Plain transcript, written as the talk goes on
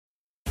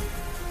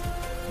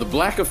The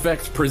Black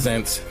Effect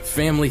presents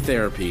Family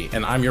Therapy,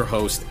 and I'm your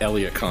host,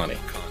 Elliot Connie.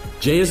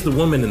 Jay is the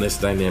woman in this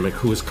dynamic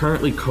who is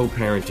currently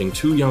co-parenting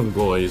 2 young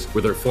boys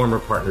with her former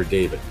partner,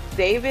 David.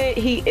 David,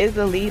 he is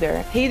a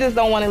leader. He just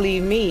don't want to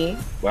leave me.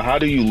 But how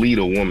do you lead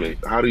a woman?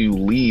 How do you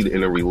lead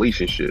in a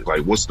relationship?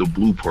 Like, what's the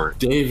blueprint?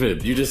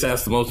 David, you just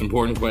asked the most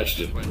important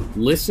question.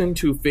 Listen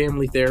to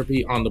Family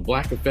Therapy on the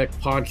Black Effect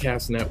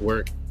Podcast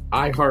Network,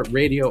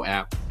 iHeartRadio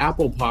app,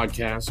 Apple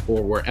Podcasts,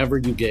 or wherever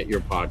you get your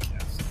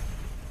podcasts.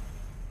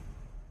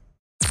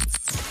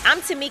 I'm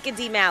Tamika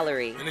D.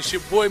 Mallory. And it's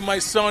your boy, my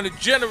son, the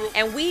General.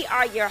 And we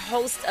are your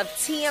hosts of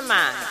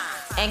TMI.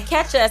 And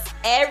catch us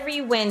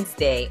every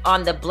Wednesday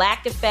on the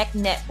Black Effect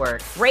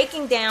Network,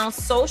 breaking down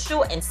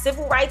social and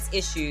civil rights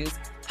issues,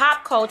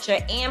 pop culture,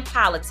 and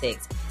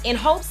politics in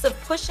hopes of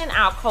pushing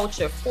our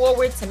culture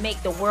forward to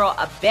make the world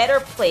a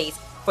better place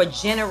for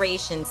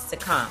generations to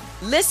come.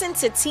 Listen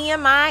to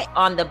TMI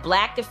on the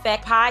Black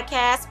Effect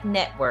Podcast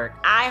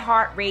Network,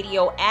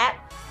 iHeartRadio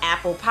app,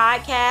 Apple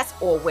Podcasts,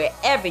 or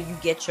wherever you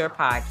get your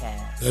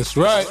podcasts. That's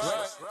right.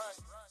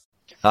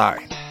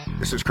 Hi,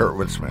 this is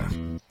Kurtwood Smith.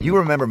 You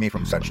remember me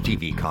from such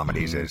TV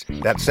comedies as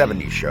That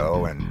 70s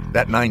Show and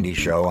That 90s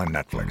Show on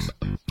Netflix.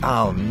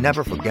 I'll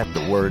never forget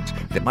the words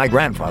that my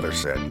grandfather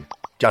said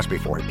just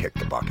before he kicked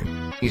the bucket.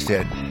 He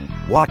said,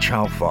 "Watch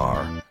how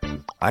far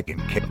I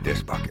can kick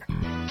this bucket."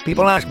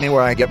 People ask me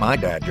where I get my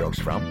dad jokes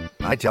from.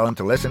 I tell them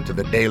to listen to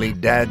the Daily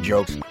Dad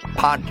Jokes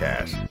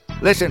podcast.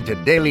 Listen to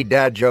Daily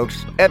Dad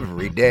Jokes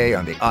every day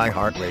on the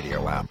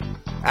iHeartRadio app,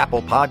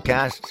 Apple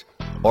Podcasts,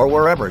 or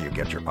wherever you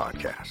get your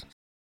podcasts.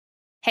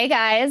 Hey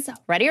guys,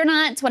 ready or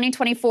not,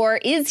 2024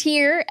 is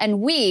here,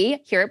 and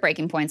we here at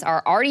Breaking Points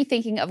are already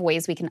thinking of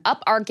ways we can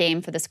up our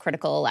game for this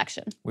critical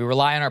election. We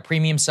rely on our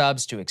premium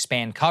subs to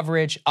expand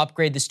coverage,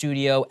 upgrade the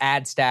studio,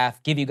 add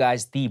staff, give you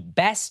guys the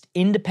best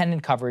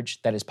independent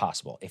coverage that is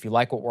possible. If you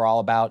like what we're all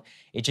about,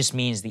 it just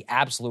means the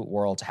absolute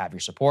world to have your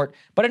support.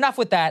 But enough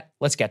with that,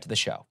 let's get to the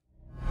show.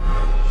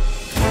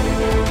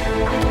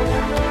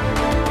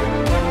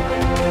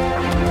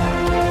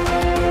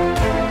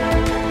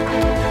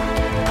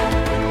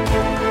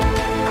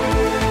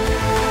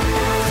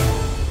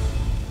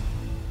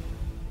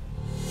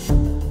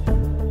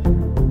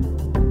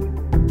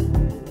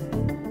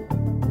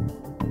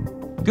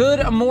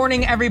 Good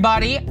morning,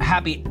 everybody.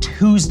 Happy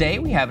Tuesday.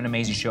 We have an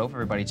amazing show for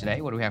everybody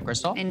today. What do we have,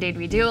 Crystal? Indeed,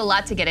 we do. A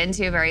lot to get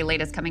into. Very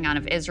latest coming out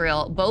of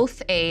Israel.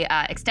 Both a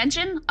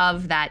extension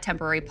of that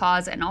temporary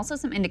pause and also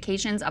some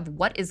indications of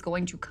what is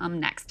going to come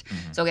next.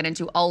 So we'll get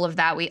into all of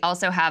that. We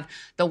also have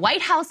the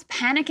White House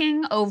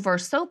panicking over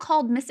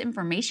so-called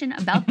misinformation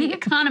about the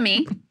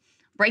economy.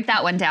 Break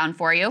that one down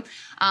for you.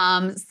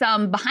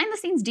 Some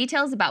behind-the-scenes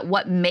details about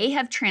what may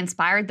have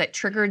transpired that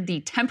triggered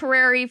the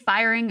temporary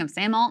firing of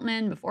Sam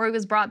Altman before he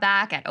was brought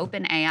back at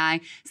OpenAI.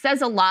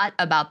 Says a lot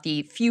about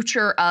the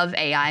future of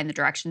AI and the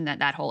direction that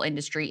that whole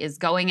industry is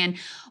going in.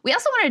 We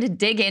also wanted to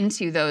dig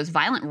into those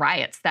violent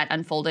riots that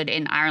unfolded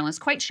in Ireland. It's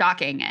quite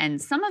shocking, and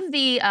some of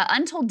the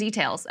untold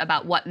details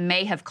about what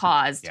may have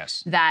caused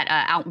that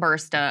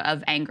outburst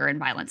of anger and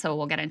violence. So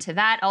we'll get into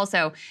that.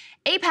 Also,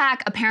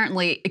 AIPAC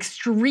apparently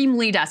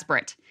extremely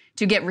desperate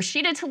to get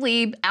Rashida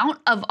Tlaib out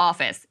of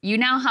office. You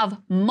now have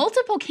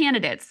multiple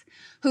candidates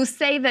who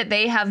say that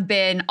they have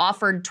been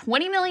offered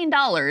 $20 million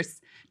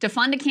to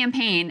fund a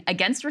campaign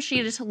against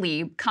Rashida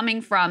Tlaib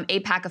coming from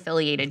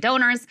AIPAC-affiliated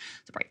donors.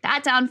 So break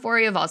that down for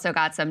you. I've also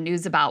got some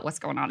news about what's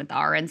going on at the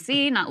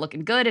RNC, not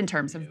looking good in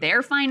terms of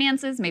their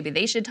finances. Maybe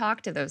they should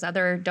talk to those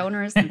other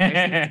donors since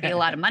there seems to be a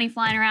lot of money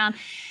flying around.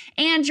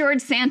 And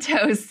George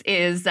Santos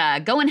is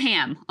going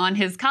ham on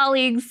his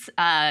colleagues.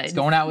 He's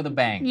going out with a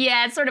bang.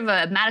 Yeah, it's sort of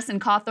a Madison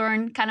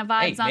Cawthorn kind of vibes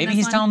on this one. Maybe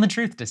he's telling the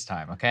truth this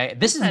time, okay?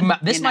 This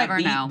might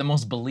be the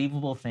most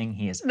believable thing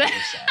he has ever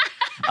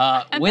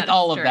said. With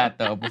all of that,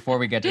 though, before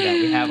we get to that,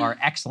 we have our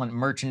excellent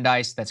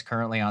merchandise that's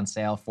currently on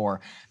sale for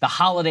the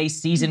holiday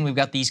season. We've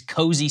got these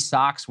cozy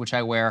socks, which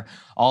I wear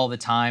all the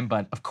time.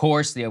 But, of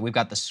course, we've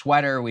got the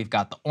sweater, we've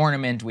got the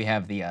ornament, we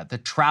have the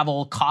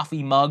travel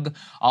coffee mug,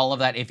 all of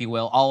that, if you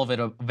will, all of it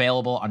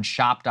available on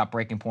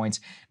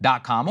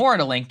shop.breakingpoints.com or at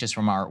a link just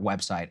from our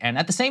website. And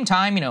at the same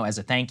time, as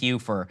a thank you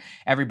for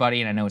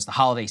everybody, and I know it's the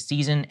holiday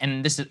season,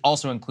 and this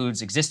also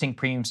includes existing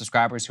premium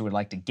subscribers who would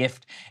like to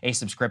gift a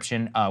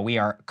subscription. We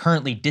are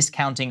currently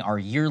discounting our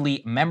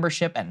yearly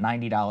membership at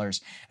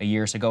 $90 a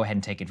year, so go ahead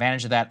and take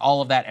advantage of that.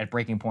 All of that at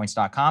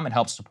breakingpoints.com. It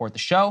helps support the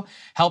show,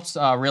 helps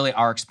really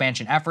our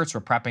expansion efforts.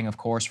 We're prepping, of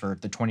course, for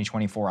the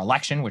 2024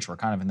 election, which we're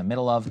kind of in the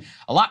middle of.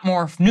 A lot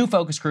more new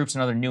focus groups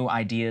and other new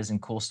ideas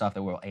and cool stuff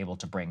that we're able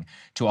to bring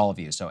to all of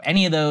you. So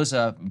any of those,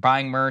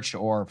 buying merch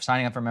or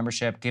signing up for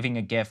membership, giving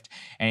a gift,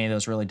 any of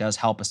those really does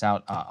help us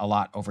out a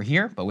lot over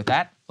here. But with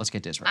that, let's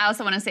get to Israel. I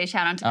also want to say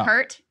shout out to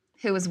Kurt,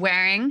 who was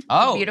wearing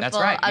a beautiful, that's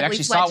right. You ugly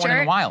actually saw one in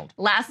the wild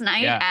last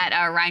night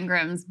at Ryan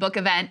Grimm's book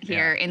event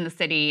here in the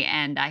city,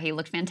 and he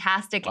looked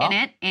fantastic in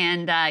it.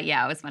 And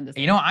it was fun to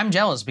see. You know, I'm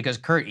jealous because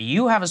Kurt,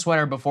 you have a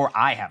sweater before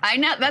I have. I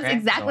know, that's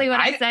exactly what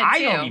I said too. I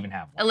don't even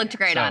have one. It looked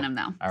great on him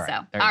though. All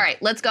right, all right,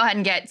 let's go ahead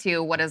and get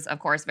to what is, of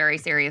course, very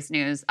serious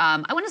news.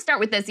 I want to start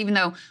with this, even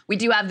though we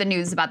do have the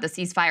news about the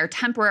ceasefire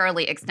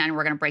temporarily extended.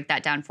 We're going to break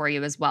that down for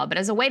you as well. But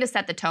as a way to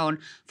set the tone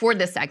for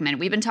this segment,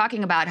 we've been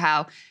talking about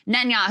how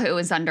Netanyahu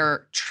is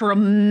under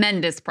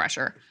tremendous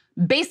pressure.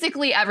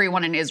 Basically,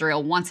 everyone in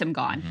Israel wants him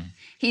gone.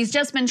 He's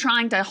just been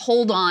trying to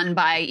hold on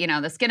by,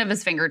 the skin of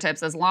his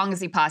fingertips as long as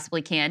he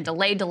possibly can,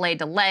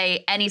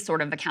 delay any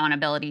sort of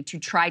accountability to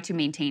try to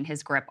maintain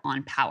his grip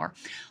on power.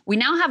 We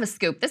now have a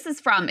scoop. This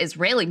is from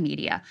Israeli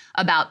media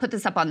put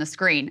this up on the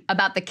screen,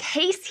 about the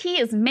case he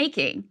is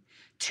making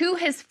to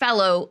his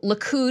fellow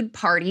Likud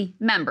party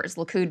members,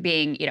 Likud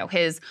being,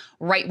 his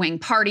right-wing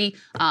party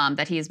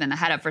that he has been the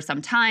head of for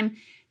some time.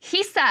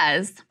 He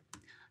says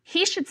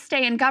he should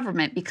stay in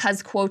government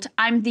because, quote,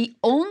 I'm the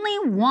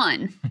only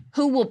one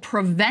who will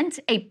prevent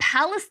a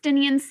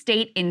Palestinian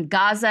state in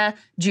Gaza,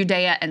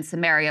 Judea, and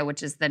Samaria,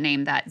 which is the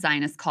name that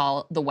Zionists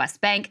call the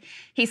West Bank.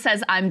 He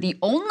says, I'm the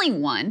only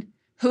one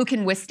who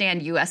can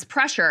withstand U.S.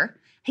 pressure.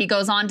 He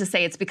goes on to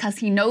say it's because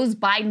he knows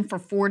Biden for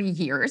 40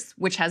 years,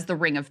 which has the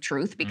ring of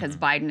truth because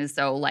Biden is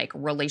so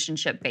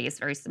relationship-based,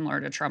 very similar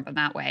to Trump in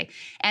that way.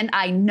 And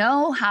I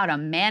know how to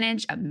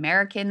manage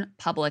American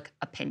public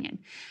opinion.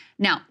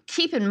 Now,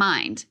 keep in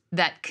mind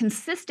that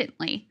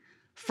consistently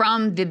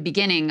from the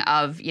beginning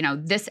of,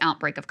 this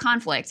outbreak of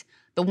conflict,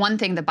 the one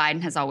thing that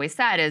Biden has always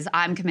said is,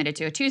 I'm committed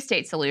to a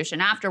two-state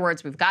solution.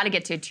 Afterwards, we've got to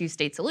get to a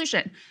two-state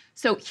solution.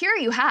 So here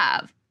you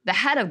have the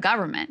head of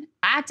government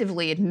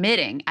actively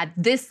admitting at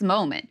this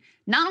moment,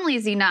 not only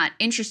is he not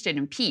interested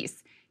in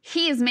peace,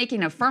 he is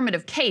making an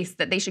affirmative case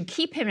that they should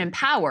keep him in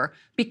power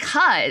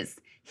because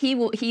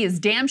he is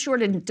damn sure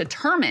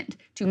determined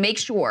to make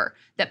sure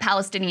that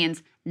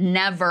Palestinians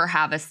never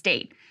have a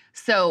state.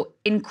 So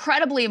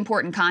incredibly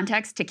important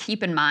context to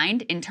keep in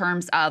mind in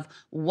terms of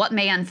what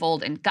may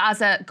unfold in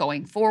Gaza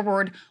going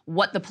forward,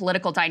 what the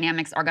political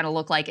dynamics are going to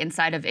look like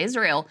inside of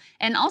Israel.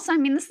 And also,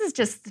 this is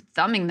just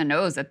thumbing the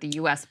nose at the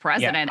U.S.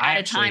 president at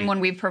a time when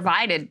we've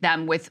provided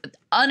them with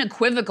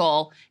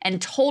unequivocal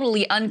and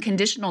totally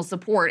unconditional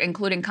support,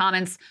 including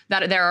comments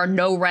that there are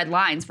no red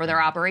lines for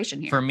their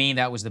operation here. For me,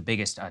 that was the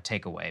biggest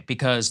takeaway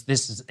because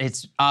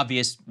it's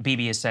obvious,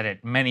 Bibi has said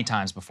it many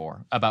times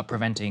before, about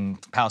preventing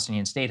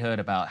Palestinian statehood,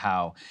 about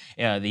how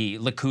the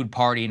Likud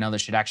party and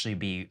others should actually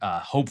be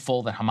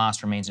hopeful that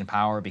Hamas remains in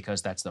power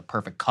because that's the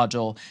perfect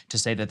cudgel to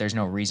say that there's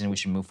no reason we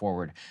should move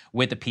forward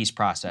with the peace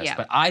process. Yeah.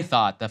 But I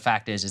thought the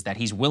fact is that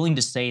he's willing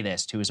to say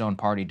this to his own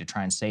party to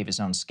try and save his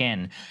own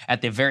skin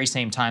at the very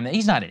same time that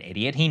he's not an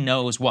idiot. He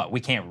knows we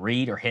can't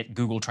read or hit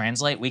Google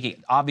Translate.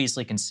 We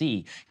obviously can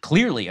see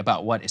clearly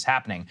about what is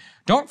happening.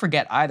 Don't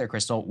forget either,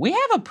 Crystal, we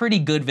have a pretty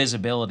good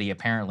visibility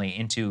apparently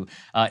into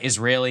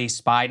Israeli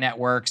spy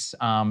networks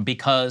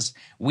because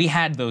we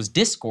had those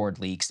Discord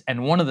leaks.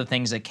 And one of the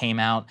things that came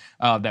out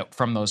that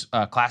from those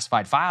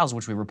classified files,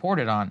 which we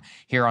reported on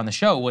here on the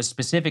show, was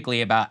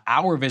specifically about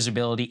our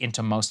visibility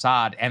into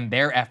Mossad and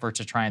their efforts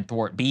to try and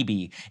thwart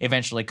Bibi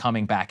eventually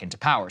coming back into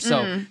power.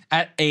 So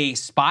at a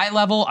spy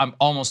level, I'm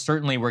almost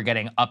certainly we're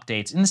getting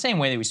updates in the same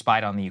way that we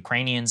spied on the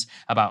Ukrainians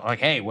about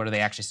hey, what are they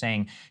actually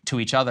saying to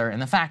each other?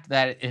 And the fact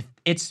that if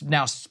it's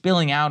now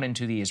spilling out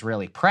into the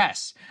Israeli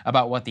press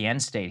about what the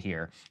end state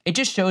here, it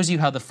just shows you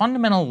how the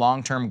fundamental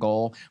long-term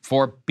goal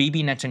for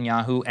Bibi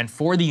Netanyahu and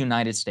for the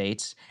United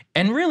States,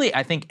 and really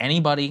I think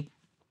anybody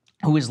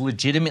who is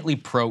legitimately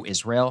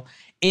pro-Israel,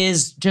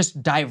 is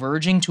just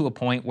diverging to a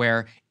point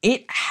where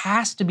it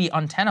has to be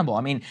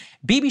untenable.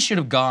 Bibi should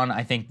have gone,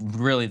 I think,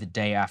 really the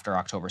day after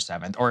October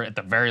 7th, or at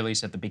the very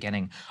least at the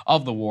beginning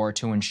of the war,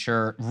 to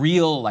ensure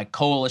real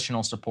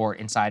coalitional support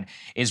inside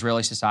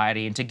Israeli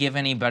society and to give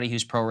anybody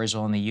who's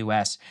pro-Israel in the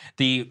U.S.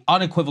 the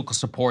unequivocal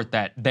support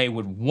that they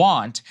would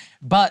want.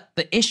 But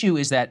the issue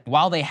is that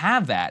while they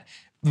have that,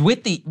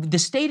 with the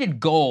stated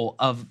goal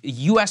of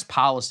U.S.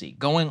 policy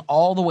going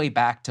all the way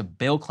back to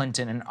Bill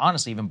Clinton and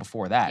honestly even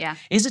before that,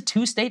 is a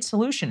two-state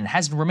solution. It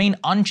has remained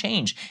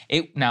unchanged.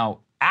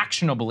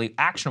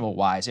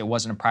 Actionable-wise, it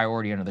wasn't a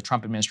priority under the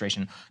Trump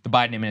administration, the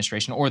Biden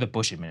administration, or the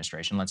Bush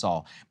administration. Let's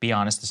all be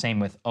honest. The same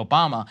with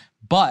Obama.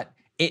 But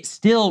it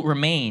still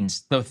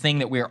remains the thing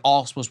that we're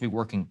all supposed to be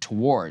working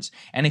towards.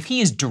 And if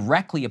he is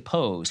directly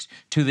opposed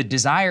to the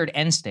desired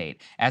end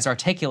state as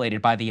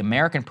articulated by the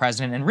American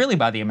president and really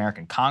by the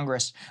American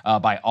Congress,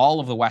 by all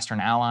of the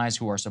Western allies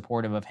who are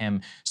supportive of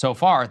him so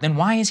far, then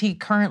why is he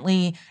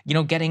currently,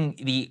 getting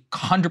the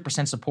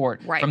 100%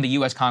 support from the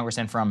U.S. Congress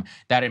and from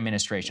that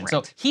administration?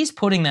 So he's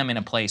putting them in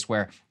a place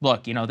where,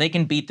 look, they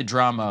can beat the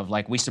drum of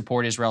we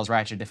support Israel's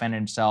right to defend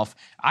himself.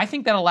 I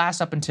think that'll last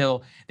up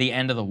until the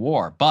end of the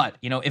war. But,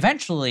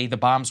 eventually the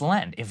bombs will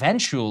end.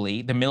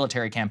 Eventually, the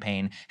military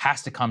campaign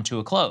has to come to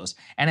a close.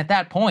 And at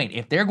that point,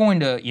 if they're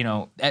going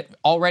to,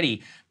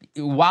 already,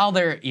 while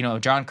they're,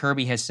 John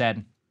Kirby has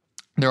said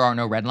there are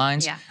no red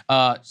lines.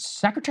 Yeah.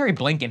 Secretary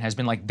Blinken has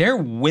been like, there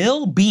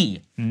will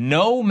be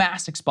no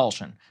mass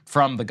expulsion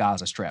from the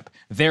Gaza Strip.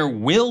 There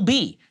will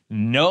be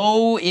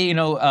no,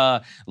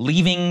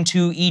 leaving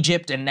to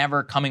Egypt and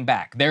never coming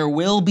back. There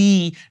will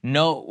be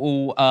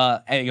no,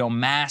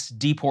 mass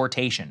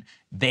deportation.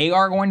 They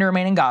are going to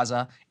remain in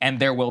Gaza, and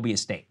there will be a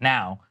state.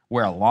 Now,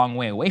 we're a long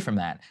way away from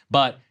that,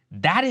 but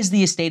that is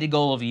the stated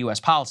goal of U.S.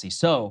 policy.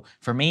 So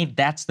for me,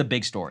 that's the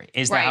big story,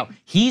 is that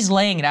he's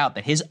laying it out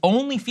that his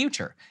only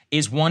future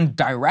is one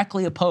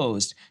directly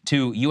opposed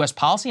to U.S.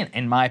 policy and,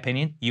 in my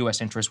opinion,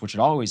 U.S. interest, which it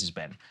always has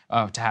been,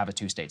 to have a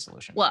two-state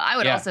solution. Well, I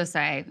would also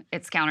say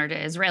it's counter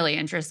to Israeli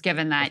interest,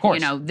 given that,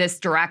 this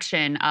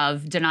direction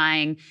of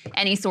denying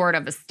any sort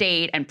of a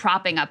state and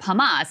propping up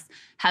Hamas,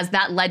 has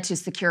that led to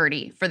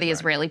security for the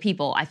Israeli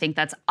people? I think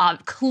that's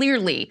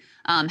clearly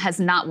has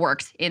not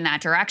worked in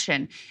that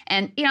direction.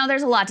 And,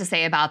 there's a lot to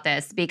say about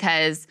this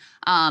because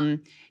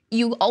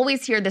you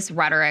always hear this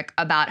rhetoric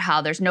about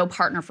how there's no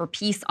partner for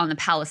peace on the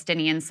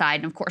Palestinian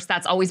side. And of course,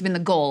 that's always been the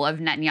goal of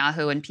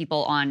Netanyahu and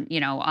people on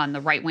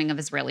the right wing of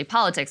Israeli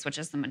politics, which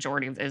is the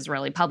majority of the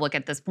Israeli public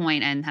at this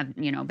point and have,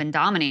 been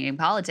dominating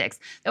politics.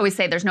 They always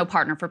say there's no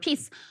partner for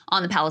peace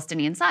on the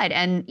Palestinian side.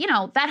 And,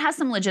 that has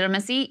some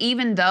legitimacy,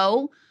 even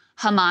though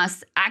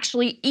Hamas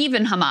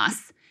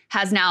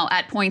has now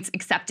at points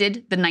accepted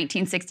the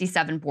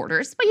 1967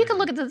 borders. But you can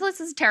look at this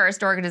is a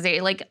terrorist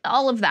organization, like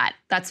all of that.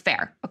 That's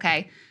fair,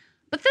 okay?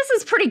 But this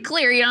is pretty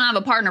clear. You don't have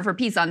a partner for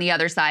peace on the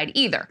other side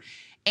either.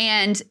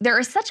 And there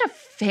is such a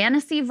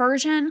fantasy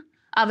version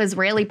of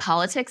Israeli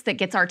politics that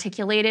gets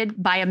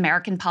articulated by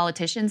American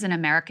politicians and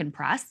American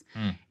press.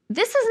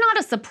 This is not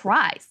a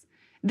surprise.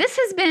 This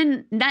has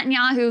been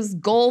Netanyahu's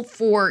goal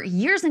for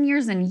years and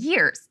years and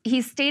years.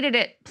 He's stated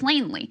it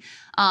plainly.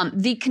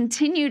 The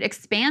continued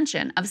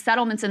expansion of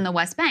settlements in the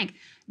West Bank.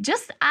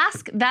 Just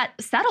ask that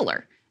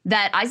settler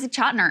that Isaac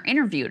Chotiner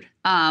interviewed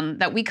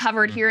that we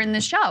covered here in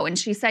the show. And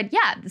she said,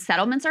 the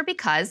settlements are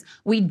because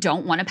we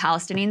don't want a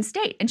Palestinian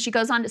state. And she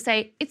goes on to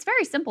say, it's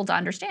very simple to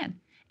understand.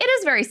 It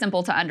is very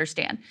simple to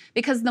understand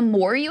because the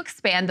more you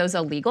expand those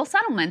illegal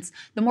settlements,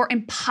 the more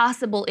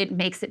impossible it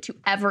makes it to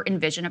ever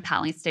envision a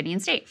Palestinian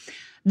state.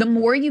 The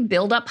more you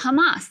build up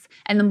Hamas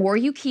and the more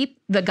you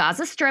keep the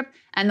Gaza Strip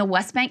and the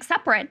West Bank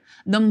separate,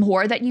 the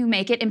more that you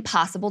make it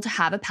impossible to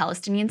have a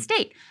Palestinian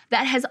state.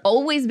 That has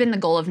always been the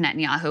goal of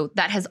Netanyahu.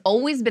 That has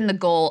always been the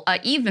goal,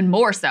 even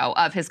more so,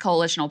 of his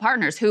coalitional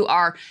partners who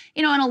are,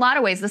 in a lot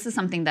of ways, this is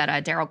something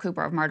that Daryl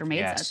Cooper of Martyr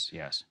Made says.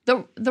 Yes.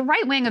 The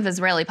right wing of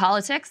Israeli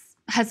politics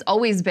has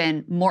always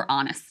been more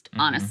honest,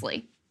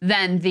 honestly,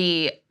 than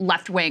the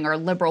left wing or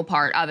liberal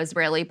part of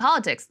Israeli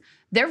politics.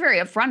 They're very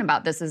upfront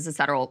about this as a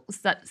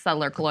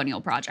settler colonial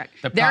project.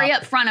 Very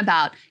upfront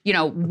about,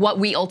 what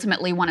we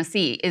ultimately want to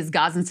see is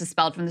Gazans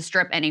expelled from the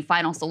Strip and a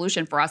final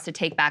solution for us to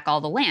take back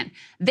all the land.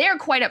 They're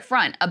quite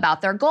upfront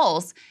about their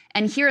goals.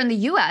 And here in the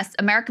U.S.,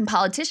 American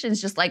politicians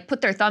just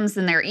put their thumbs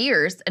in their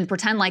ears and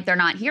pretend like they're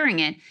not hearing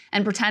it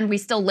and pretend we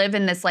still live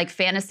in this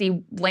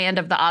fantasy land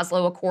of the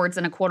Oslo Accords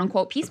and a quote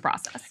unquote peace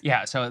process.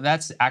 Yeah, so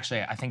that's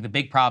actually, I think the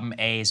big problem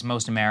is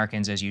most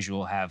Americans, as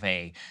usual, have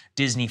a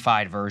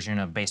Disney-fied version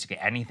of basically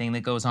anything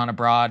that goes on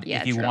abroad. Yeah,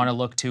 if you want to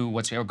look to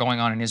what's going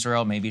on in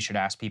Israel, maybe you should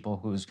ask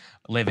people who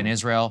live in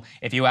Israel.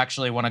 If you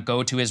actually want to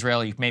go to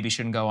Israel, you maybe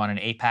shouldn't go on an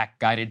AIPAC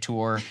guided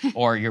tour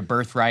or your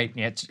birthright.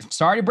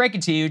 Sorry to break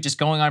it to you, just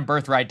going on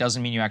birthright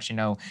doesn't mean you actually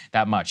know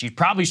that much. You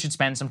probably should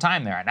spend some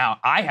time there. Now,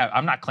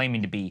 I'm not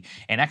claiming to be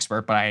an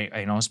expert, but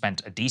I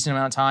spent a decent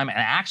amount of time, and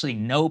I actually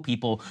know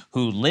people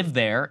who live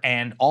there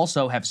and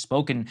also have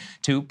spoken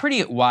to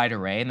pretty wide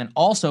array. And then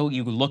also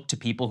you look to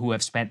people who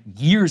have spent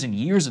years and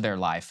years of their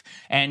life,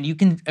 and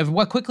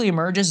what quickly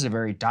emerges is a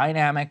very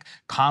dynamic,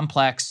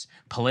 complex,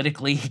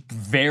 politically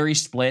very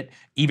split,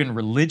 even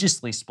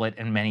religiously split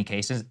in many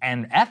cases,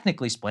 and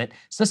ethnically split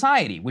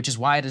society, which is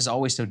why it is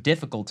always so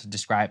difficult to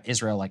describe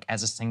Israel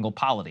as a single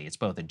polity. It's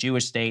both a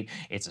Jewish state,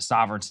 it's a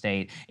sovereign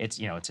state, it's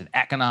an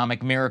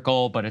economic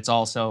miracle, but it's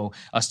also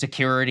a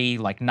security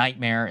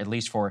nightmare, at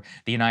least for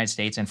the United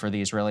States and for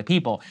the Israeli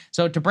people.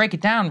 So to break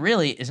it down,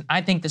 really, I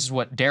think this is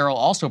what Daryl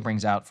also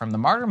brings out from the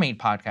Martyr Made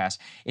podcast,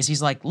 is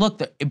he's like, look,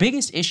 the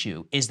biggest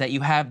issue is that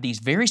you have these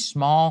very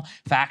small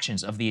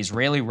factions of the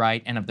Israeli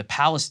right and of the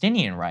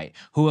Palestinian right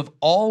who have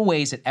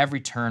always at every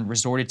turn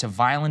resorted to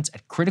violence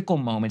at critical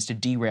moments to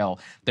derail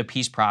the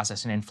peace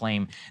process and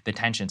inflame the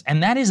tensions.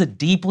 And that is a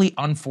deeply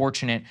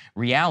unfortunate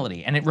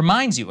reality. And it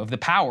reminds you of the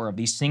power of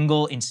these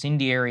single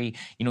incendiary,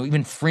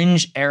 even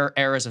fringe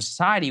eras of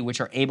society,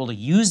 which are able to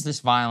use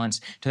this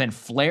violence to then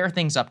flare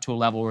things up to a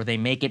level where they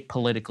make it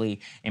politically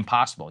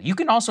impossible. You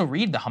can also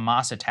read the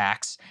Hamas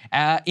attacks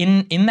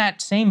in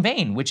that same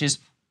vein, which is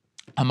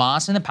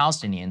Hamas and the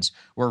Palestinians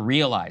were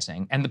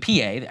realizing, and the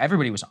PA,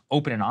 everybody was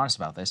open and honest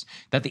about this,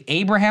 that the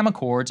Abraham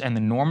Accords and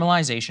the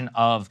normalization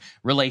of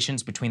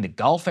relations between the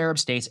Gulf Arab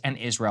states and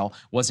Israel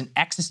was an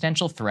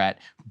existential threat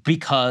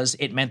because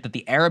it meant that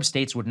the Arab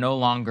states would no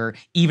longer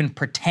even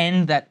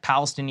pretend that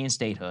Palestinian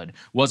statehood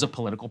was a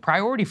political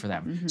priority for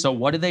them. So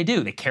what did they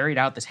do? They carried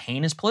out this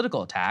heinous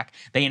political attack.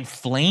 They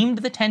inflamed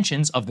the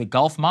tensions of the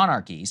Gulf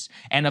monarchies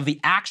and of the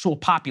actual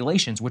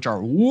populations, which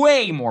are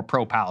way more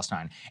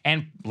pro-Palestine.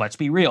 And let's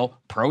be real,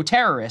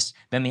 pro-terrorists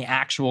than the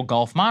actual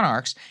Gulf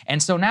monarchs.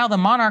 And so now the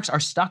monarchs are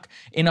stuck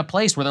in a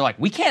place where they're like,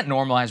 we can't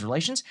normalize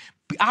relations.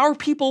 Our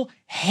people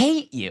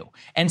hate you.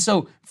 And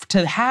so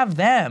to have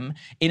them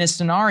in a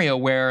scenario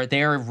where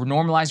they're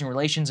normalizing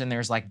relations and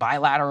there's like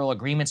bilateral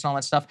agreements and all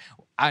that stuff,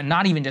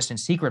 not even just in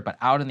secret, but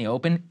out in the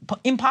open,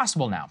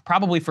 impossible now,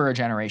 probably for a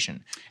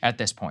generation at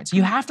this point. So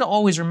you have to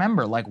always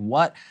remember like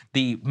what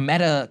the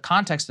meta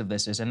context of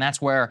this is, and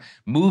that's where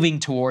moving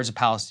towards a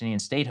Palestinian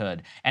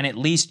statehood, and at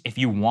least if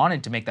you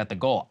wanted to make that the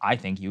goal, I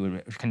think you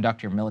would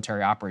conduct your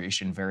military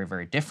operation very,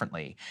 very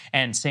differently.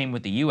 And same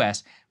with the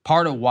U.S.,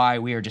 part of why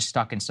we are just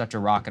stuck in such a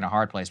rock and a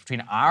hard place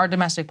between our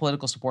domestic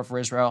political support for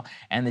Israel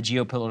and the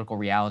geopolitical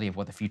reality of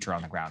what the future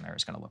on the ground there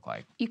is going to look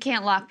like. You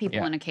can't lock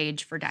people in a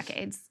cage for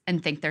decades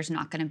and think there's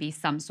not going to be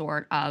some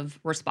sort of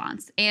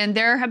response. And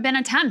there have been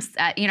attempts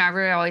at,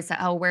 everybody always said,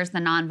 oh, where's the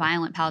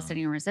nonviolent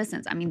Palestinian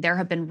resistance? I mean, there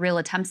have been real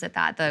attempts at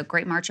that. The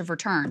Great March of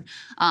Return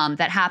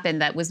that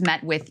happened that was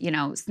met with,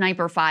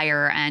 sniper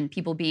fire and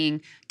people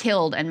being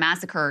killed and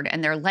massacred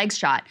and their legs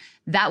shot.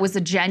 That was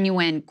a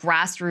genuine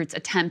grassroots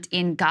attempt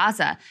in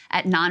Gaza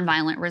at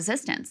nonviolent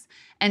resistance.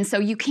 And so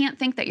you can't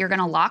think that you're going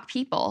to lock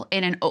people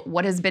in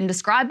what has been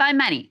described by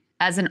many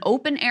as an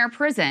open-air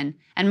prison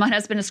and what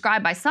has been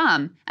described by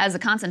some as a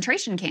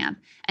concentration camp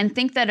and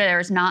think that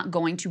there's not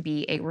going to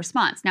be a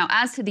response. Now,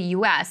 as to the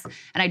U.S.,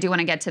 and I do want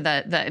to get to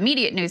the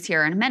immediate news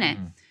here in a minute,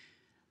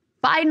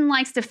 Biden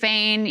likes to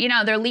feign,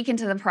 they're leaking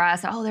to the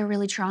press, oh, they're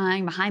really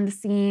trying behind the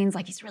scenes,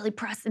 like he's really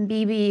pressing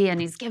Bibi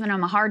and he's giving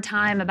him a hard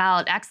time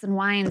about X and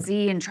Y and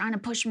Z and trying to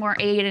push more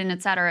aid and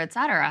et cetera, et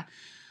cetera.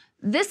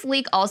 This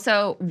leak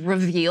also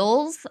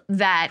reveals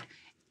that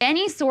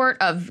any sort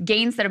of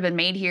gains that have been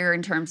made here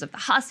in terms of the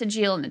hostage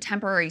deal and the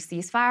temporary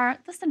ceasefire,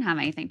 this didn't have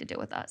anything to do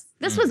with us.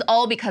 This was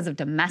all because of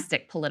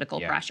domestic political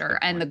pressure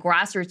and the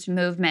grassroots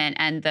movement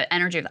and the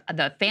energy of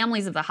the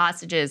families of the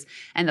hostages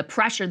and the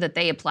pressure that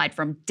they applied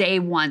from day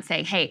one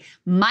saying, hey,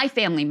 my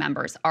family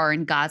members are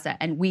in Gaza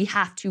and we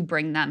have to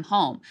bring them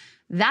home.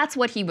 That's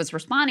what he was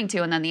responding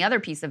to. And then the other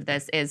piece of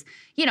this is,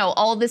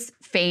 all this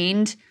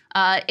feigned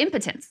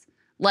impotence.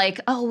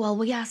 Like, oh, well,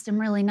 we asked him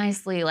really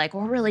nicely, like,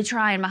 we're really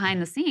trying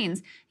behind the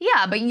scenes.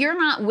 Yeah, but you're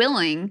not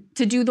willing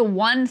to do the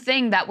one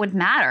thing that would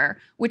matter,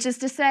 which is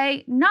to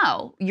say,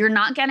 no, you're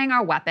not getting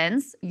our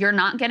weapons. You're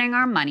not getting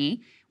our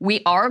money.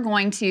 We are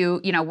going to,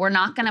 we're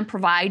not going to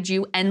provide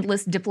you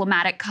endless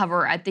diplomatic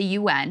cover at the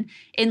UN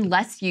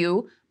unless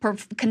you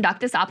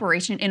conduct this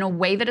operation in a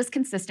way that is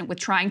consistent with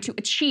trying to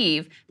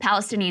achieve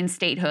Palestinian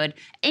statehood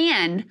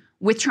and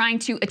with trying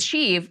to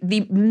achieve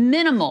the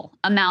minimal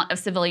amount of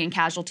civilian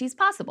casualties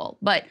possible.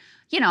 But,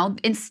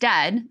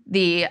 instead,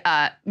 the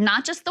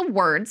not just the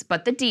words,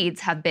 but the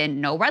deeds have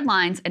been no red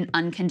lines and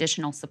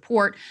unconditional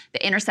support.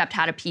 The Intercept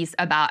had a piece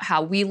about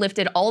how we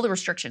lifted all the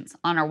restrictions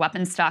on our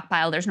weapons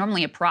stockpile. There's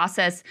normally a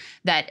process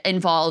that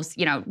involves,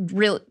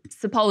 real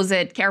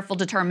supposed careful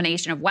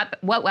determination of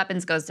what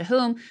weapons goes to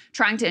whom,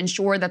 trying to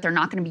ensure that they're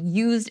not going to be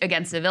used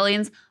against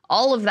civilians.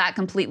 All of that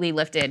completely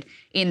lifted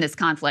in this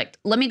conflict.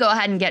 Let me go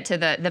ahead and get to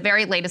the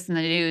very latest in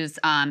the news.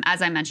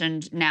 As I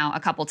mentioned now a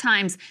couple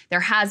times, there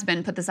has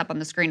been, put this up on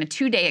the screen, a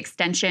 2-day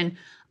extension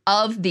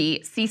of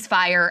the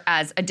ceasefire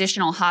as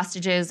additional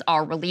hostages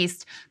are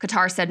released.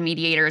 Qatar said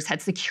mediators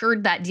had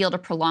secured that deal to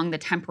prolong the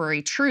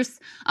temporary truce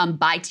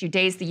by 2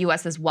 days. The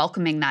U.S. is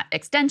welcoming that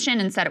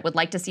extension and said it would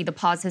like to see the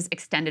pauses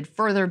extended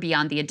further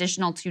beyond the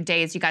additional 2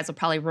 days. You guys will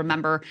probably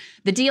remember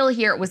the deal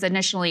here. It was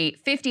initially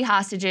 50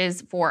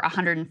 hostages for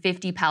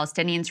 150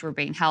 Palestinians who were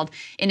being held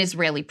in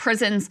Israeli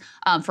prisons.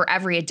 For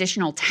every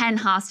additional 10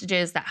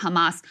 hostages that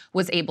Hamas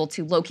was able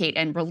to locate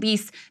and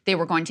release, they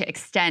were going to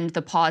extend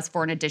the pause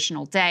for an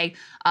additional day.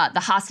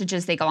 The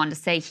hostages, they go on to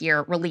say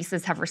here,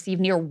 releases have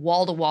received near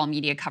wall-to-wall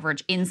media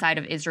coverage inside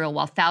of Israel,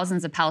 while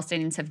thousands of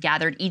Palestinians have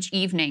gathered each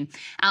evening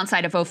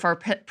outside of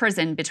Ouster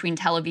prison between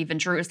Tel Aviv and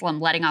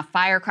Jerusalem, letting off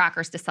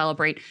firecrackers to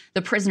celebrate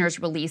the prisoners'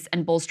 release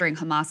and bolstering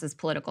Hamas's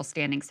political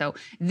standing. So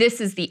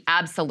this is the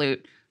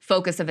absolute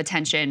focus of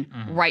attention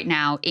right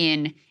now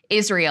in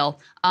Israel.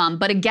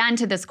 But again,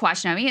 to this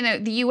question,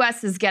 the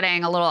U.S. is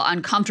getting a little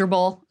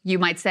uncomfortable, you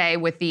might say,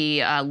 with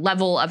the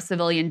level of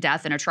civilian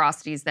death and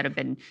atrocities that have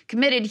been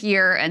committed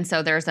here. And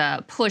so there's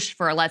a push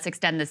for let's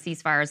extend the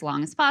ceasefire as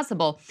long as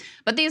possible.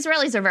 But the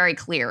Israelis are very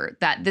clear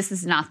that this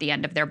is not the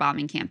end of their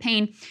bombing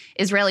campaign.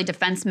 Israeli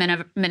Defense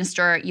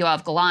Minister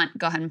Yoav Gallant,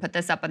 go ahead and put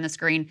this up on the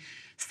screen,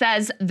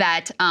 says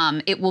that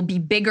it will be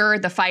bigger.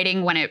 The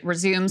fighting, when it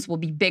resumes, will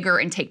be bigger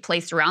and take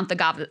place throughout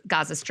the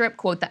Gaza Strip.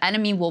 Quote, the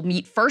enemy will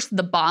meet first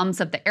the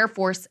bombs of the Air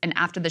Force and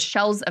after the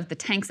shells of the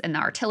tanks and the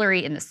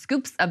artillery and the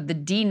scoops of the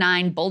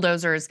D9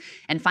 bulldozers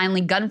and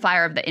finally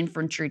gunfire of the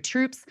infantry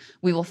troops.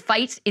 We will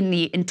fight in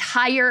the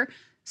entire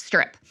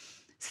Strip.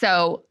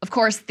 So, of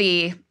course,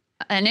 the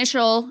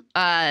initial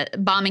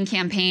bombing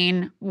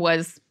campaign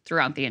was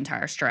throughout the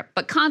entire Strip,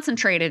 but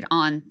concentrated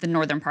on the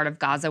northern part of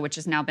Gaza, which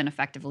has now been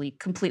effectively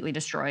completely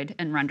destroyed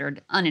and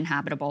rendered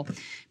uninhabitable.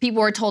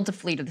 People were told to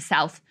flee to the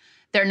south.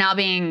 They're now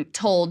being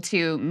told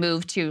to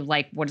move to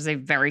what is a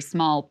very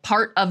small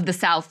part of the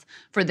south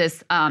for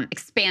this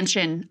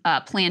expansion,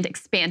 planned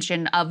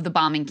expansion of the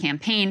bombing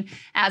campaign,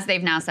 as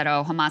they've now said,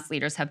 Hamas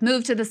leaders have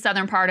moved to the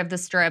southern part of the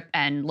Strip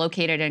and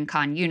located in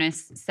Khan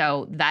Yunis.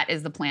 So that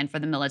is the plan for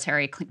the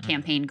military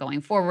campaign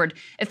going forward.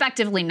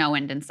 Effectively no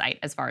end in sight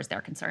as far as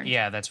they're concerned.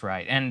 Yeah, that's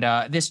right. And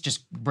this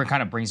just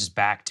kind of brings us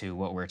back to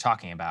what we're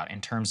talking about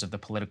in terms of the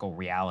political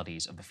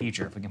realities of the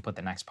future. If we can put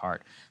the next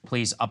part,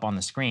 please, up on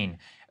the screen.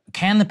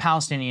 Can the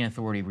Palestinian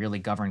Authority really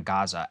govern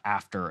Gaza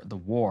after the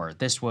war?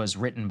 This was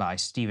written by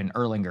Stephen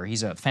Erlinger.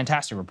 He's a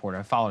fantastic reporter.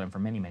 I've followed him for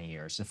many, many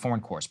years. He's a foreign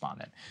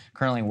correspondent,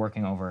 currently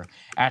working over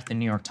at the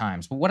New York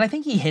Times. But what I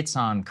think he hits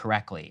on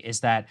correctly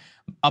is that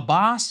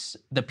Abbas,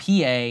 the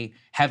PA,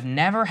 have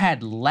never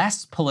had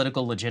less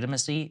political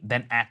legitimacy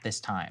than at this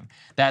time.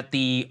 That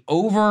the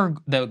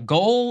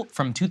goal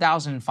from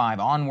 2005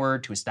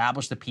 onward to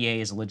establish the PA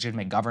as a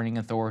legitimate governing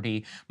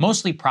authority,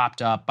 mostly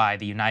propped up by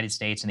the United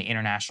States and the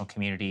international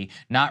community,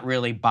 not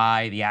really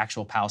by the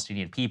actual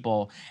Palestinian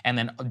people, and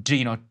then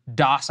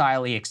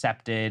docilely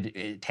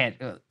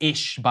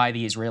accepted-ish by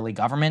the Israeli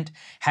government,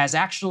 has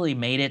actually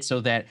made it so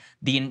that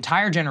the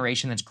entire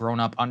generation that's grown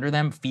up under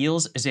them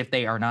feels as if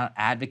they are not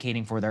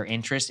advocating for their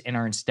interests and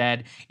are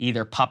instead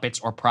either puppets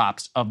or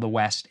props of the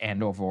West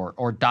and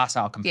or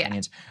docile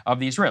companions of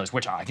the Israelis,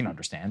 which I can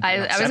understand. I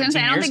was going to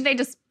say, I don't think they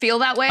just feel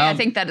that way. I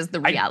think that is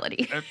the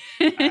reality.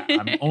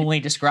 I'm only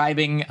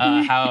describing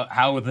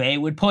how they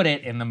would put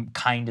it in the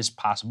kindest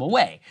possible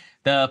way.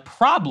 The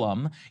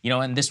problem,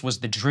 and this was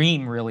the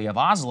dream really of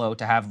Oslo,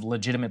 to have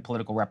legitimate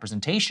political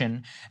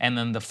representation, and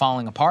then the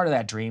falling apart of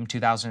that dream,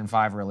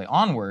 2005 really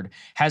onward,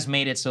 has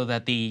made it so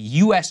that the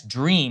U.S.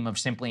 dream of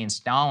simply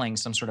installing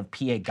some sort of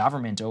PA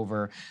government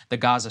over the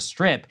Gaza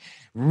Strip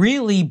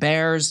really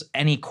bears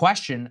any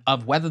question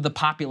of whether the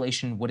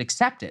population would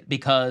accept it,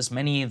 because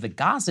many of the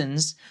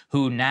Gazans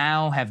who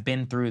now have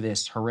been through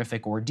this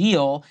horrific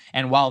ordeal,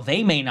 and while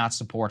they may not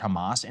support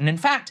Hamas, and in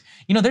fact,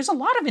 there's a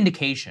lot of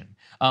indication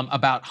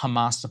about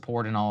Hamas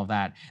support and all of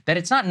that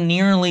it's not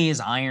nearly as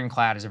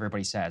ironclad as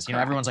everybody says.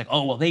 Everyone's like,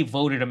 oh, well, they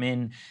voted him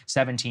in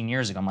 17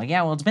 years ago. I'm like,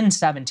 yeah, well, it's been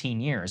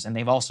 17 years, and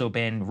they've also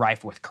been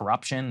rife with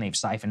corruption. They've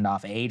siphoned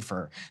off aid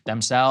for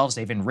themselves.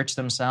 They've enriched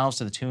themselves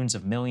to the tunes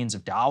of millions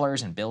of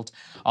dollars and built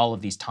all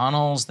of these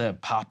tunnels. The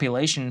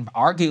population,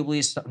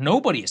 arguably,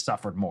 nobody has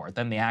suffered more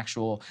than the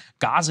actual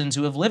Gazans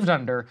who have lived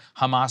under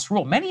Hamas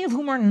rule, many of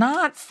whom are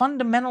not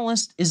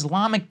fundamentalist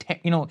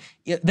Islamic,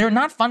 they're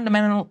not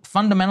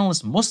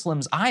fundamentalist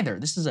Muslims either.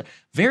 This is a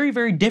very,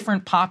 very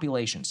different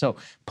population. So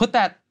put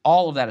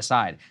all of that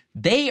aside.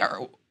 They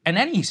are, and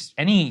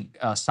any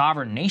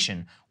sovereign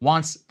nation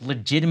wants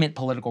legitimate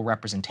political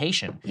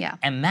representation. Yeah.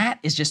 And that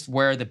is just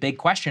where the big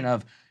question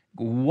of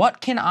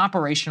what can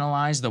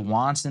operationalize the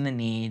wants and the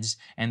needs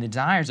and the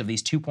desires of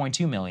these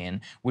 2.2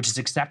 million, which is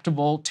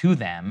acceptable to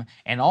them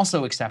and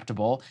also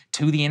acceptable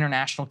to the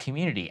international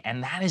community.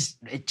 And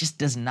it just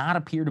does not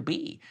appear to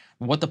be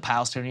what the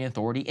Palestinian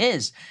Authority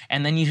is.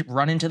 And then you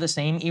run into the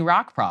same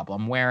Iraq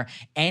problem, where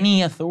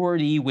any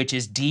authority which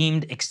is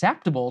deemed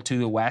acceptable to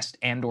the West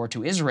and or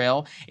to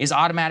Israel is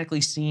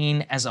automatically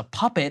seen as a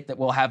puppet that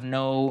will have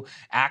no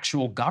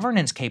actual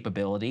governance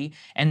capability.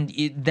 And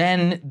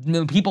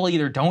then people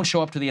either don't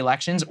show up to the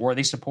elections or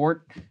they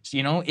support,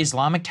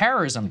 Islamic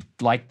terrorism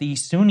like the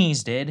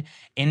Sunnis did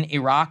in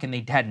Iraq, and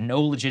they had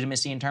no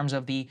legitimacy in terms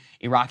of the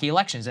Iraqi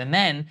elections. And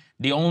then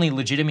the only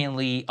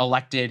legitimately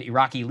elected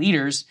Iraqi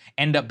leaders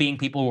end up being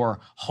people who are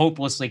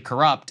hopelessly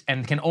corrupt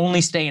and can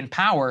only stay in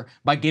power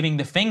by giving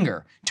the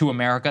finger to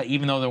America,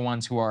 even though they're the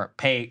ones who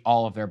pay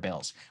all of their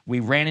bills.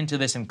 We ran into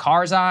this with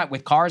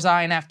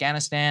Karzai in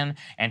Afghanistan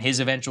and his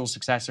eventual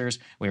successors.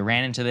 We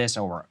ran into this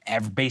over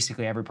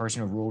basically every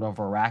person who ruled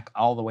over Iraq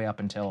all the way up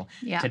until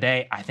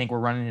today. I think we're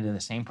running into the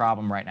same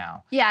problem right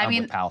now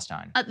with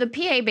Palestine. The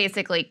PA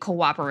basically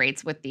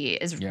cooperates with the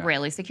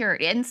Israeli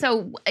security. And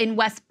so in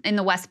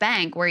the West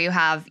Bank, where you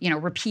have,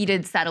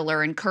 repeated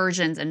settler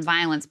incursions and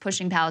violence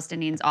pushing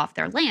Palestinians off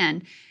their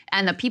land,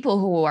 and the people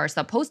who are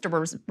supposed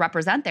to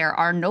represent there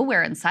are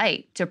nowhere in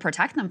sight to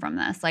protect them from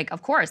this. Like,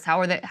 of course, how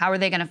are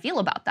they going to feel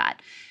about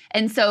that?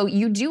 And so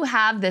you do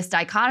have this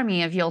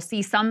dichotomy of, you'll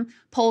see some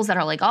polls that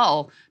are like,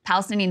 oh,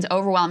 Palestinians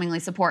overwhelmingly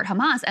support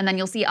Hamas. And then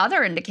you'll see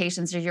other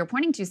indications, as you're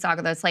pointing to,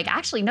 Saga, that's like,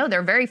 actually, no,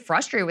 they're very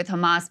frustrated with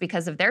Hamas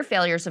because of their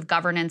failures of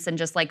governance and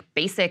just like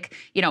basic,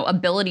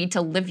 ability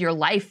to live your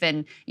life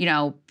and,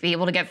 be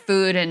able to get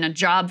food and a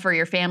job for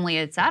your family,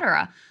 et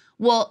cetera.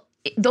 Well,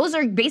 those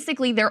are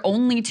basically their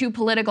only two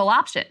political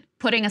options,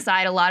 putting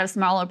aside a lot of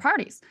smaller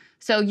parties.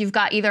 So you've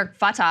got either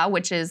Fatah,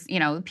 which is,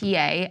 the PA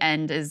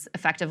and is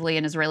effectively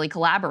an Israeli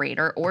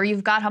collaborator, or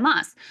you've got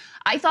Hamas.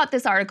 I thought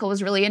this article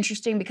was really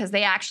interesting because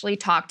they actually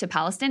talked to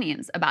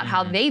Palestinians about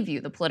how they view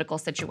the political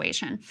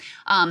situation.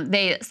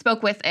 They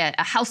spoke with a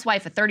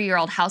housewife, a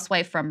 30-year-old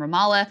housewife from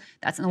Ramallah,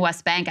 that's in the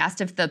West Bank,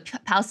 asked if the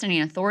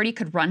Palestinian Authority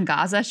could run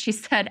Gaza. She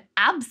said,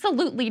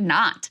 absolutely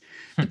not.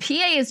 The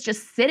PA is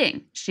just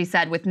sitting, she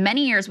said, with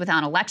many years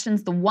without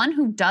elections. The one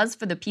who does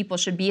for the people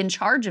should be in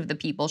charge of the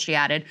people, she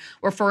added,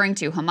 referring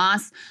to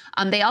Hamas.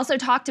 They also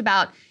talked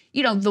about,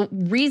 the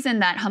reason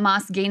that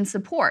Hamas gained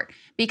support.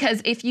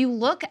 Because if you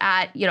look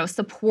at,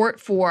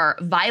 support for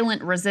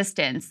violent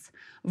resistance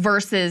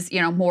versus,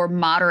 more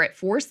moderate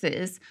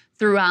forces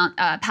throughout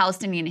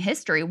Palestinian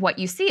history, what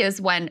you see is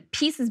when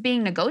peace is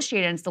being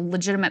negotiated and it's a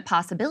legitimate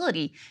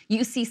possibility,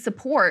 you see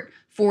support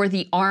for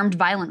the armed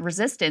violent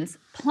resistance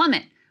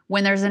plummet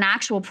when there's an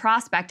actual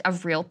prospect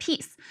of real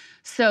peace.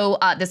 So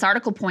this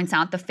article points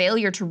out the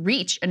failure to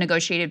reach a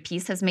negotiated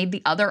peace has made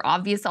the other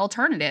obvious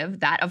alternative,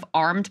 that of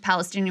armed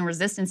Palestinian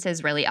resistance to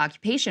Israeli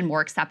occupation,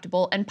 more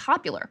acceptable and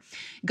popular.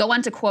 Go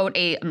on to quote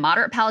a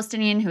moderate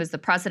Palestinian who is the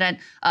president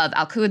of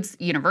Al-Quds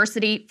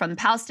University. From the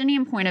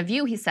Palestinian point of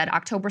view, he said,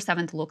 October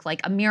 7th looked like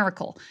a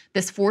miracle.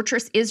 This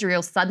fortress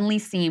Israel suddenly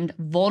seemed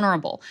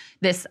vulnerable.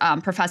 This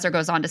professor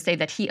goes on to say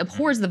that he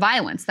abhors the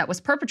violence that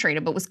was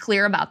perpetrated, but was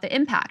clear about the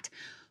impact.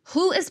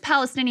 Who is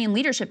Palestinian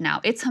leadership now?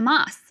 It's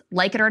Hamas,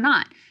 like it or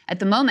not. At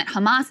the moment,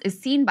 Hamas is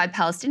seen by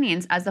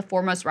Palestinians as the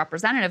foremost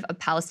representative of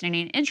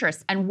Palestinian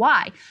interests. And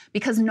why?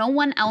 Because no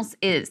one else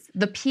is.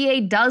 The PA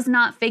does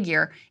not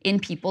figure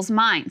in people's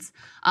minds.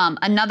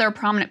 Another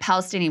prominent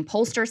Palestinian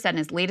pollster said in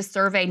his latest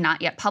survey,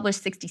 not yet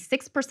published,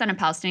 66% of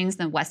Palestinians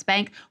in the West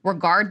Bank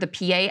regard the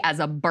PA as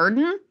a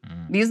burden.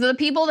 These are the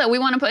people that we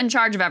want to put in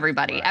charge of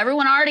everybody. Right.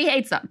 Everyone already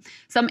hates them.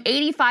 Some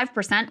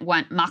 85%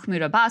 want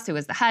Mahmoud Abbas, who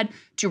is the head,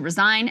 to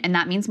resign, and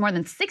that means more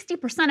than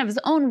 60% of his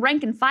own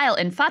rank and file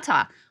in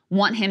Fatah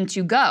want him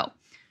to go.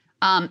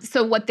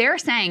 So what they're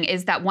saying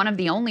is that one of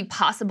the only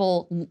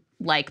possible,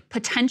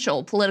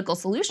 potential political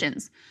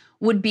solutions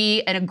would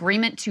be an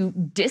agreement to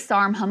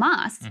disarm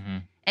Hamas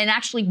and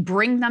actually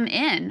bring them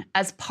in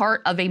as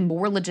part of a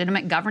more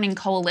legitimate governing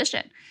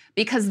coalition,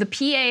 because the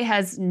PA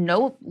has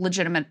no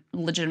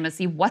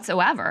legitimacy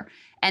whatsoever,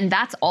 and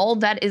that's all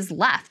that is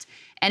left.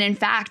 And in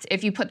fact,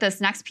 if you put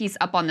this next piece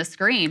up on the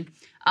screen,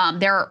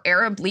 there are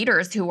Arab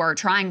leaders who are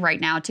trying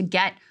right now to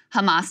get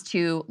Hamas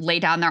to lay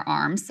down their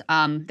arms.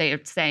 They are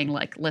saying,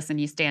 listen,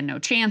 you stand no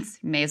chance.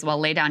 You may as well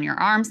lay down your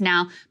arms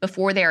now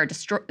before they are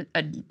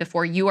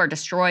before you are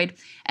destroyed.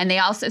 And they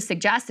also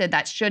suggested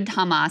that should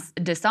Hamas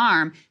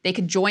disarm, they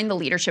could join the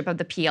leadership of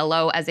the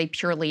PLO as a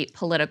purely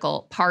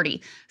political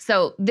party.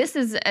 So this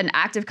is an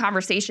active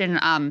conversation.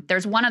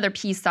 There's one other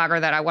piece, Sagar,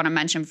 that I want to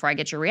mention before I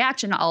get your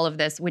reaction to all of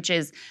this, which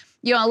is,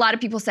 a lot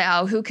of people say,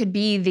 who could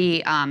be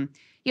the,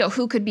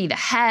 who could be the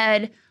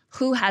head?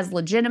 Who has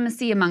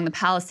legitimacy among the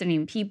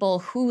Palestinian people?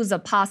 Who's a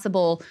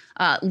possible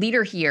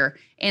leader here?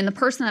 And the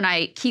person that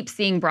I keep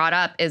seeing brought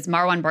up is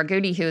Marwan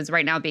Barghouti, who is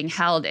right now being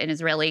held in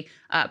Israeli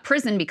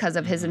prison because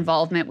of his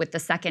involvement with the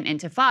Second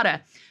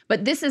Intifada.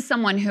 But this is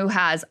someone who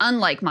has,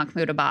 unlike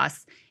Mahmoud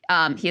Abbas,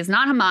 he is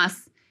not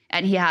Hamas,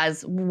 and he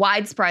has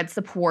widespread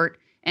support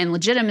and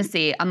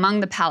legitimacy among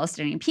the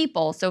Palestinian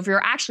people. So if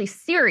you're actually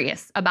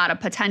serious about a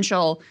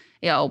potential,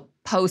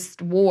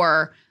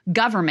 post-war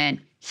government,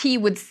 he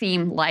would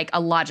seem like a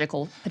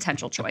logical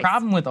potential choice. The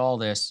problem with all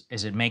this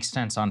is it makes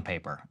sense on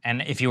paper.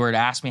 And if you were to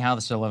ask me how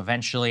this will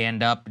eventually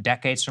end up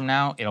decades from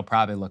now, it'll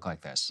probably look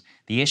like this.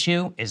 The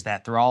issue is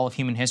that through all of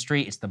human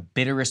history, it's the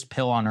bitterest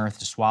pill on earth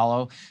to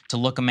swallow, to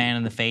look a man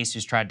in the face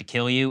who's tried to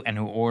kill you and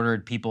who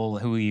ordered people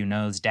who you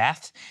know's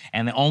death.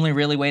 And the only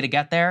really way to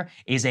get there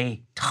is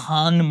a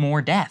ton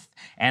more death.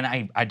 And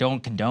I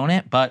don't condone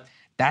it, but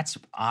that's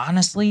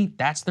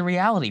the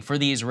reality. For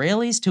the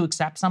Israelis to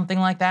accept something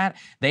like that,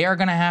 they are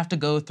going to have to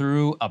go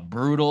through a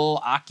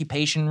brutal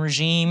occupation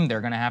regime.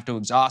 They're going to have to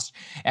exhaust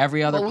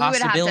every other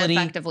possibility. We would have to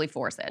effectively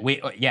force it. We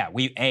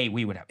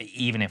would have,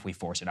 even if we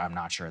force it, I'm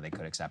not sure they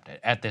could accept it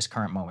at this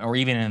current moment, or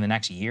even in the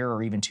next year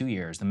or even 2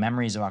 years. The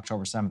memories of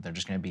October 7th are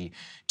just going to be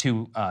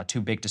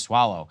too big to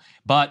swallow.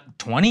 But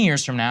 20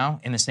 years from now,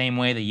 in the same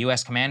way the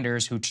U.S.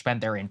 commanders who spent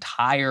their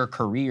entire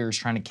careers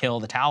trying to kill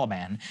the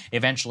Taliban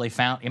eventually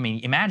found,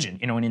 imagine,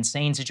 an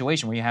insane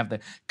situation where you have the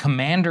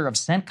commander of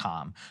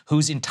CENTCOM,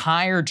 whose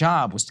entire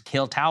job was to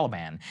kill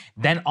Taliban,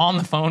 then on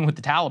the phone with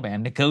the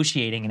Taliban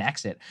negotiating an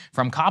exit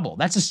from Kabul.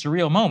 That's a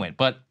surreal moment,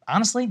 but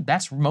honestly,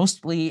 that's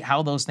mostly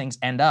how those things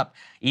end up.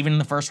 Even in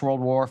the First World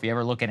War, if you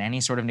ever look at any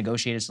sort of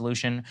negotiated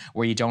solution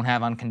where you don't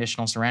have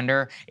unconditional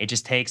surrender, it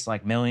just takes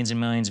millions and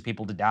millions of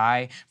people to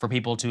die for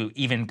people to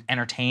even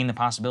entertain the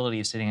possibility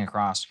of sitting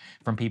across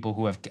from people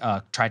who have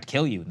tried to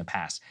kill you in the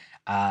past.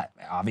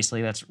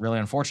 Obviously, that's really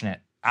unfortunate.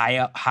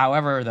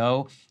 However,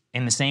 though,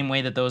 in the same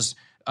way that those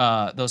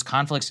those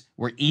conflicts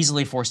were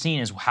easily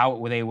foreseen as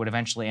how they would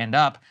eventually end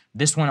up.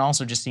 This one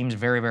also just seems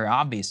very, very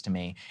obvious to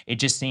me. It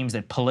just seems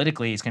that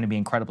politically it's going to be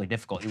incredibly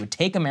difficult. It would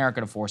take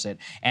America to force it,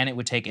 and it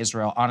would take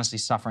Israel honestly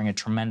suffering a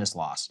tremendous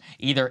loss,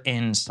 either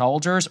in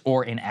soldiers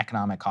or in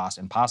economic costs,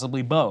 and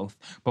possibly both,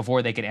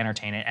 before they could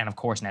entertain it. And of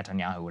course,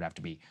 Netanyahu would have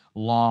to be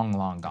long,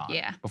 long gone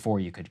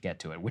before you could get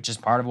to it, which is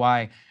part of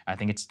why I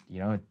think it's,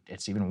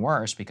 it's even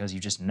worse, because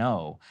you just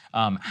know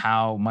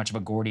how much of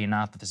a Gordian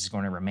knot that this is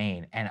going to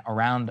remain, and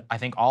around, I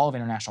think, all of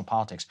international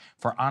politics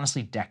for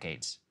honestly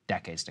decades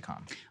to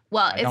come.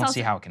 Well, I don't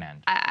see how it can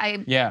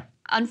end.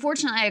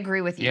 Unfortunately, I agree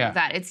with you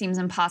that it seems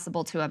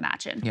impossible to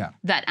imagine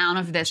that out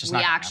of this we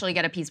actually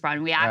get a peace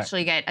process, we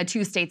actually get a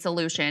two-state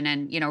solution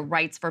and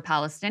rights for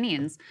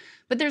Palestinians.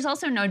 But there's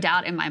also no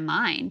doubt in my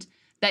mind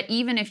that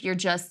even if you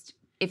just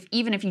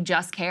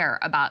care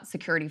about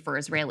security for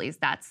Israelis,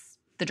 that's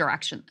the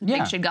direction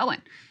things should go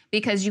in,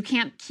 because you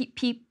can't keep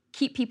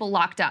people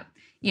locked up.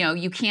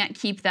 You can't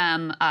keep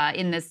them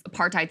in this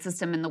apartheid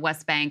system in the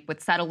West Bank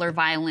with settler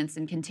violence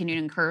and continued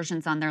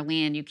incursions on their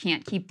land. You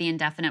can't keep the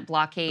indefinite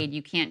blockade.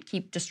 You can't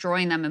keep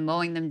destroying them and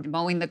mowing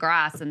the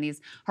grass in these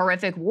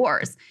horrific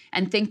wars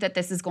and think that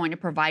this is going to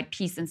provide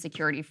peace and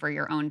security for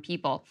your own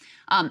people.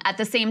 At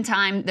the same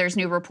time, there's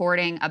new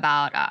reporting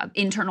about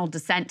internal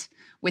dissent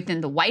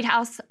within the White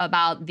House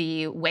about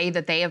the way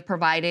that they have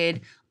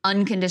provided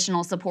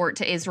unconditional support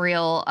to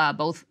Israel,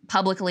 both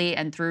publicly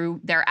and through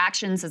their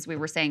actions, as we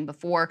were saying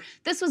before.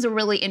 This was a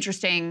really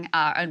interesting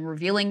and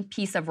revealing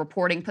piece of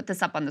reporting. Put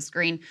this up on the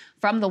screen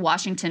from the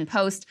Washington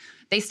Post.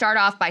 They start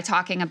off by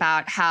talking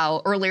about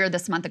how earlier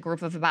this month, a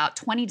group of about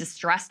 20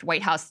 distressed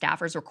White House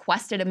staffers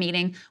requested a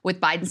meeting with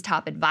Biden's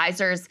top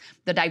advisors.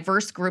 The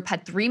diverse group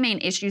had three main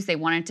issues they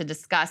wanted to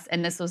discuss,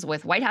 and this was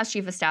with White House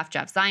Chief of Staff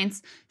Jeff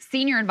Zients,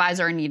 Senior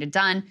Advisor Anita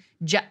Dunn,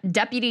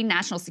 Deputy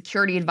National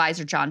Security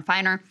Advisor John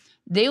Feiner.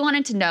 They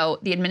wanted to know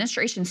the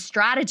administration's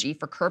strategy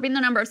for curbing the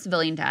number of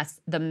civilian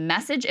deaths, the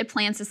message it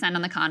plans to send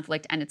on the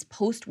conflict, and its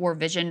post-war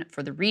vision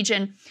for the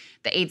region.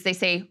 The aides, they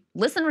say,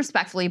 listened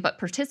respectfully, but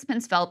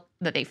participants felt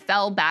that they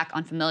fell back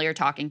on familiar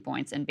talking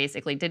points and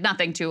basically did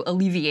nothing to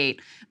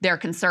alleviate their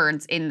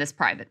concerns in this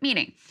private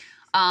meeting.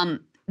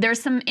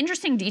 There's some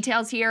interesting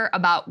details here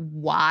about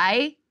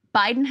why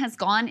Biden has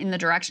gone in the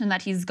direction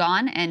that he's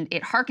gone, and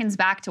it harkens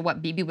back to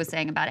what Bibi was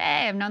saying about,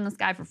 hey, I've known this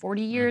guy for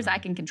 40 years. I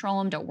can control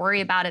him. Don't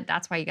worry about it.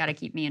 That's why you got to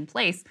keep me in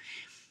place.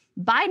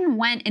 Biden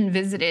went and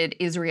visited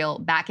Israel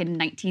back in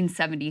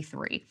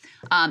 1973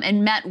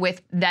 and met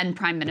with then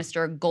Prime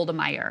Minister Golda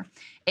Meir.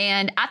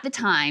 And at the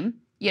time,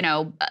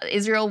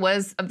 Israel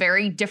was a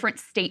very different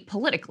state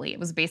politically. It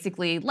was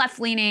basically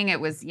left-leaning. It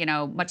was,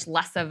 much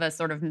less of a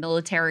sort of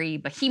military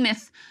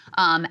behemoth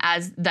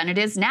than it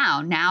is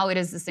now. Now it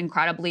is this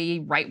incredibly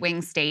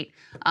right-wing state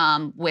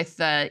with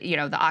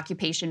the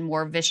occupation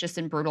more vicious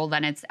and brutal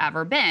than it's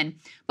ever been.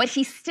 But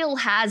he still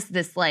has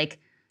this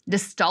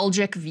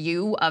nostalgic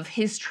view of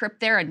his trip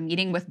there and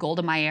meeting with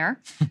Golda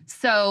Meir.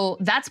 So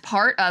that's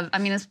part of,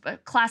 it's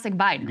classic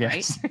Biden,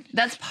 right?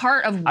 That's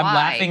part of why. I'm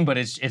laughing, but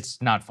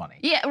it's not funny.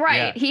 Yeah,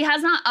 right. Yeah. He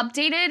has not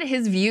updated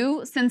his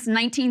view since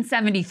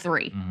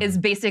 1973 is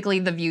basically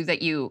the view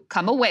that you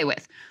come away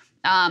with.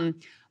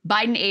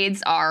 Biden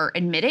aides are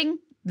admitting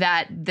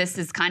that this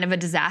is kind of a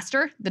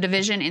disaster. The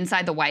division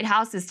inside the White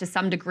House is to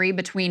some degree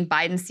between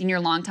Biden's senior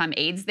longtime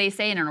aides, they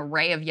say, and an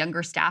array of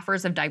younger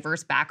staffers of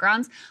diverse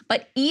backgrounds.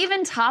 But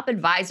even top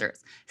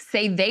advisors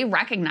say they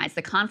recognize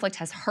the conflict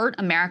has hurt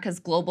America's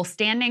global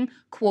standing.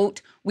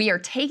 Quote, we are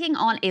taking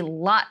on a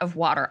lot of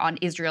water on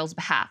Israel's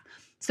behalf.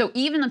 So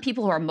even the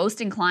people who are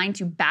most inclined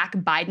to back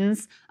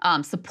Biden's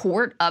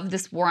support of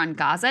this war on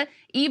Gaza,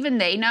 even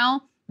they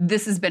know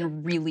this has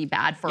been really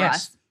bad for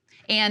us.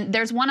 And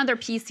there's one other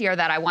piece here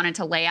that I wanted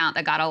to lay out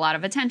that got a lot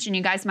of attention.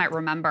 You guys might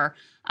remember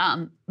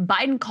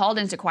Biden called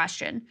into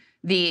question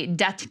the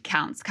death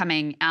counts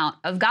coming out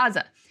of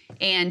Gaza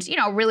and,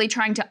 really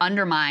trying to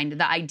undermine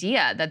the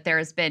idea that there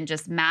has been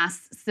just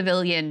mass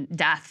civilian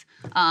death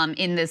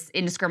in this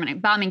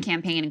indiscriminate bombing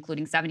campaign,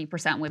 including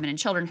 70% women and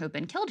children who've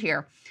been killed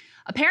here.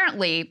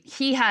 Apparently,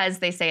 he has,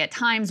 they say at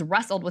times,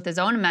 wrestled with his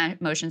own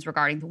emotions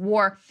regarding the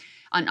war.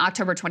 On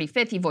October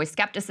 25th, he voiced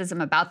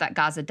skepticism about that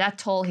Gaza death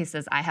toll. He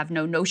says, I have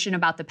no notion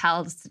about that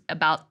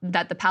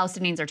the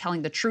Palestinians are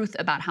telling the truth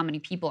about how many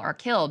people are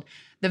killed.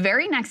 The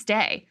very next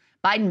day,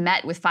 Biden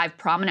met with 5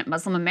 prominent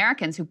Muslim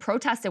Americans who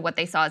protested what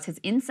they saw as his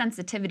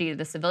insensitivity to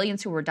the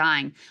civilians who were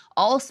dying.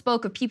 All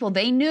spoke of people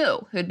they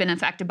knew who had been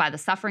affected by the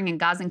suffering in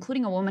Gaza,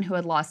 including a woman who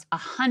had lost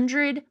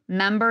 100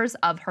 members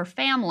of her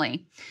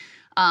family.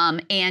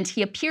 And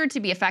he appeared to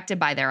be affected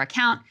by their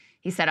account.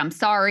 He said, I'm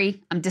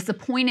sorry, I'm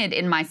disappointed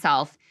in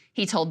myself.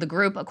 He told the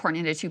group,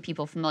 according to 2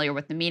 people familiar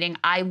with the meeting,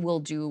 I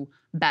will do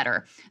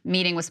better.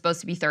 Meeting was supposed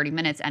to be 30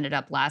 minutes, ended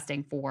up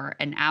lasting for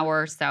an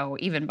hour. So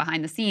even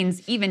behind the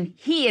scenes, even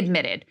he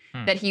admitted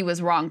that he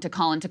was wrong to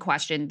call into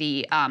question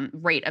the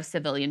rate of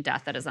civilian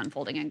death that is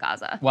unfolding in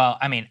Gaza. Well,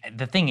 I mean,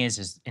 the thing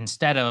is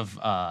instead of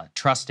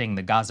trusting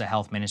the Gaza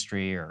Health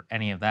Ministry or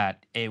any of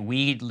that,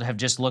 we have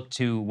just looked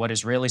to what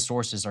Israeli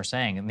sources are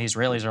saying. And the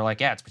Israelis are like,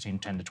 yeah, it's between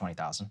 10 to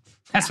 20,000.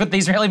 That's what the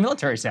Israeli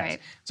military says. Right.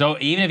 So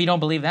even if you don't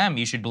believe them,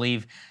 you should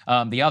believe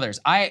the others.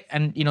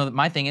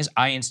 My thing is,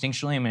 I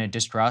instinctually am going to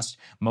distrust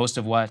most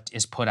of what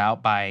is put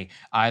out by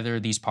either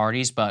of these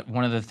parties. But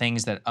one of the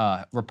things that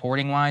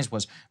reporting-wise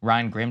was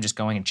Ryan Grimm just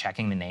going and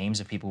checking the names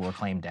of people who were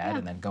claimed dead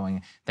and then going,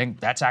 I think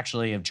that's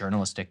actually a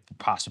journalistic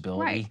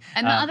possibility. Right.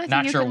 And the other thing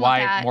not sure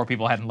why more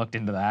people hadn't looked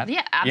into that.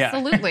 Yeah,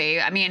 absolutely.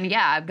 Yeah. I mean,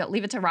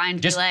 leave it to Ryan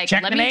to just be like,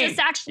 let me just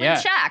actually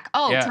check.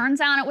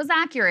 Turns out it was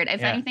accurate.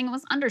 If anything, it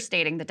was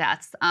understating the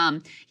deaths.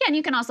 And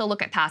you can also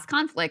look at past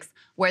conflicts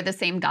where the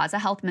same Gaza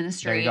Health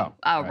Ministry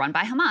run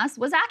by Hamas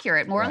was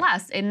accurate, more or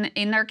less,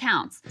 in their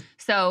counts.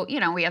 So,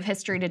 we have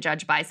history to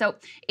judge by. So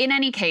in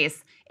any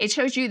case, it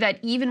shows you that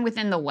even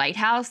within the White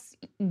House,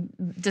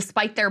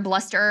 despite their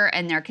bluster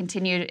and their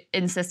continued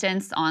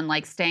insistence on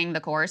staying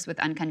the course with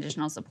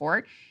unconditional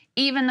support,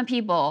 even the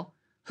people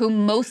who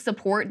most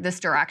support this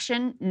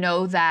direction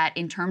know that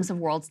in terms of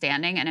world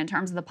standing and in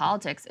terms of the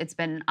politics, it's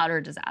been an utter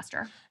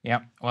disaster. Yeah.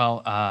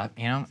 Well,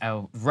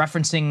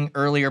 referencing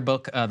earlier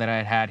book that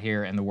I had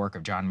here and the work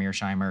of John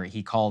Mearsheimer,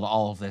 he called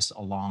all of this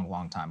a long,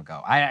 long time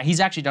ago. He's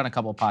actually done a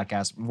couple of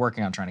podcasts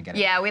working on trying to get it.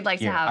 Yeah, we'd like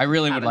to have I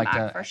really would like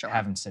back, to for sure.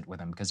 have him sit with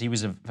him because he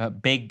was a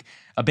big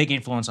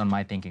influence on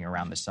my thinking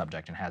around this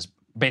subject and has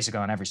basically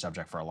on every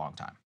subject for a long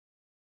time.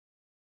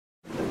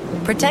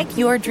 Protect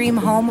your dream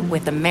home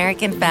with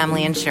American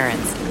Family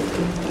Insurance.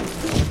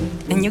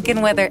 And you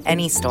can weather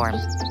any storm.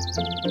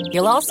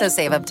 You'll also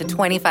save up to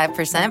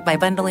 25% by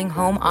bundling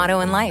home, auto,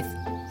 and life.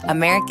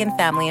 American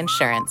Family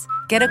Insurance.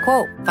 Get a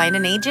quote. Find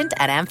an agent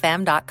at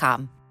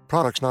amfam.com.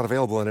 Products not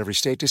available in every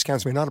state.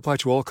 Discounts may not apply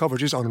to all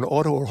coverages on an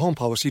auto or home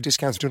policy.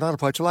 Discounts do not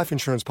apply to life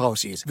insurance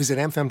policies. Visit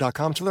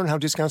amfam.com to learn how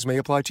discounts may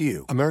apply to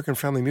you. American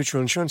Family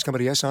Mutual Insurance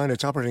Company, SI, and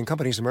its operating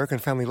companies, American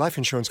Family Life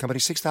Insurance Company,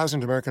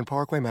 6000 American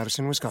Parkway,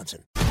 Madison,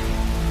 Wisconsin.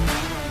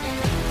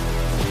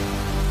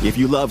 If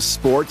you love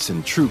sports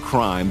and true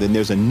crime, then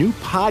there's a new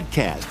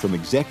podcast from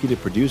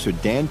executive producer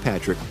Dan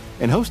Patrick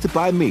and hosted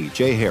by me,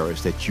 Jay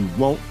Harris, that you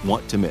won't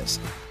want to miss.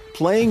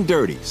 Playing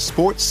Dirty: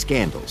 Sports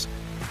Scandals.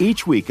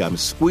 Each week, I'm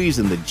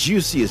squeezing the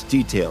juiciest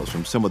details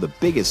from some of the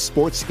biggest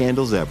sports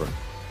scandals ever.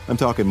 I'm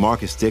talking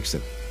Marcus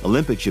Dixon,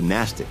 Olympic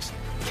gymnastics,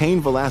 Cain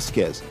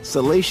Velasquez,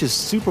 salacious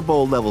Super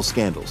Bowl-level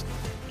scandals.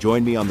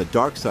 Join me on the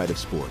dark side of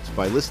sports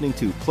by listening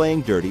to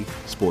Playing Dirty: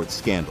 Sports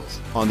Scandals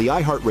on the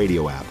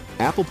iHeartRadio app,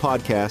 Apple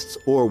Podcasts,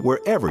 or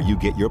wherever you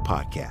get your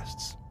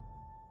podcasts.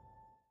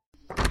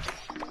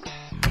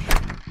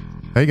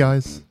 Hey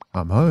guys,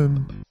 I'm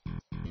home.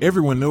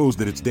 Everyone knows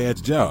that it's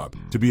Dad's job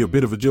to be a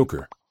bit of a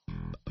joker.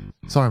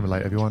 Sorry I'm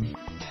late, everyone.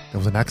 There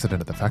was an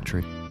accident at the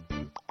factory.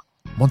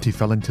 Monty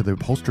fell into the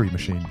upholstery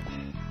machine.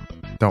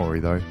 Don't worry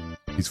though,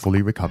 he's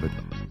fully recovered.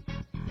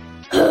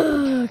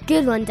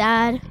 Good one,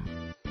 Dad.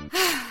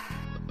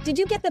 Did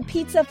you get the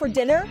pizza for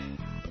dinner?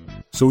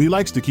 So he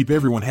likes to keep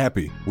everyone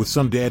happy with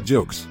some dad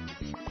jokes.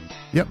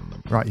 Yep,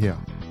 right here.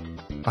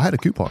 I had a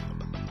coupon,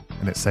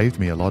 and it saved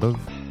me a lot of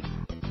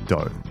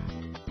dough.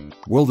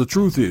 Well, the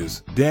truth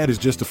is, Dad is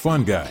just a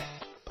fun guy.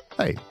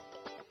 Hey,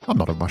 I'm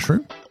not a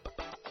mushroom.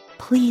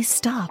 Please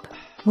stop.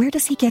 Where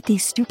does he get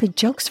these stupid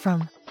jokes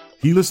from?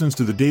 He listens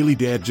to the Daily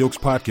Dad Jokes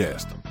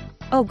podcast.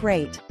 Oh,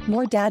 great.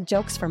 More dad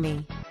jokes for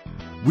me.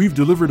 We've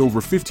delivered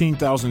over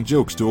 15,000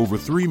 jokes to over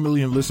 3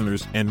 million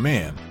listeners, and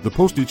man, the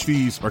postage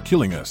fees are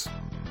killing us.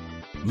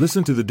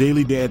 Listen to the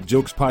Daily Dad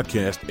Jokes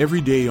podcast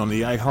every day on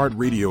the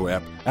iHeartRadio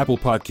app, Apple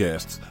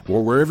Podcasts,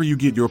 or wherever you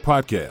get your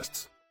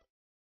podcasts.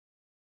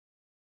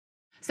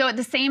 So at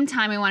the same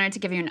time, we wanted to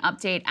give you an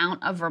update out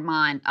of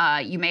Vermont.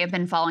 You may have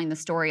been following the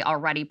story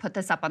already. Put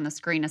this up on the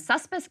screen. A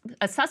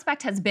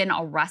suspect has been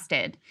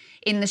arrested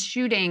in the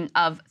shooting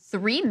of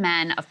 3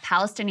 men of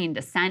Palestinian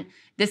descent.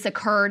 This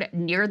occurred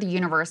near the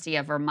University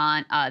of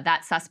Vermont.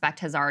 That suspect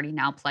has already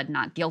now pled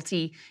not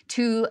guilty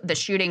to the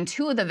shooting.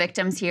 2 of the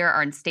victims here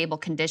are in stable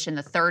condition.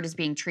 The 3rd is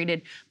being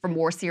treated for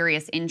more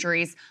serious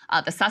injuries.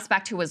 The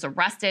suspect who was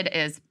arrested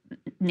is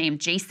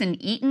named Jason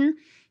Eaton.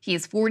 He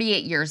is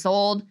 48 years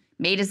old.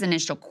 Made his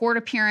initial court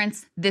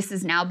appearance. This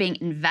is now being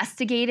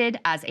investigated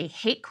as a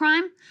hate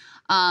crime.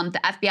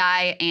 The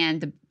FBI and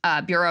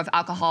the Bureau of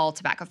Alcohol,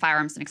 Tobacco,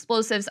 Firearms, and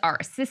Explosives are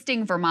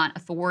assisting Vermont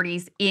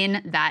authorities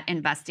in that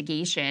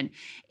investigation.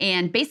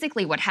 And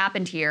basically what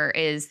happened here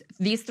is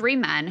these 3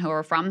 men who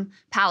are from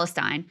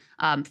Palestine,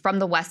 from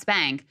the West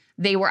Bank,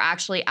 they were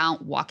actually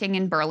out walking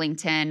in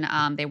Burlington.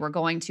 They were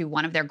going to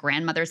one of their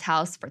grandmother's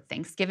house for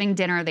Thanksgiving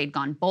dinner. They'd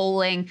gone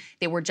bowling.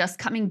 They were just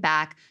coming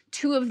back.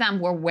 2 of them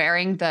were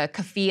wearing the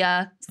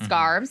keffiyeh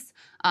scarves.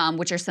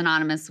 which are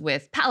synonymous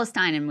with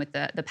Palestine and with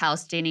the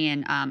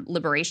Palestinian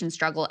liberation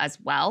struggle as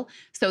well.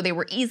 So they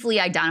were easily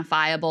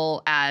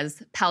identifiable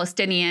as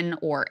Palestinian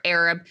or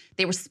Arab.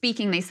 They were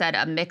speaking, they said,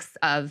 a mix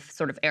of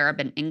sort of Arab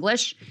and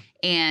English.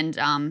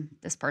 And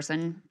this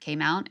person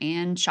came out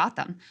and shot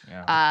them.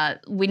 Yeah.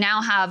 We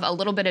now have a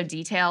little bit of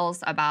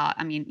details about,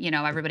 I mean,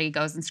 everybody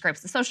goes and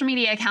scrapes the social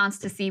media accounts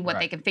to see what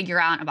they can figure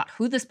out about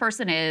who this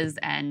person is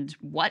and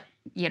what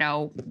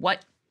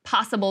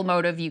possible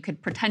motive you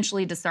could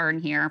potentially discern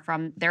here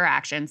from their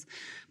actions.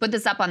 Put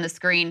this up on the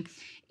screen.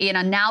 In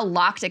a now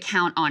locked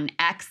account on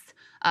X,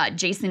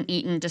 Jason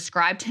Eaton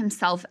described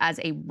himself as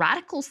a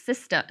radical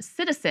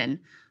citizen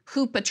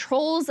who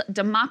patrols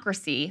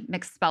democracy,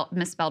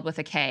 misspelled with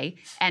a K,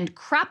 and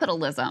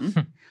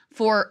capitalism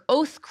for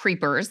oath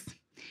creepers.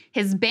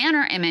 His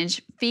banner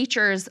image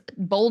features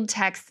bold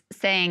text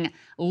saying,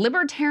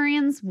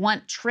 "Libertarians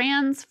want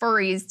trans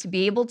furries to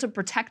be able to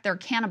protect their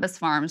cannabis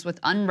farms with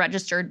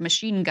unregistered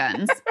machine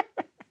guns."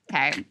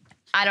 Okay,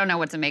 I don't know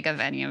what to make of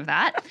any of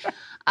that.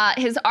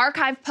 His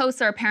archive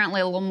posts are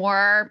apparently a little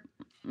more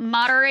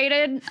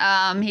moderated.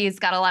 He's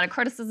got a lot of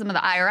criticism of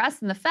the IRS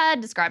and the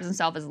Fed, describes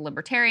himself as a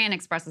libertarian,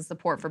 expresses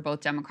support for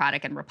both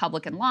Democratic and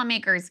Republican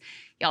lawmakers.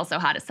 He also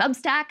had a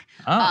Substack.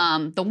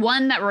 The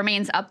one that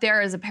remains up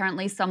there is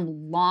apparently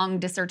some long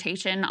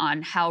dissertation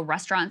on how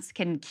restaurants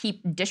can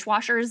keep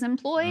dishwashers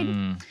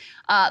employed.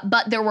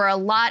 But there were a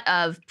lot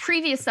of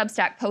previous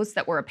Substack posts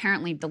that were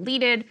apparently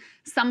deleted.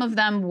 Some of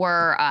them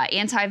were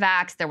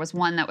anti-vax. There was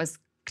one that was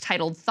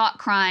titled Thought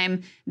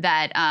Crime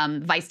that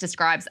Vice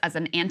describes as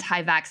an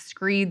anti-vax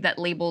screed that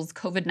labels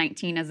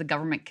COVID-19 as a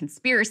government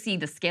conspiracy.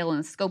 The scale and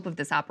the scope of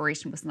this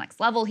operation was next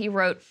level, he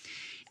wrote.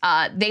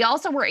 They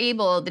also were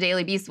able, the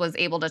Daily Beast was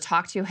able to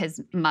talk to his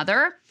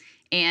mother.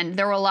 And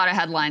there were a lot of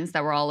headlines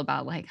that were all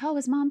about like, oh,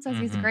 his mom says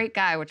he's a great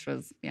guy, which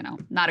was,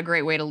 not a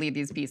great way to lead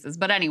these pieces.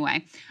 But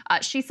anyway,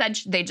 she said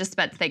they just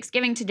spent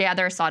Thanksgiving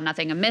together, saw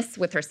nothing amiss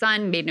with her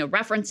son, made no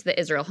reference to the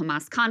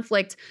Israel-Hamas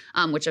conflict,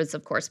 which has,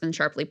 of course, been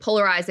sharply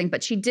polarizing.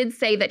 But she did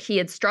say that he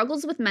had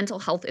struggles with mental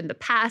health in the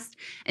past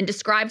and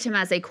described him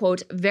as a,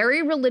 quote,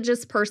 very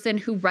religious person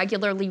who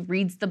regularly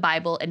reads the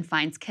Bible and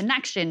finds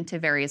connection to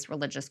various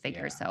religious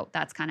figures. So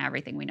that's kind of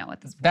everything we know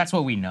at this point. That's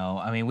what we know.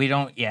 I mean, we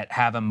don't yet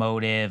have a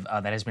motive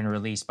that has been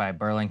released by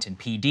Burlington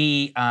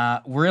PD.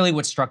 Really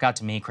what struck out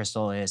to me,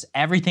 Crystal, is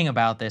everything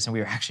about this, and we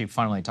were actually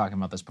funnily talking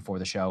about this before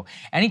the show,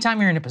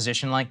 anytime you're in a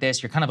position like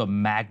this, you're kind of a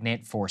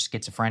magnet for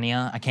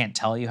schizophrenia. I can't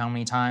tell you how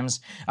many times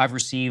I've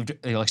received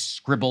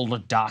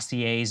scribbled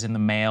dossiers in the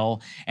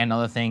mail and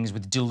other things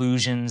with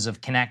delusions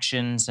of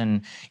connections.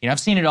 And, I've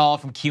seen it all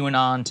from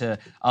QAnon to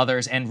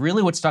others. And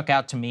really what stuck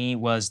out to me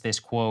was this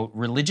quote,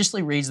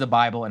 religiously reads the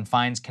Bible and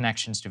finds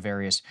connections to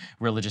various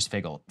religious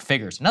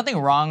figures. Nothing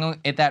wrong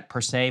with that per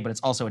se, but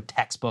it's also a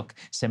textbook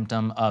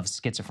symptom of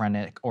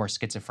schizophrenic or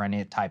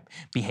schizophrenia type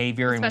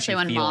behavior. Especially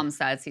when mom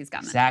says he's got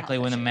mental exactly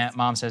health when issues. The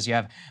mom says you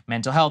have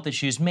mental health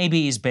issues.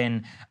 Maybe he's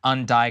been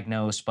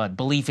undiagnosed, but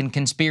belief in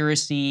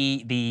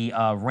conspiracy, the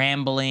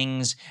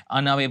ramblings,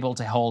 unable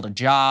to hold a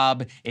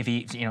job. If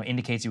he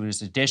indicates he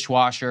was a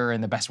dishwasher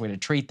and the best way to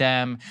treat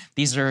them.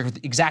 These are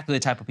exactly the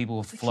type of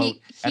people who float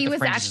at the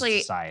fringes of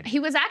society. He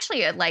was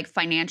actually a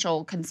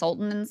financial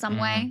consultant in some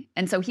way,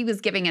 and so he was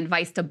giving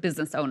advice to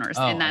business owners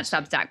in that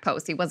Substack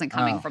post. He wasn't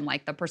coming from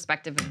the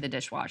perspective of the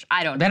dishwasher.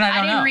 I don't know.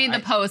 I didn't read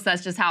the post.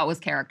 That's just how it was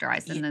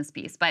characterized in this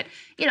piece. But,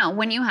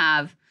 when you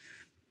have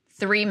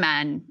 3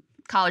 men,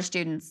 college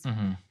students,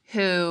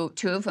 who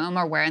 2 of whom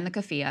are wearing the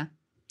keffiyeh,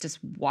 just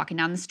walking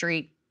down the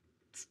street,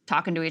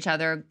 talking to each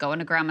other, going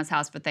to grandma's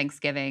house for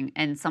Thanksgiving,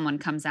 and someone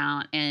comes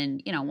out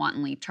and,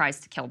 wantonly tries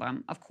to kill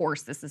them. Of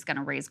course, this is going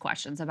to raise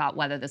questions about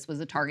whether this was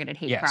a targeted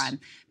hate crime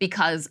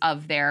because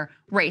of their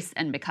race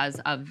and because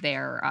of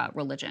their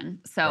religion.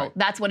 So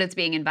that's what it's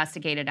being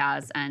investigated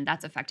as, and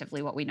that's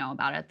effectively what we know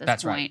about it at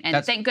this point.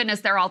 And thank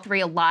goodness they're all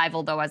 3 alive,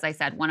 although, as I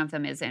said, one of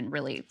them is in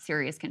really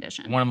serious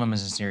condition. One of them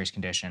is in serious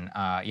condition.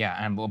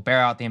 And we'll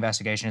bear out the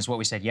investigation. Is what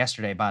we said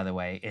yesterday, by the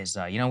way, is,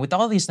 with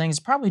all these things,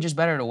 it's probably just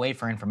better to wait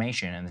for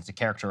information and to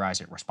characterize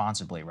it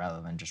responsibly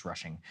rather than just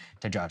rushing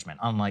to judgment,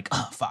 unlike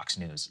Fox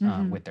News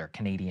with their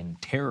Canadian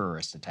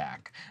terrorist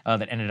attack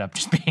that ended up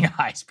just being a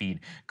high-speed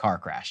car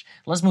crash.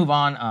 Let's move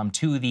on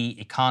to the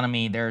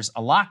economy. There's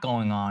a lot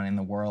going on in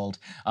the world,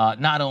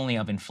 not only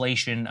of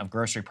inflation, of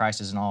grocery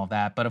prices and all of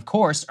that, but of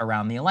course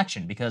around the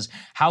election, because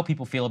how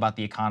people feel about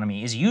the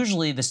economy is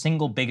usually the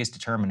single biggest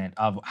determinant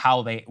of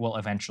how they will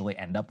eventually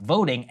end up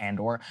voting and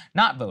or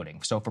not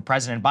voting. So for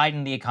President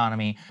Biden, the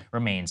economy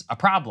remains a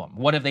problem.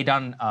 What have they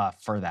done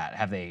for that?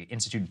 Have they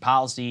instituted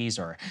policies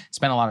or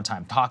spent a lot of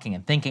time talking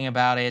and thinking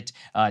about it?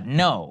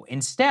 No.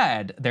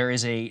 Instead, there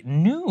is a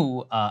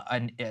new,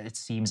 it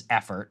seems,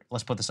 effort.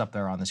 Let's put this up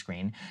there on the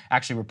screen,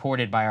 actually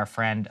reported by our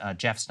friend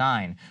Jeff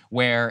Stein,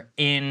 where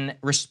in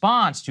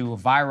response to a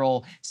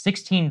viral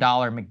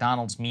 $16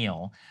 McDonald's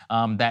meal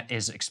that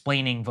is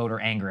explaining voter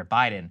anger at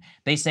Biden,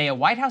 they say a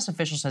White House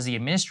official says the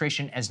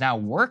administration is now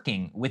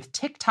working with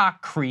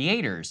TikTok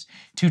creators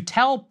to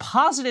tell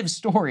positive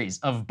stories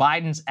of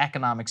Biden's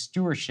economic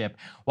stewardship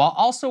while while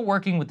also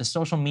working with the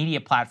social media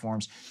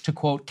platforms to,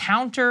 quote,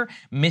 counter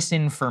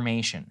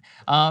misinformation.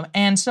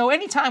 And so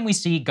anytime we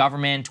see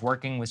government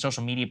working with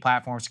social media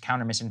platforms to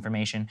counter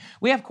misinformation,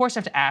 we, of course,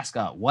 have to ask,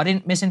 what is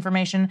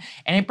misinformation?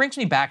 And it brings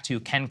me back to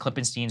Ken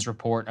Klippenstein's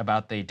report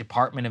about the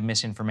Department of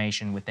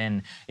Misinformation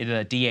within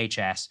the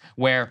DHS,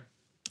 where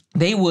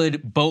they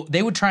would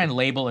try and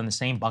label in the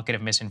same bucket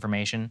of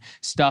misinformation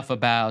stuff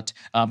about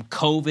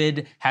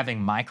COVID having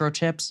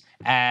microchips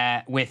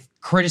with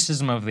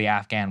criticism of the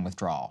Afghan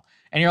withdrawal.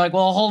 And you're like,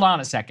 well, hold on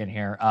a second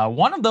here.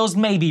 One of those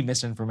may be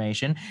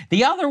misinformation.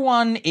 The other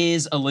one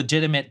is a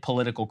legitimate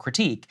political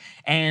critique.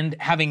 And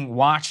having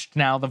watched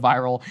now the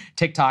viral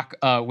TikTok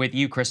with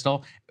you,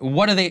 Crystal,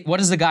 what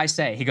does the guy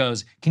say? He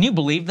goes, can you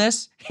believe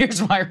this?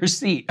 Here's my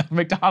receipt of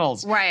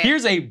McDonald's. Right.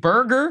 Here's a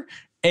burger,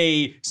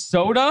 a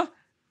soda,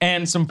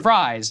 and some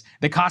fries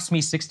that cost me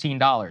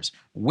 $16.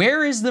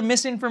 Where is the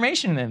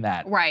misinformation in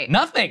that? Right.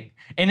 Nothing.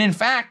 And in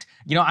fact,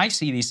 I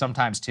see these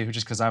sometimes too,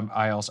 just because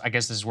I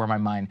guess this is where my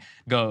mind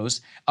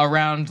goes,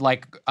 around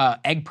like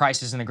egg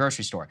prices in the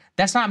grocery store.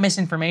 That's not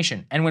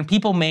misinformation. And when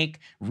people make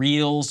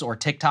reels or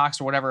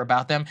TikToks or whatever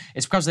about them,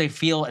 it's because they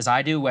feel as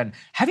I do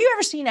have you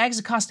ever seen eggs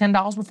that cost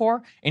 $10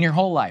 before in your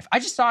whole life? I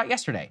just saw it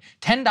yesterday.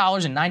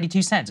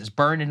 $10.92 is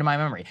burned into my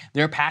memory.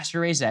 They're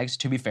pasture-raised eggs,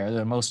 to be fair. They're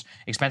the most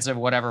expensive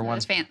whatever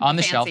ones on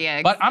the shelf.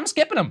 Eggs. But I'm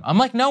skipping them. I'm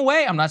like, no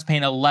way. I'm not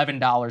paying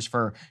 $11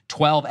 for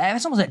 12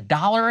 eggs. That's almost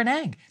 $1 an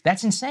egg.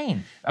 That's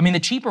insane. I mean, the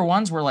cheaper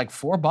ones were like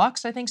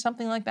 $4, I think,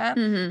 something like that.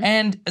 Mm-hmm.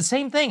 And the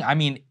same thing. I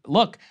mean,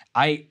 look,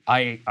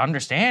 I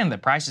understand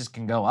that prices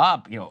can go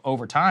up,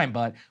 over time,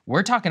 but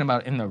we're talking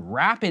about in a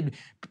rapid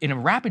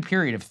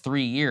period of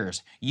 3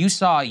 years, you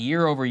saw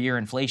year-over-year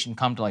inflation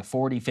come to like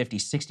 40, 50,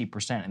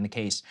 60% in the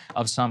case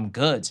of some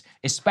goods,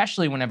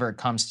 especially whenever it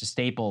comes to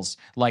staples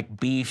like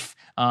beef,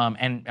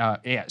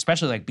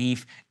 especially like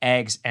beef,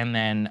 eggs, and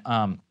then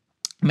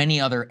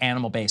many other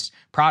animal-based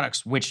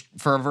products, which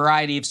for a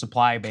variety of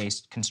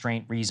supply-based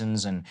constraint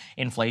reasons and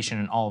inflation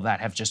and all of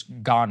that have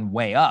just gone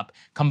way up,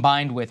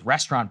 combined with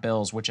restaurant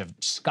bills, which have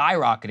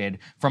skyrocketed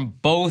from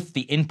both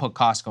the input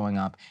costs going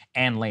up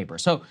and labor.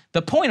 So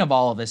the point of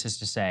all of this is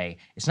to say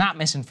it's not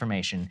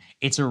misinformation,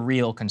 it's a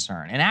real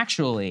concern. And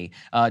actually,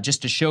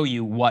 just to show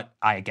you what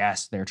I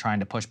guess they're trying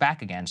to push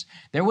back against,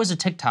 there was a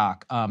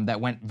TikTok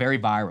that went very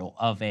viral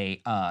of a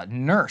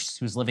nurse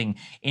who's living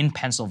in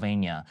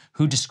Pennsylvania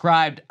who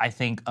described, I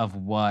think, of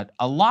what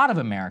a lot of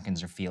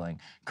Americans are feeling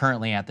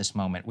currently at this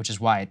moment, which is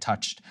why it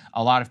touched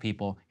a lot of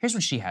people. Here's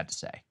what she had to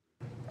say.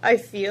 I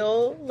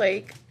feel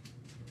like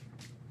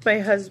my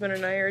husband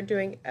and I are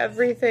doing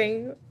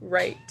everything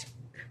right.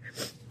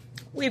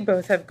 We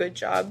both have good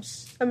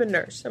jobs. I'm a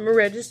nurse. I'm a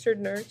registered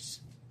nurse.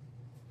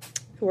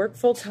 I work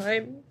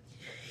full-time.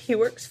 He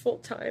works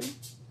full-time.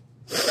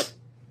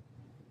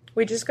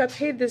 We just got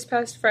paid this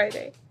past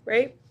Friday,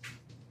 right?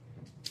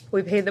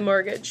 We paid the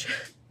mortgage.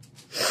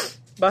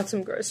 Bought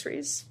some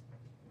groceries.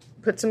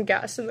 Put some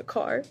gas in the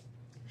car.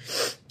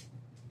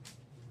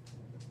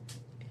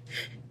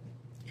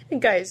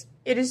 And guys,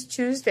 it is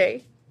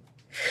Tuesday.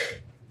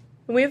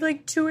 And we have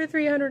like $200 or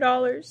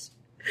 $300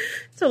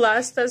 to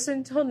last us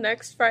until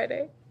next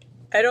Friday.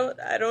 I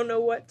don't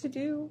know what to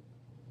do.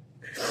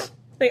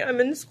 Like, I'm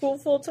in school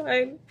full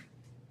time.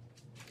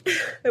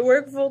 I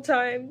work full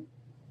time.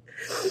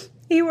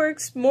 He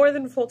works more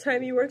than full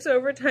time. He works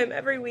overtime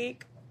every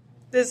week.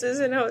 This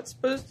isn't how it's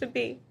supposed to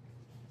be.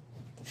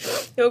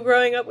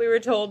 Growing up, we were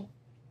told,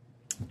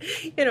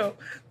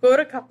 go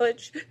to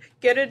college,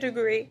 get a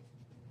degree,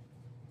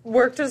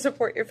 work to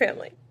support your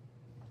family.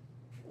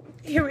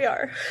 Here we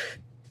are.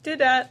 Did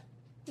that.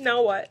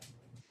 Now what?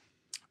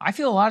 I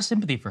feel a lot of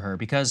sympathy for her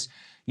because,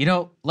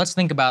 let's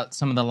think about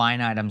some of the line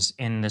items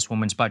in this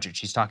woman's budget.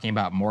 She's talking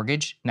about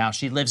mortgage. Now,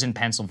 she lives in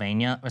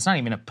Pennsylvania. It's not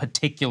even a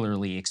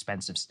particularly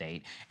expensive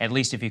state, at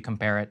least if you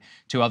compare it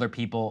to other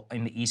people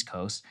in the East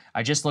Coast.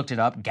 I just looked it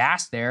up.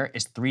 Gas there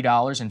is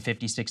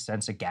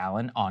 $3.56 a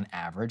gallon on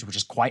average, which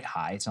is quite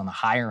high. It's on the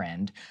higher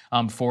end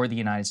for the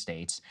United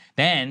States.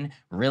 Then,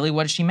 really,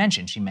 what did she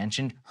mention? She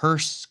mentioned her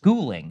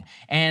schooling.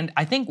 And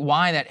I think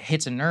why that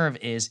hits a nerve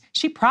is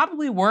she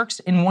probably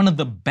works in one of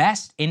the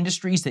best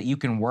industries that you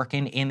can work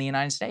in the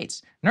United States.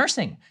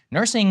 Nursing,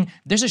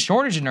 there's a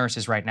shortage of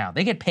nurses right now.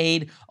 They get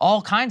paid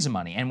all kinds of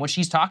money. And what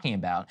she's talking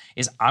about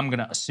is, I'm going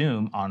to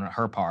assume on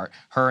her part,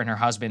 her and her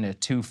husband,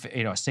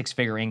 a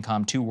six-figure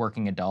income, 2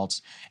 working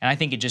adults. And I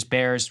think it just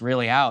bears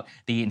really out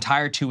the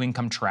entire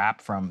 2-income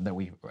trap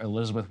that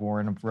Elizabeth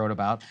Warren wrote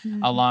about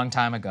a long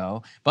time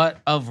ago, but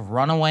of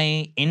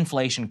runaway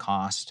inflation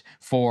cost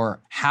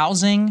for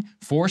housing,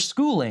 for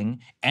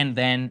schooling, and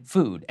then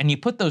food. And you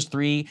put those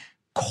three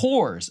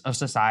cores of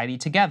society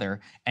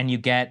together, and you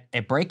get a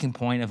breaking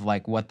point of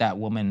like what that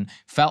woman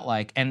felt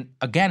like. And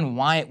again,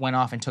 why it went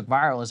off and took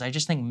viral is I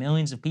just think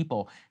millions of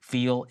people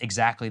feel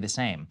exactly the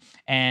same.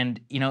 And,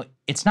 you know,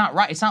 it's not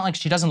right. It's not like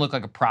she doesn't look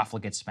like a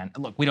profligate spend.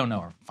 Look, we don't know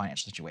her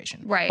financial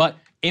situation. Right. But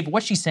if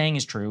what she's saying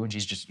is true and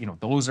she's just, you know,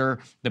 those are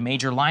the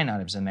major line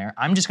items in there,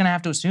 I'm just going to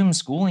have to assume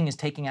schooling is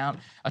taking out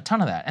a ton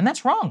of that. And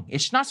that's wrong.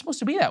 It's not supposed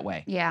to be that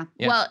way. Yeah.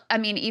 Well, I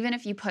mean, even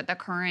if you put the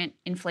current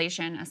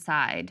inflation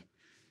aside,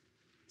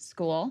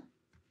 school,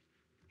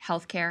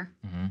 healthcare,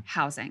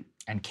 housing,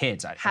 and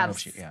kids have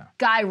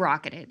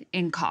skyrocketed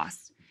in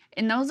costs.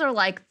 And those are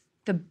like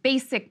the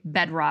basic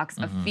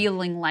bedrocks of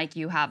feeling like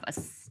you have a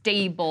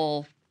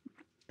stable,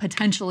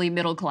 potentially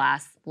middle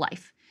class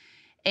life.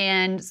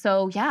 And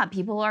so, yeah,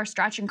 people are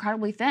stretched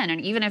incredibly thin. And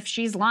even if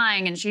she's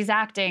lying and she's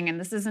acting and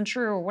this isn't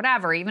true or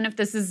whatever, even if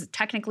this is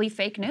technically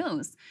fake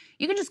news,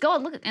 you can just go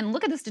and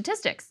look at the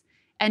statistics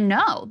and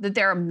know that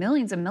there are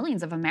millions and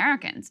millions of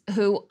Americans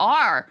who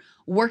are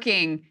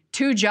working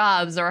 2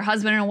 jobs, or a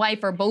husband and a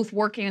wife are both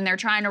working and they're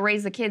trying to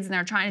raise the kids and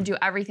they're trying to do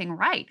everything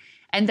right.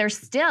 And they're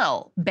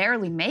still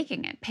barely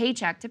making it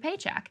paycheck to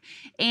paycheck.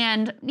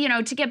 And, you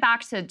know, to get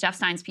back to Jeff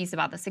Stein's piece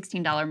about the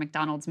 $16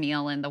 McDonald's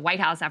meal and the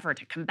White House effort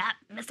to combat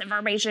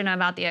misinformation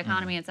about the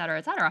economy, et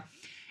cetera,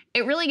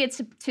 it really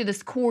gets to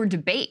this core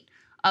debate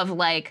of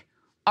like,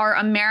 are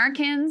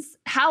Americans,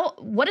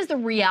 what is the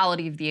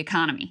reality of the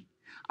economy?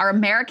 Are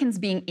Americans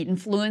being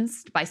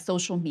influenced by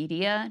social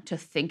media to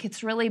think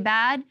it's really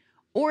bad?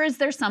 Or is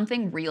there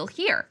something real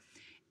here?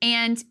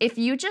 And if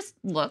you just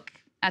look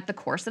at the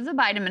course of the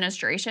Biden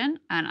administration,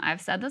 and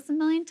I've said this a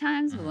million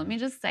times, but let me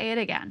just say it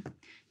again. At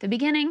the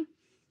beginning,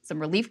 some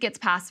relief gets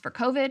passed for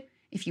COVID.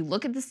 If you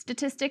look at the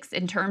statistics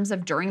in terms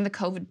of during the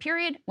COVID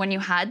period, when you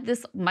had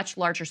this much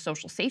larger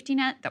social safety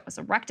net that was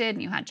erected,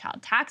 and you had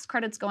child tax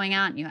credits going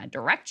out, and you had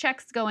direct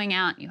checks going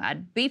out, and you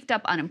had beefed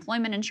up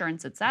unemployment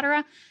insurance, et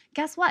cetera,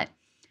 guess what?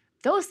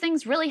 Those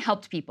things really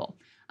helped people.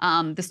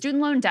 The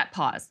student loan debt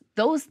pause,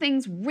 those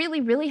things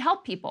really, really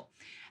help people.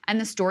 And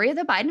the story of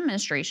the Biden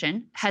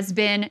administration has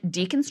been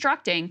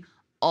deconstructing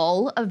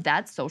all of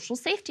that social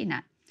safety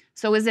net.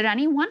 So is it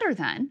any wonder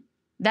then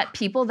that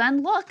people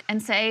then look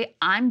and say,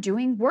 I'm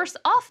doing worse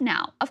off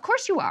now? Of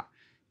course you are,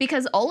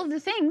 because all of the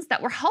things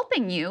that were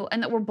helping you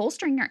and that were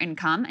bolstering your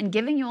income and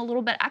giving you a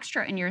little bit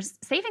extra in your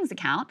savings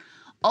account,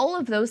 all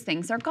of those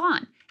things are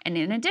gone. And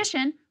in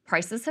addition,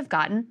 prices have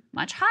gotten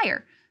much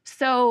higher.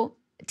 So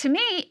to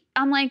me,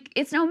 I'm like,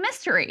 it's no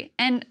mystery.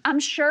 And I'm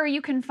sure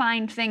you can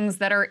find things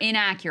that are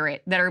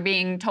inaccurate that are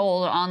being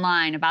told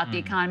online about the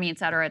economy, et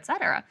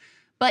cetera,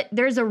 but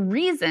there's a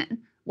reason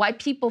why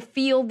people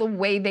feel the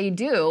way they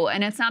do.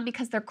 And it's not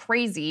because they're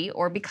crazy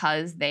or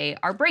because they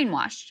are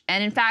brainwashed.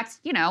 And in fact,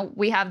 you know,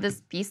 we have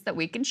this piece that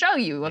we can show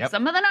you of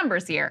some of the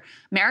numbers here.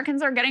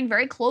 Americans are getting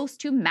very close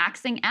to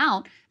maxing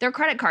out their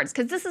credit cards.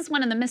 Because this is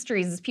one of the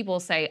mysteries is people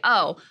say,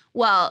 oh,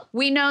 well,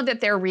 we know that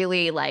they're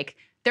really like,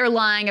 they're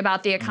lying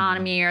about the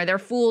economy or they're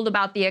fooled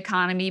about the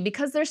economy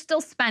because they're still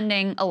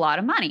spending a lot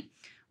of money.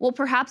 Well,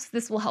 perhaps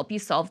this will help you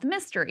solve the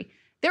mystery.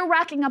 They're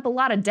racking up a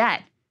lot of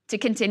debt to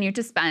continue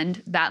to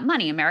spend that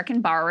money.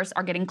 American borrowers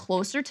are getting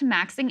closer to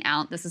maxing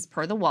out. This is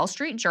per the Wall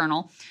Street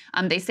Journal.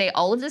 They say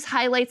all of this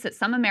highlights that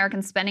some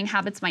American spending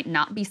habits might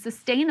not be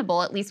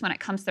sustainable, at least when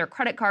it comes to their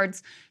credit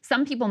cards.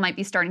 Some people might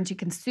be starting to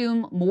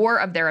consume more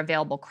of their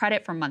available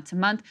credit from month to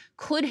month,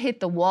 could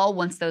hit the wall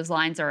once those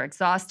lines are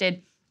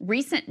exhausted.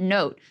 Recent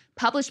note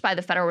published by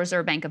the Federal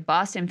Reserve Bank of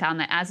Boston found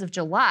that as of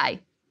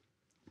July,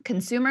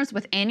 consumers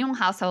with annual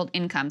household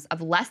incomes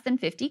of less than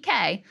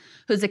 $50K,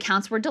 whose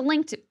accounts were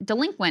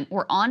delinquent,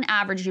 were on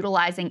average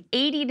utilizing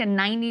 80 to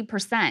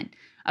 90%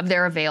 of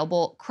their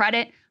available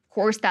credit. Of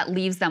course, that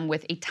leaves them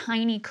with a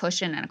tiny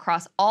cushion, and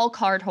across all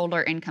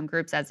cardholder income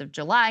groups as of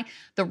July,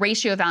 the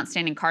ratio of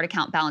outstanding card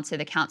account balance to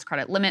the account's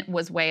credit limit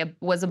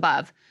was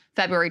above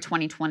February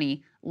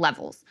 2020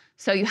 levels.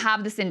 So you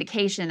have this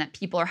indication that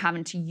people are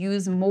having to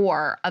use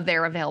more of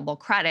their available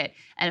credit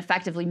and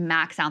effectively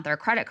max out their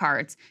credit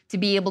cards to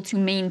be able to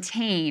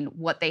maintain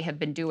what they have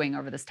been doing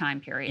over this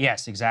time period.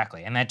 Yes,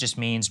 exactly. And that just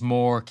means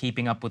more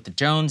keeping up with the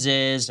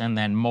Joneses and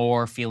then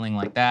more feeling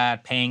like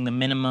that, paying the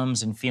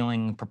minimums and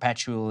feeling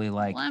perpetually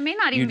like well, it may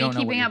not even be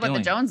keeping up with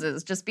the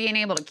Joneses, just being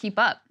able to keep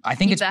up. I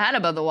think keep the head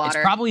above the water.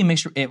 It's probably a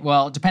mixture.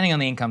 Well, depending on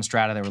the income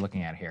strata that we're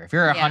looking at here. If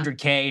you're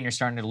 100K and you're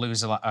starting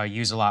to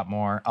use a lot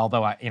more,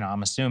 although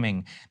I'm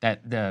assuming that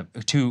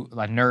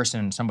a nurse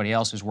and somebody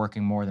else who's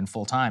working more than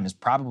full time is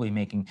probably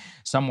making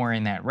somewhere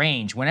in that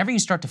range. Whenever you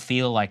start to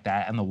feel like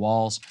that and the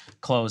walls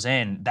close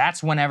in,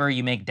 that's whenever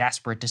you make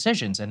desperate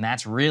decisions. And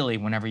that's really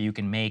whenever you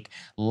can make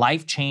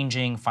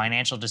life-changing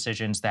financial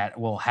decisions that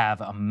will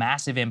have a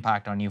massive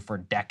impact on you for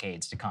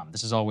decades to come.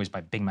 This has always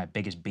been my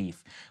biggest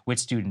beef with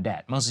student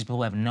debt. Most of these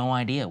people have no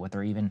idea what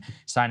they're even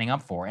signing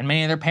up for. And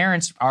many of their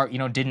parents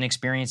didn't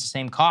experience the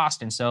same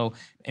cost. And so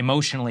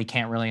emotionally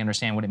can't really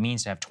understand what it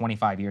means to have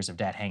 25 years of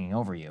debt hanging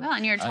over you. Well,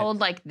 and you're told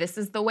like this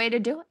is the way to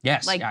do it.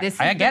 Yes, like this is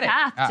I the get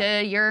path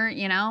it. to your,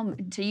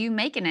 to you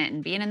making it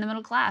and being in the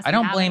middle class. I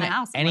don't blame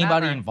house, anybody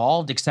whatever.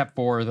 involved except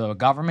for the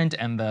government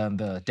and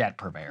the debt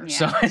purveyor.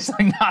 So it's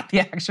like not the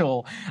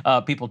actual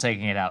people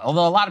taking it out.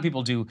 Although a lot of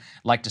people do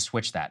like to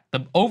switch that.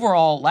 The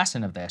overall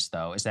lesson of this,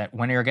 though, is that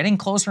when you're getting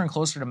closer and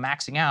closer to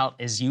maxing out,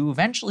 is you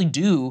eventually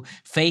do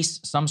face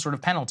some sort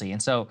of penalty.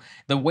 And so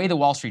the way the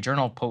Wall Street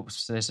Journal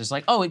posts this is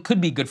like, oh, it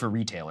could be good for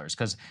retailers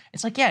because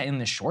it's like, yeah, in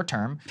the short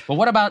term. But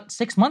what about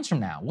 6 months from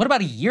now? What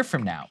about a year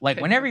from now? Like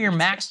whenever you're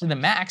maxed to the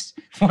max,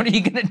 what are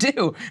you going to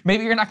do?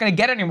 Maybe you're not going to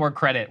get any more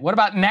credit. What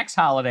about next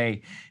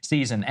holiday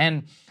season?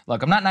 And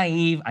look, I'm not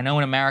naive. I know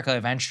in America,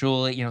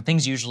 eventually,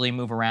 things usually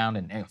move around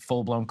and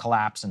full-blown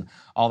collapse and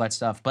all that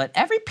stuff. But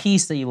every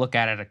piece that you look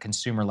at a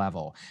consumer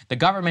level, the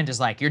government is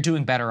like, you're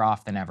doing better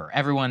off than ever.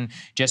 Everyone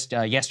just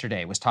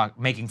yesterday was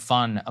making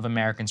fun of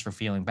Americans for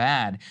feeling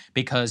bad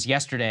because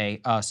yesterday,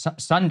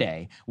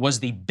 Sunday, was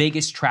the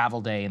biggest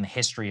travel day in the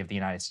history of the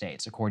United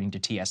States, according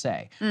to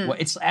TSA. Well,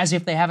 it's as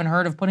if they haven't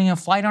heard of putting a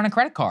flight on a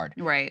credit card.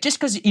 Right. Just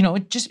because,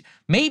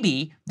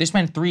 maybe they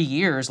spent 3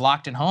 years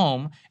locked at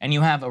home and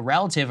you have a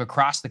relative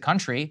across the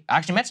country. I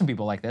actually met some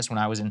people like this when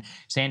I was in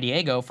San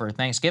Diego for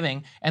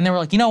Thanksgiving, and they were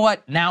like, you know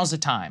what, now's the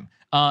time.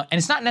 And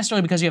it's not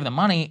necessarily because you have the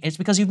money, it's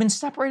because you've been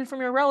separated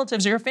from your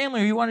relatives or your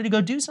family or you wanted to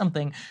go do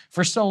something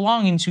for so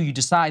long until you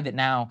decide that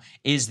now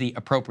is the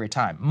appropriate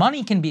time.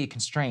 Money can be a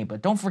constraint,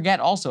 but don't forget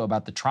also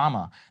about the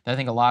trauma that I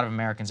think a lot of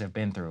Americans have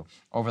been through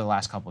over the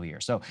last couple of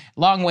years. So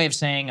long way of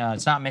saying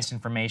it's not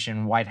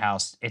misinformation, White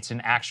House, it's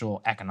an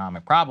actual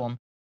economic problem.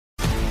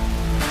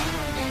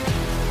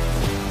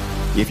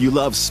 If you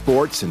love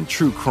sports and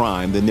true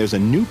crime, then there's a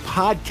new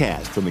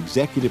podcast from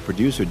executive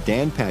producer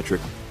Dan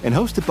Patrick and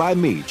hosted by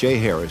me, Jay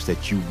Harris,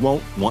 that you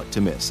won't want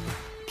to miss.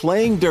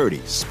 Playing Dirty: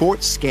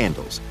 Sports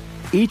Scandals.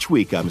 Each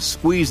week, I'm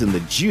squeezing the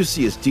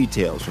juiciest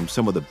details from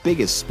some of the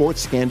biggest sports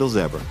scandals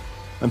ever.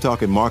 I'm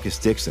talking Marcus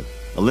Dixon,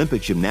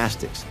 Olympic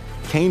gymnastics,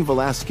 Cain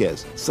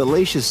Velasquez,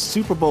 salacious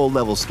Super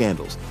Bowl-level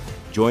scandals.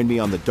 Join me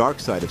on the dark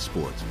side of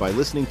sports by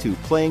listening to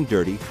Playing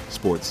Dirty: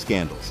 Sports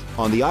Scandals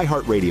on the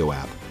iHeartRadio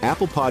app,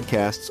 Apple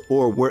Podcasts,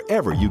 or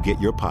wherever you get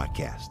your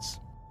podcasts.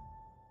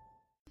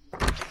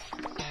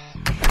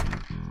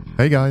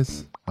 Hey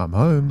guys, I'm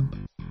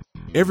home.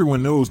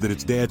 Everyone knows that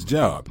it's Dad's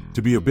job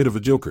to be a bit of a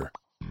joker.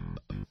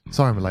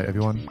 Sorry I'm late,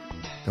 everyone.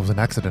 There was an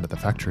accident at the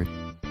factory.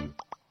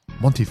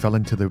 Monty fell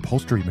into the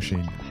upholstery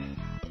machine.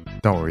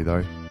 Don't worry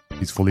though,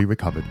 he's fully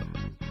recovered.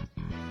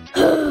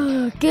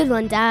 Good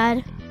one,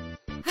 Dad.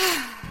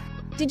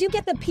 Did you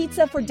get the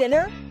pizza for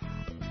dinner?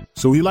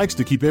 So he likes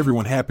to keep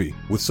everyone happy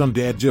with some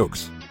dad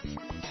jokes.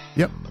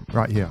 Yep,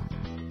 right here.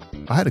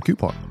 I had a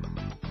coupon,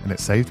 and it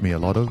saved me a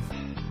lot of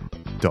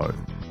dough.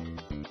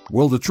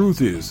 Well, the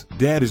truth is,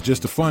 Dad is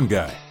just a fun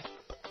guy.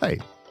 Hey,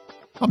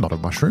 I'm not a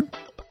mushroom.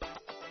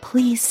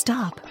 Please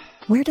stop.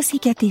 Where does he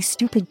get these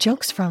stupid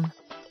jokes from?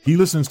 He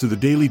listens to the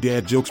Daily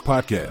Dad Jokes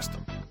podcast.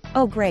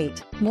 Oh,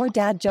 great. More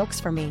dad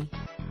jokes for me.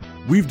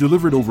 We've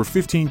delivered over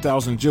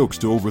 15,000 jokes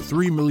to over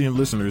 3 million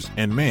listeners,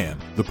 and man,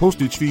 the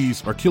postage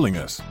fees are killing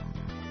us.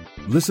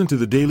 Listen to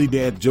the Daily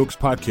Dad Jokes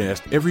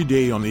podcast every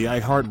day on the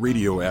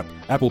iHeartRadio app,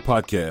 Apple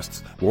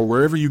Podcasts, or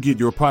wherever you get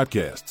your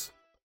podcasts.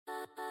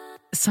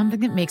 Something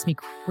that makes me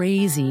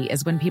crazy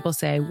is when people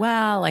say,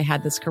 well, I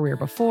had this career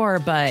before,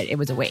 but it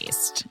was a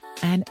waste.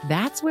 And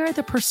that's where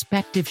the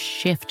perspective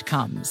shift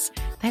comes,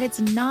 that it's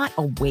not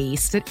a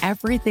waste, that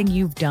everything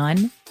you've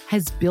done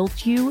has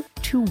built you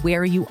to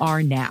where you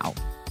are now.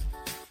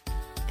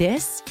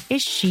 This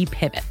is She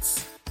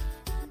Pivots,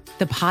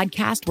 the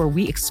podcast where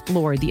we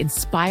explore the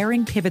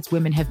inspiring pivots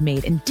women have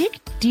made and dig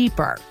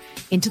deeper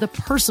into the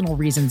personal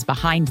reasons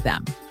behind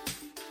them.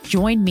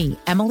 Join me,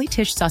 Emily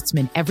Tish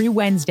Sussman, every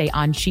Wednesday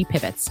on She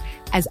Pivots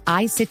as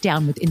I sit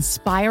down with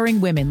inspiring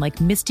women like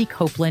Misty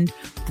Copeland,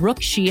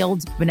 Brooke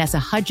Shields, Vanessa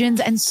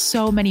Hudgens, and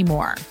so many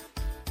more.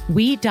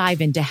 We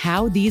dive into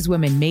how these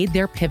women made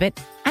their pivot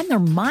and their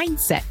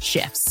mindset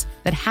shifts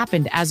that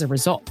happened as a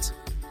result.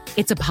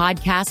 It's a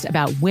podcast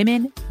about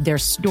women, their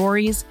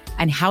stories,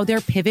 and how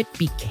their pivot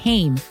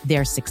became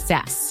their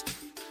success.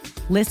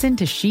 Listen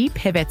to She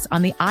Pivots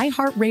on the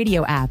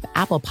iHeartRadio app,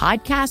 Apple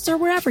Podcasts, or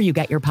wherever you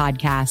get your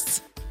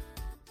podcasts.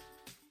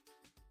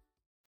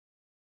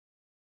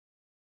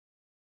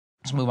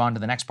 Let's move on to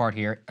the next part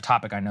here, a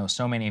topic I know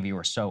so many of you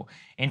are so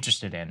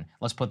interested in.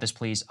 Let's put this,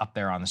 please, up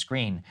there on the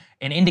screen.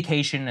 An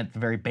indication at the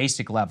very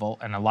basic level,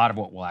 and a lot of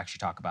what we'll actually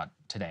talk about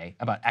today,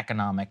 about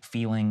economic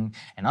feeling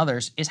and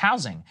others, is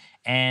housing.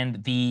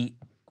 And the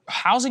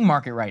housing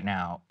market right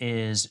now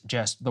is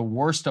just the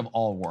worst of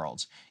all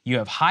worlds. You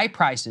have high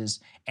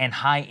prices and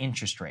high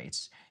interest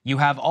rates. You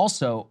have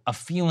also a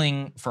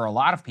feeling for a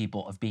lot of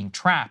people of being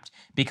trapped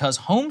because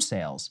home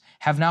sales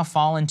have now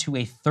fallen to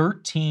a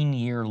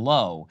 13-year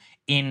low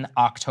in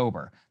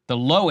October, the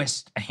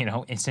lowest,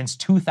 since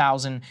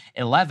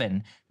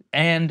 2011.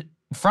 And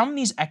from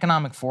these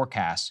economic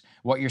forecasts,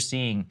 what you're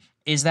seeing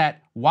is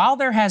that while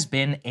there has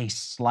been a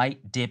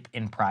slight dip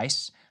in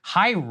price,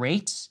 high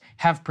rates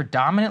have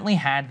predominantly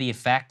had the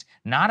effect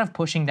not of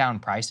pushing down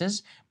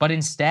prices, but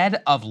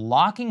instead of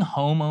locking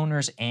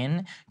homeowners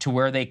in to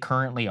where they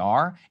currently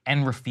are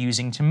and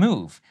refusing to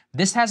move.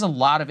 This has a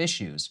lot of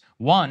issues.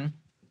 One,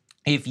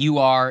 if you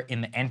are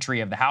in the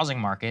entry of the housing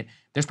market,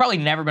 there's probably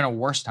never been a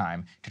worse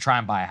time to try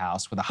and buy a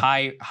house with a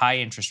high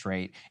interest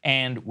rate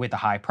and with a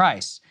high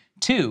price.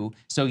 Two,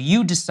 so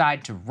you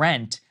decide to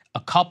rent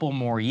a couple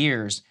more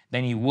years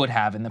than you would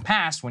have in the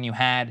past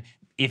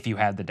if you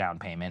had the down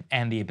payment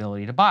and the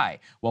ability to buy.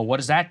 Well, what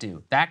does that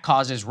do? That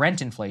causes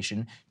rent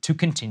inflation to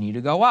continue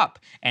to go up.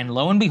 And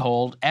lo and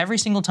behold, every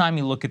single time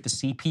you look at the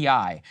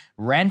CPI,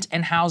 rent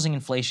and housing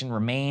inflation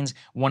remains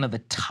one of the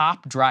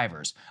top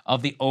drivers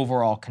of the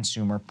overall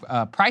consumer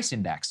price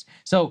index.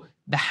 So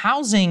the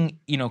housing,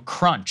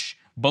 crunch,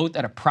 both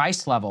at a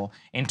price level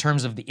in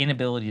terms of the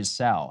inability to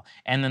sell,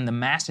 and then the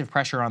massive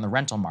pressure on the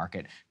rental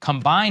market,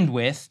 combined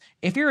with,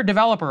 if you're a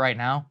developer right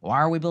now, why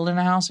are we building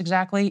a house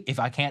exactly if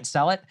I can't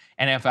sell it?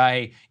 And if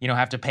I,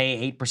 have to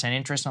pay 8%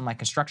 interest on my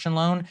construction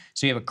loan?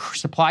 So you have a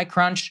supply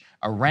crunch,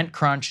 a rent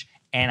crunch,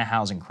 and a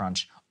housing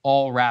crunch,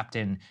 all wrapped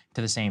in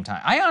to the same time.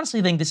 I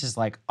honestly think this is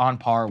like on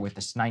par with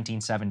this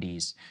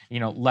 1970s,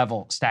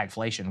 level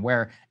stagflation,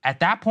 where at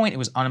that point it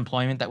was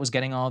unemployment that was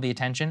getting all the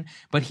attention.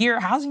 But here,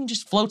 housing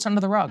just floats under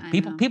the rug.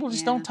 People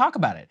just don't talk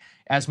about it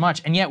as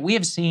much. And yet we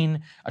have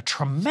seen a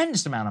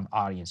tremendous amount of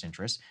audience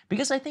interest,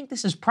 because I think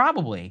this is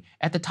probably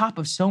at the top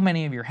of so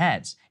many of your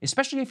heads,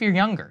 especially if you're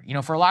younger.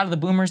 For a lot of the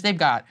boomers, they've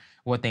got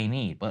what they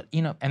need. But,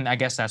 and I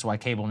guess that's why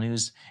cable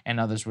news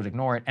and others would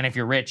ignore it. And if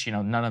you're rich,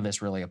 none of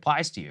this really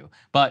applies to you.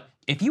 But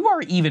if you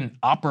are even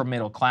upper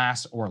middle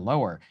class or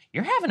lower,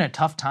 you're having a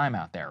tough time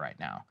out there right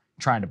now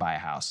trying to buy a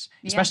house,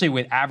 especially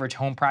with average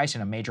home price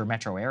in a major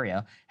metro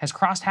area has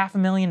crossed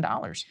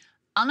 $500,000.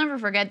 I'll never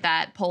forget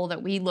that poll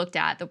that we looked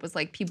at that was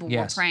like people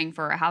were praying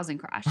for a housing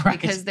crash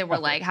because they were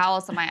like, how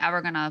else am I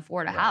ever going to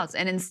afford a house?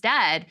 And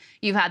instead,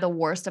 you've had the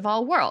worst of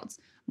all worlds.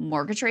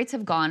 Mortgage rates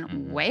have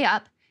gone way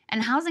up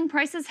and housing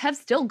prices have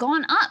still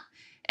gone up.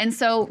 And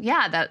so,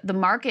 the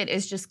market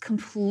is just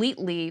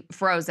completely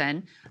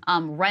frozen.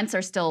 Rents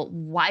are still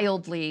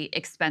wildly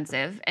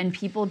expensive, and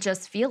people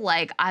just feel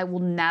like, I will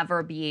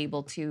never be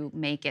able to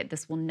make it.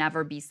 This will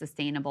never be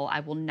sustainable.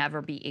 I will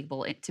never be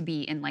able to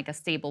be in like a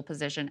stable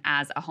position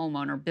as a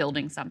homeowner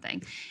building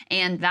something.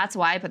 And that's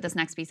why I put this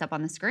next piece up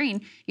on the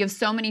screen. You have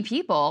so many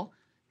people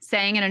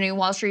saying in a new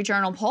Wall Street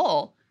Journal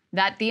poll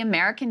that the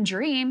American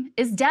dream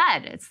is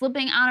dead. It's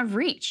slipping out of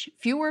reach.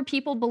 Fewer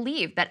people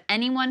believe that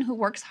anyone who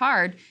works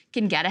hard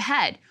can get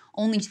ahead.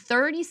 Only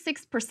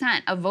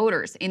 36% of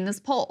voters in this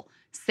poll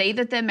say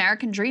that the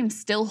American dream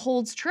still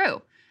holds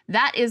true.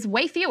 That is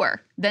way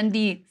fewer than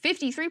the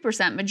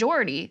 53%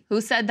 majority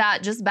who said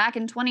that just back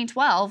in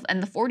 2012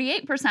 and the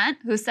 48%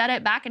 who said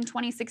it back in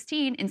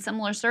 2016 in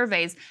similar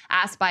surveys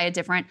asked by a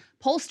different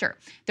pollster.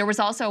 There was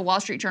also a Wall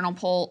Street Journal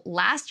poll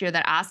last year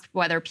that asked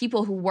whether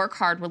people who work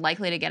hard were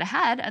likely to get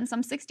ahead, and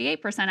some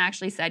 68%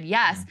 actually said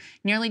yes,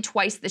 nearly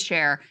twice the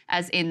share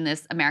as in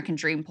this American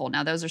Dream poll.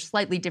 Now, those are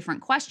slightly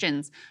different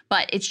questions,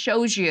 but it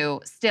shows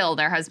you still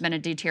there has been a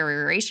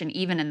deterioration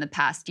even in the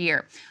past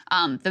year.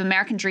 The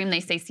American Dream,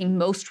 they say, seems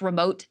most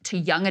remote to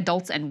young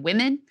adults and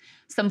women.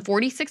 Some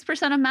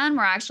 46% of men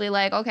were actually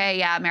like, okay,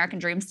 yeah, American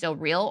Dream's still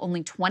real.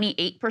 Only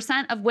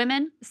 28% of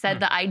women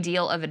said the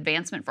ideal of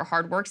advancement for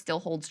hard work still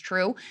holds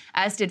true,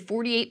 as did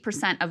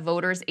 48% of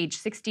voters age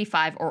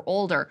 65 or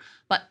older,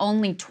 but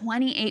only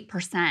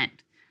 28%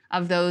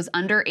 of those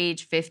under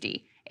age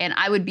 50. And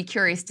I would be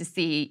curious to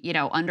see,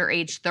 under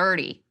age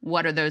 30,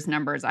 what are those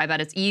numbers? I bet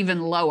it's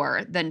even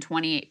lower than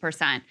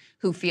 28%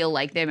 who feel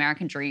like the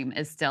American Dream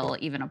is still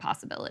even a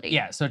possibility.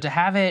 Yeah, so to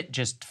have it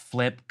just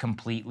flip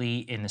completely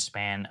in the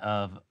span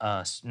of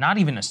not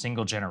even a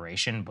single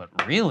generation, but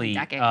really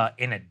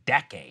in a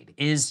decade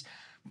is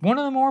one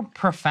of the more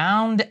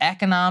profound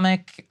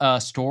economic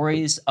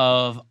stories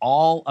of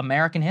all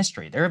American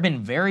history. There have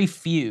been very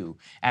few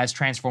as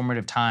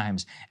transformative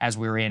times as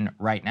we're in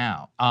right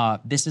now.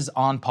 This is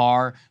on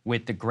par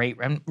with the Great,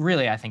 and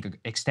really I think an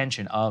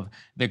extension of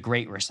the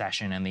Great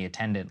Recession and the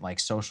attendant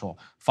social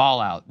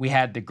fallout. We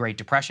had the Great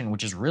Depression,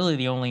 which is really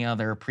the only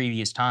other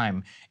previous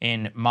time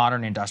in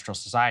modern industrial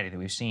society that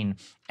we've seen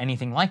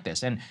anything like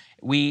this. And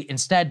we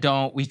instead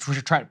we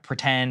try to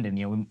pretend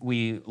and,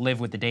 we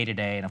live with the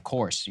day-to-day. And of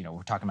course,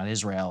 we're talking about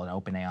Israel and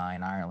OpenAI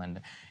and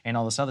Ireland and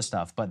all this other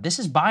stuff. But this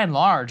is by and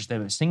large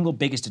the single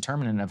biggest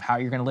determinant of how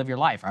you're going to live your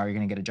life, how you're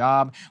going to get a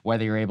job,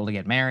 whether you're able to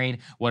get married,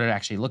 what it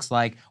actually looks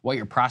like, what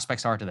your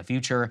prospects are to the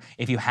future,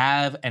 if you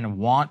have and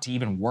want to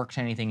even work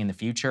to anything in the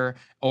future,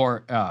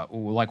 or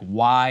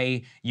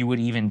why you would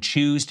even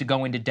choose to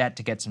go into debt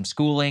to get some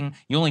schooling.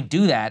 You only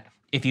do that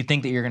if you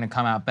think that you're going to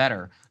come out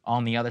better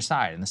on the other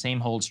side. And the same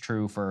holds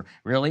true for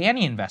really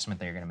any investment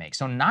that you're going to make.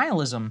 So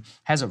nihilism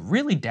has a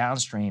really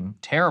downstream,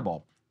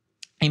 terrible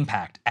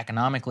impact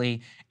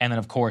economically. And then,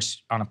 of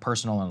course, on a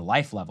personal and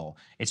life level,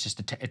 it's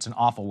just it's an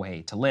awful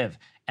way to live.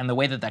 And the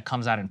way that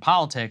comes out in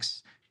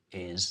politics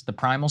is the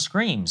primal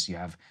screams. You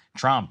have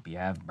Trump, you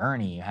have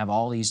Bernie, you have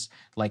all these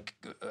like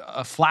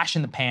flash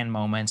in the pan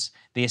moments.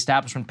 The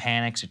establishment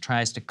panics, it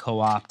tries to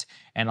co-opt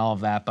and all of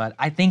that. But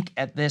I think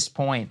at this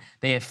point,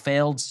 they have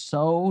failed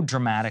so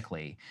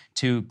dramatically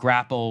to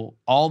grapple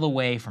all the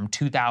way from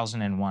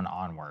 2001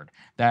 onward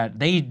that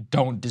they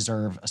don't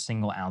deserve a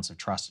single ounce of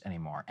trust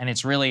anymore. And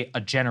it's really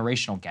a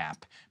generational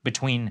gap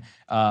between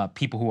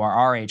people who are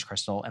our age,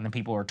 Crystal, and the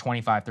people who are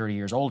 25, 30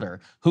 years older,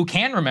 who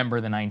can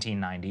remember the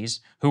 1990s,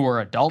 who were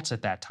adults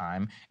at that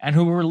time, and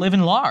who were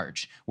living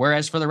large.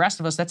 Whereas for the rest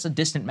of us, that's a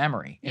distant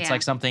memory. It's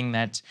like something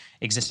that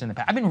existed in the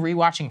past. I've been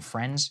rewatching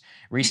Friends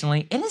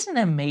recently. It is an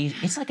amazing,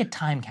 it's like a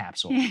time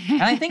capsule.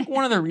 And I think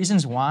one of the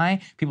reasons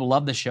why people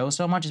love the show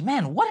so much is,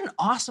 man, what an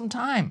awesome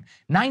time.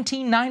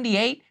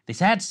 1998,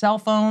 they had cell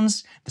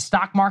phones, the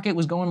stock market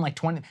was going like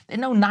 20, they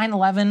know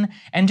 9/11,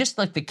 and just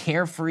like the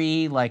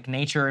carefree like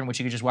nature in which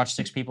you could just watch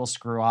 6 people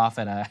screw off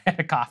at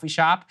a coffee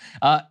shop.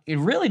 It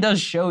really does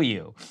show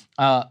you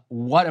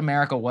what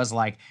America was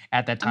like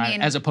at that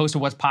time, as opposed to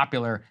what's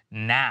popular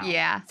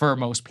now for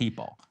most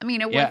people. I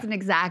mean, it wasn't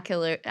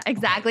exactly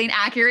an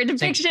accurate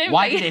depiction.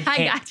 Why did it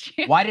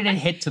hit? Why did it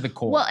hit to the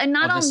core? Well, and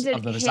not only did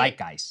of the it hit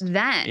zeitgeist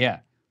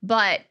then,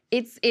 but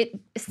it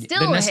still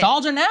the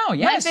nostalgia hit. now.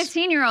 Yes, my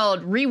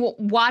 15-year-old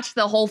watched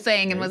the whole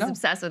thing and was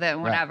obsessed with it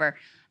and whatever.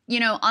 You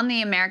know, on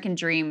the American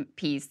Dream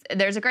piece,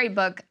 there's a great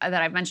book that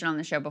I've mentioned on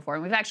the show before,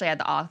 and we've actually had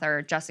the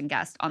author, Justin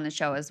Guest, on the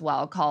show as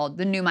well, called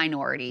The New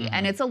Minority.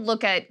 And it's a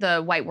look at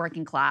the white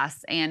working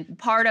class. And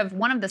part of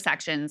one of the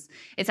sections,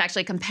 it's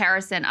actually a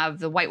comparison of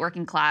the white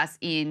working class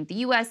in the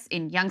U.S.,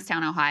 in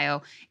Youngstown,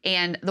 Ohio,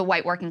 and the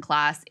white working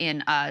class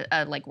in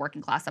a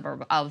working class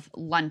suburb of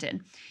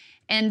London.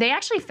 And they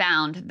actually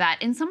found that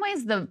in some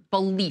ways the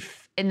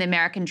belief in the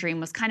American dream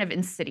was kind of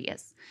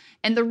insidious.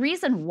 And the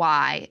reason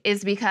why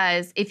is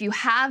because if you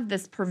have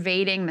this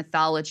pervading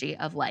mythology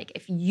of like,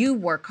 if you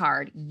work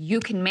hard,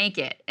 you can make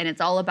it. And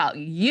it's all about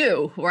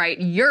you, right?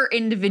 Your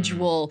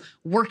individual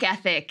work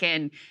ethic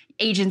and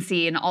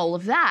agency and all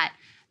of that,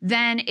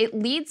 then it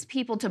leads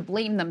people to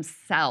blame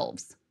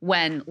themselves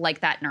when,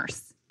 like that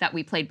nurse that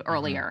we played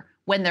earlier,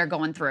 when they're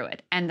going through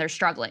it and they're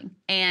struggling.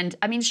 And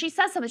I mean, she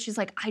says something, she's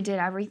like, I did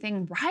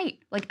everything right.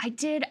 Like, I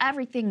did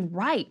everything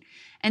right.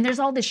 And there's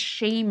all this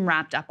shame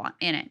wrapped up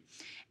in it.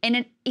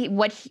 And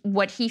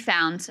what he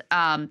found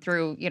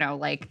through,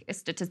 like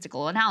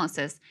statistical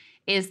analysis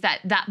is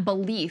that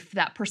belief,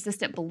 that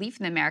persistent belief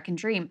in the American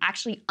dream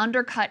actually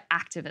undercut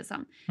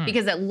activism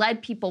because it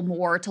led people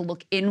more to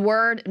look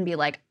inward and be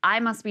like, I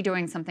must be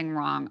doing something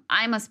wrong.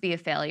 I must be a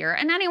failure.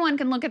 And anyone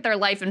can look at their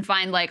life and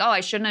find like, oh,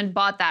 I shouldn't have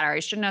bought that, or I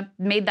shouldn't have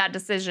made that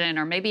decision,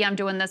 or maybe I'm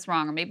doing this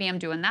wrong, or maybe I'm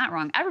doing that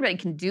wrong. Everybody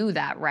can do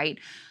that, right?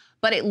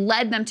 But it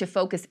led them to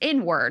focus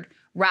inward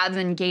rather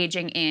than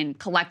engaging in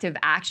collective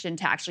action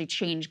to actually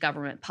change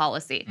government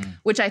policy,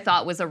 which I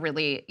thought was a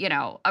really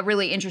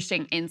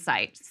interesting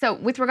insight. So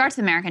with regards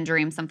to the American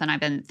Dream, something I've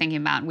been thinking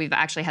about, we've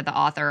actually had the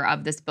author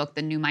of this book,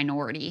 The New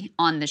Minority,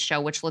 on this show,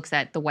 which looks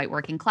at the white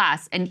working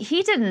class. And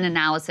he did an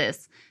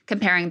analysis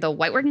comparing the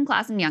white working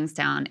class in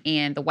Youngstown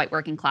and the white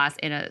working class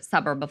in a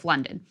suburb of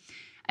London.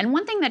 And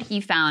one thing that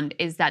he found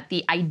is that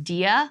the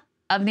idea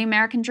of the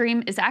American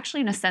Dream is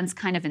actually, in a sense,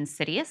 kind of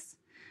insidious.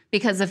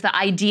 Because if the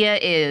idea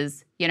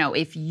is,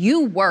 if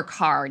you work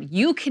hard,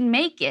 you can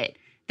make it,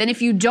 then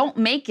if you don't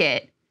make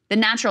it, the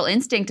natural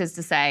instinct is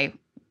to say,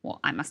 well,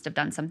 I must have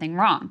done something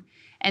wrong.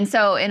 And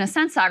so in a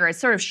sense, Sagar, it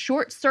sort of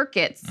short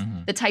circuits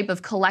the type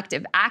of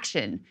collective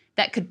action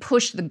that could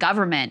push the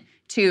government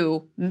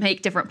to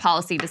make different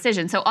policy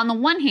decisions. So on the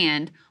one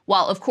hand,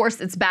 while of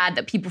course it's bad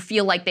that people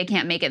feel like they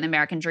can't make it and the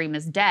American dream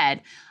is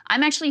dead,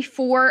 I'm actually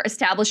for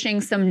establishing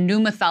some new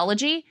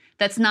mythology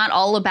that's not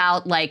all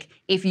about like,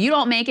 if you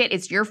don't make it,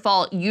 it's your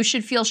fault. You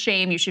should feel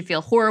shame. You should feel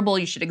horrible.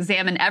 You should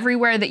examine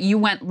everywhere that you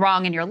went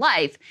wrong in your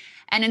life.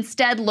 And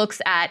instead looks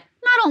at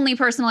not only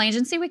personal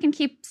agency, we can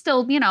keep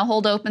still,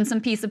 hold open some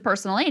piece of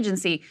personal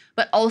agency,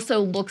 but also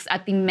looks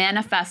at the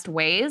manifest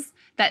ways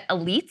that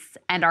elites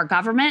and our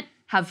government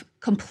have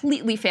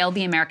completely failed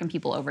the American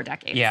people over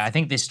decades. Yeah, I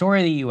think the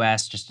story of the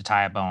U.S., just to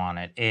tie a bow on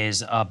it,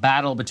 is a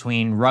battle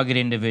between rugged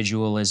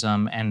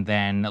individualism and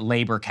then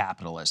labor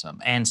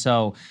capitalism. And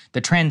so the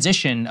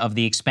transition of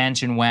the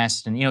expansion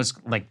west, and it's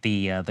like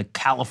the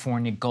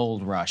California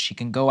gold rush. You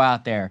can go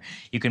out there,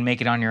 you can make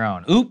it on your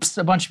own. Oops,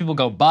 a bunch of people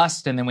go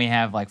bust, and then we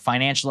have like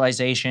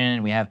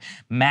financialization, we have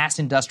mass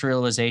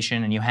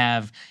industrialization, and you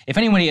have, if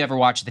anybody ever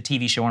watched the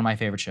TV show, one of my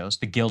favorite shows,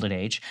 The Gilded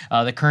Age,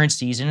 the current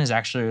season is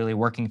actually really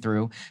working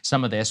through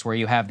some of this, where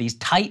you have these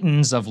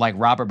titans of like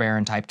robber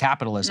baron type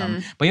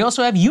capitalism, but you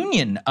also have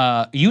union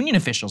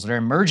officials that are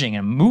emerging in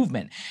a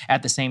movement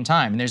at the same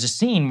time. And there's a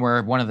scene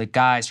where one of the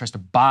guys tries to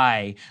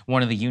buy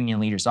one of the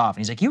union leaders off, and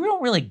he's like, "You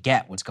don't really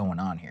get what's going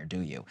on here,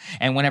 do you?"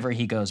 And whenever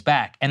he goes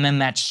back, and then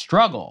that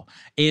struggle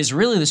is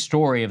really the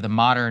story of the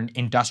modern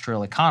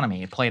industrial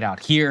economy. It played out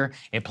here,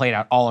 it played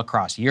out all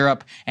across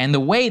Europe, and the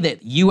way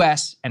that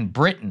U.S. and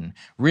Britain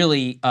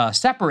really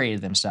separated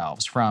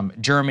themselves from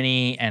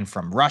Germany and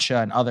from Russia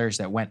and others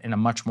that went in a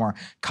much more more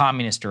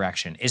communist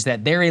direction, is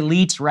that their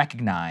elites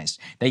recognize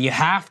that you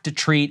have to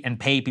treat and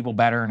pay people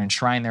better and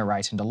enshrine their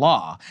rights into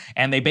law.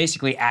 And they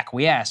basically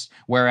acquiesced,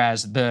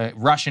 whereas the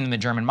Russian and the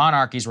German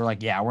monarchies were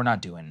like, yeah, we're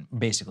not doing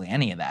basically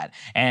any of that.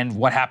 And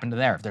what happened to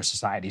their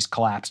societies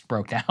collapsed,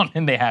 broke down,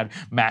 and they had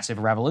massive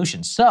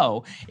revolutions.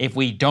 So if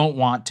we don't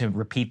want to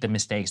repeat the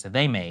mistakes that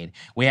they made,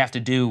 we have to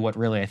do what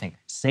really, I think,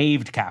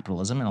 saved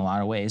capitalism in a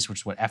lot of ways,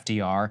 which is what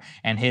FDR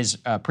and his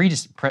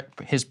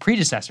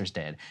predecessors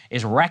did,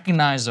 is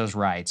recognize those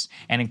rights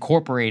and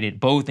incorporate it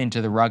both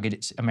into the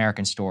rugged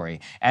American story,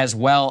 as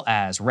well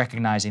as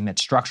recognizing that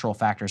structural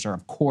factors are,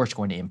 of course,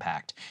 going to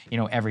impact,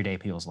 everyday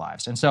people's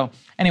lives. And so,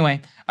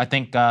 anyway, I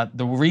think the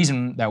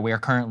reason that we are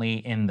currently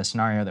in the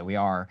scenario that we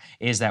are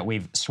is that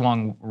we've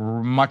swung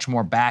much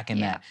more back in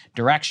that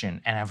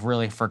direction and have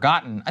really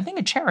forgotten, I think,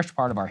 a cherished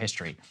part of our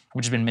history,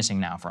 which has been missing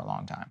now for a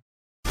long time.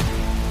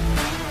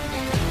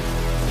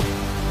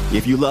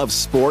 If you love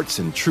sports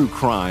and true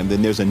crime,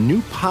 then there's a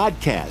new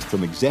podcast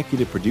from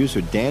executive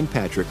producer Dan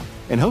Patrick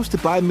and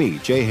hosted by me,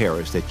 Jay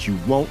Harris, that you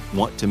won't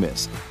want to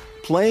miss.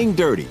 Playing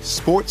Dirty: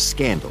 Sports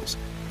Scandals.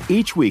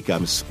 Each week,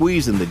 I'm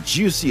squeezing the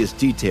juiciest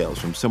details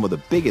from some of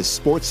the biggest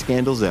sports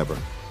scandals ever.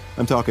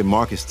 I'm talking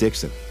Marcus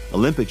Dixon,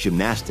 Olympic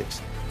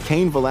gymnastics,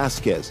 Cain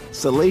Velasquez,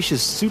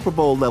 salacious Super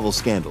Bowl-level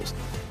scandals.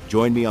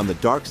 Join me on the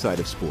dark side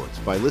of sports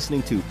by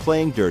listening to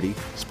Playing Dirty: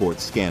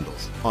 Sports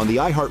Scandals on the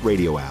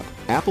iHeartRadio app,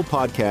 Apple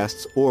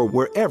Podcasts, or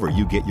wherever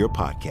you get your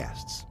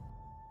podcasts.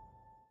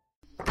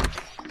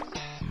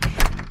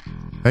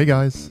 Hey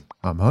guys,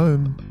 I'm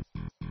home.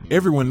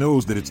 Everyone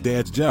knows that it's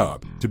Dad's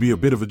job to be a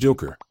bit of a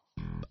joker.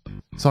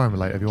 Sorry I'm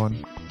late,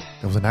 everyone.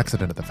 There was an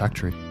accident at the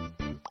factory.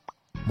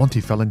 Monty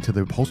fell into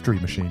the upholstery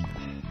machine.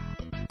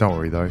 Don't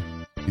worry though,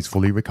 he's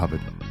fully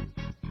recovered.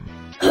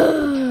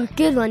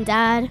 Good one,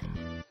 Dad.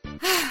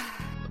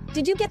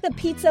 Did you get the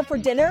pizza for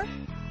dinner?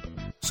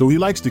 So he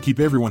likes to keep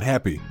everyone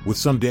happy with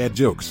some dad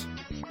jokes.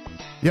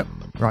 Yep,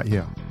 right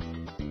here.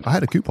 I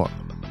had a coupon,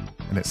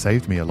 and it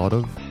saved me a lot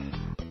of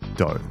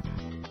dough.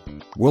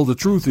 Well, the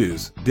truth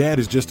is, Dad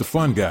is just a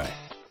fun guy.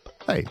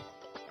 Hey,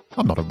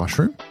 I'm not a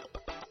mushroom.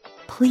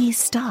 Please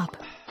stop.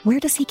 Where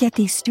does he get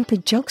these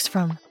stupid jokes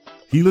from?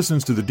 He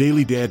listens to the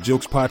Daily Dad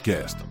Jokes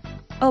podcast.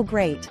 Oh,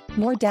 great.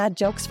 More dad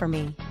jokes for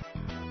me.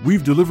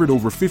 We've delivered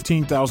over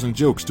 15,000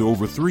 jokes to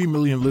over 3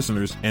 million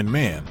listeners, and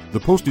man, the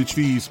postage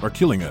fees are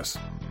killing us.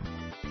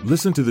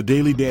 Listen to the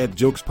Daily Dad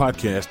Jokes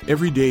podcast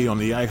every day on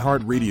the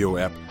iHeartRadio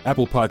app,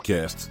 Apple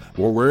Podcasts,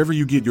 or wherever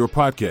you get your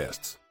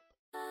podcasts.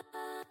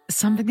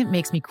 Something that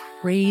makes me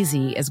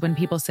crazy is when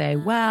people say,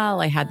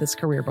 well, I had this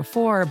career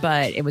before,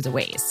 but it was a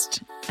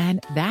waste.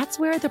 And that's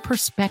where the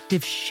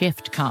perspective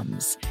shift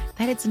comes,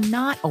 that it's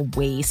not a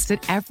waste,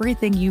 that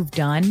everything you've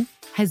done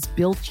has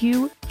built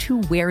you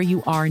to where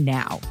you are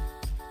now.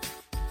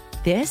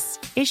 This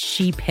is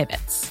She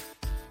Pivots,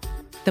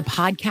 the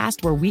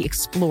podcast where we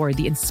explore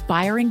the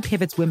inspiring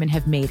pivots women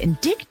have made and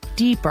dig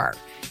deeper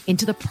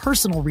into the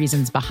personal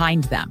reasons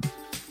behind them.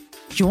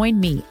 Join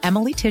me,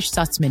 Emily Tish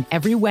Sussman,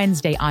 every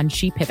Wednesday on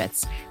She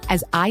Pivots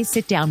as I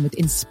sit down with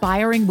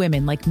inspiring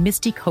women like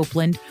Misty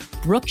Copeland,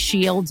 Brooke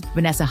Shields,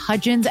 Vanessa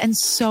Hudgens, and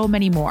so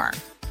many more.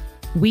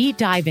 We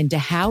dive into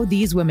how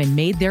these women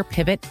made their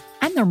pivot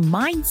and their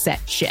mindset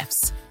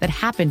shifts that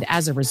happened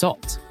as a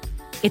result.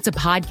 It's a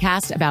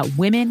podcast about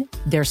women,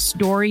 their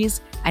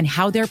stories, and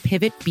how their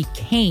pivot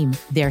became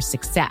their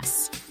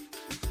success.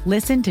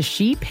 Listen to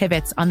She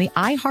Pivots on the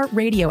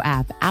iHeartRadio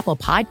app, Apple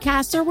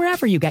Podcasts, or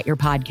wherever you get your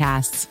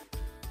podcasts.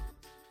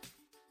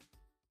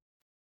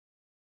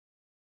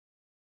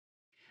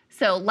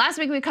 So last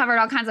week we covered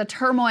all kinds of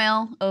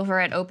turmoil over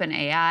at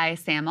OpenAI.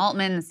 Sam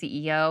Altman, the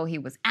CEO, he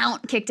was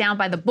kicked out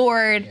by the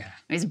board. Yeah.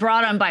 He was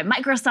brought on by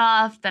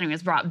Microsoft. Then he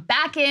was brought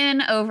back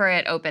in over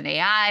at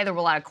OpenAI. There were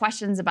a lot of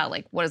questions about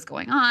what is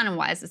going on and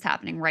why is this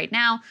happening right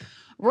now.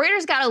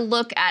 Reuters got a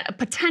look at a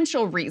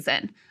potential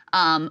reason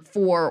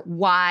for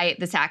why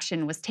this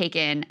action was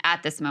taken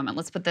at this moment.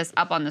 Let's put this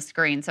up on the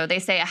screen. So they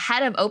say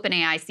ahead of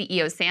OpenAI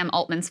CEO Sam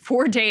Altman's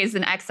 4 days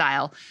in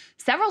exile,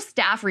 several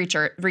staff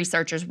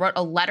researchers wrote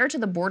a letter to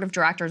the board of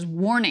directors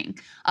warning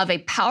of a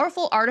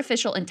powerful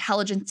artificial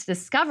intelligence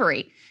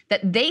discovery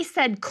that they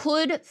said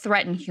could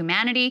threaten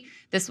humanity.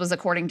 This was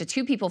according to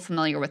 2 people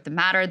familiar with the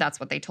matter. That's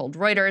what they told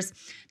Reuters.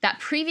 That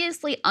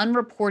previously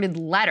unreported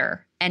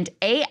letter and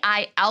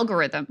AI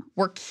algorithm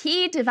were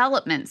key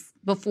developments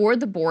before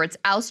the board's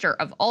ouster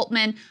of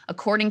Altman,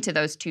 according to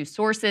those 2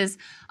 sources.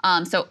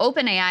 So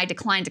OpenAI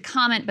declined to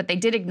comment, but they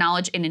did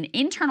acknowledge in an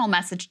internal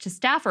message to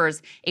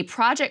staffers a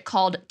project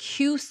called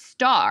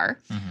Q-Star.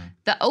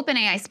 The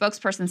OpenAI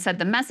spokesperson said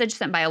the message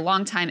sent by a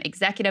longtime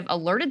executive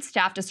alerted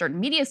staff to certain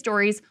media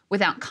stories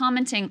without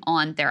commenting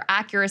on their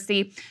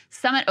accuracy.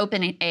 Some at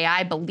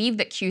OpenAI believe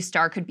that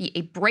Q-Star could be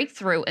a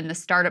breakthrough in the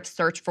startup's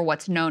search for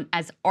what's known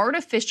as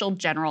artificial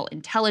general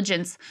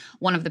intelligence.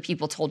 One of the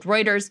people told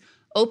Reuters,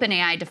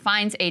 OpenAI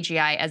defines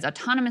AGI as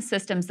autonomous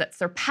systems that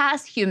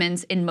surpass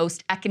humans in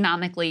most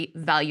economically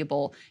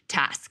valuable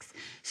tasks.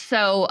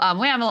 So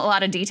we have a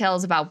lot of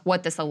details about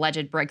what this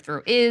alleged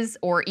breakthrough is,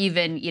 or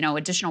even,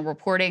 additional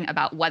reporting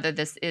about whether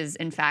this is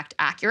in fact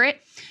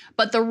accurate.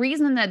 But the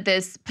reason that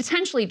this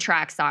potentially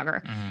tracks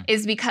Sagar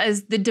is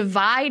because the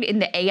divide in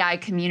the AI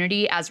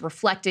community, as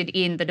reflected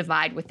in the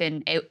divide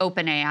within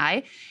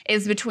OpenAI,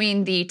 is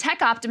between the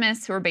tech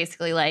optimists who are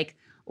basically like,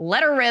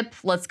 let her rip,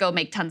 let's go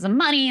make tons of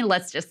money,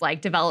 let's just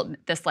develop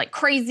this like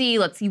crazy,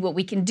 let's see what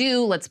we can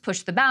do, let's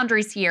push the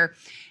boundaries here.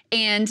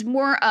 And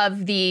more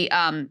of the,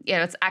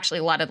 it's actually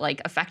a lot of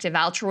effective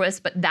altruists,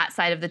 but that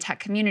side of the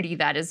tech community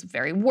that is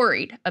very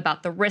worried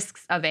about the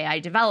risks of AI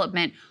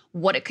development,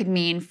 what it could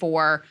mean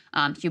for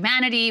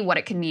humanity, what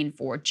it could mean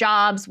for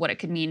jobs, what it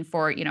could mean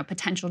for,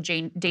 potential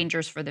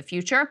dangers for the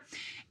future.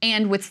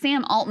 And with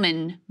Sam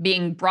Altman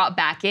being brought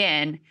back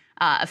in,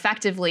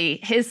 effectively,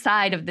 his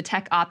side of the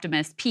tech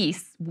optimist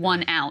piece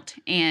won out.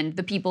 And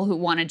the people who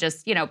want to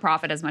just,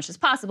 profit as much as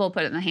possible,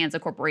 put it in the hands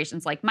of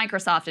corporations like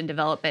Microsoft and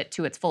develop it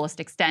to its fullest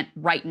extent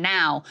right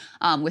now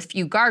with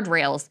few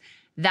guardrails,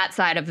 that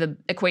side of the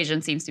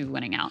equation seems to be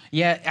winning out.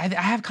 Yeah,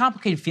 I have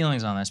complicated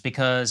feelings on this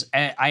because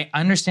I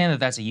understand that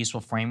that's a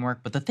useful framework,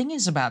 but the thing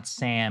is about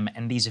Sam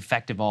and these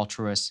effective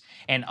altruists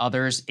and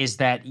others is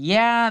that,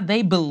 yeah,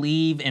 they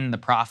believe in the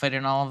profit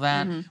and all of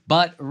that,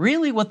 but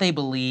really what they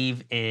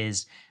believe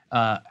is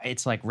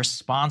it's like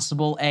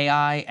responsible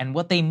AI. And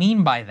what they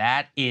mean by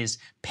that is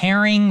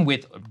pairing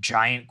with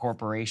giant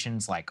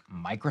corporations like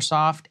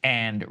Microsoft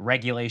and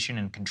regulation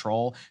and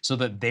control so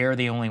that they're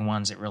the only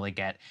ones that really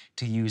get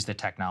to use the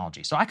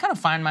technology. So I kind of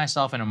find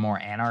myself in a more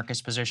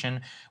anarchist position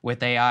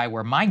with AI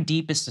where my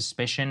deepest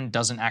suspicion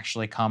doesn't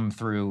actually come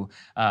through,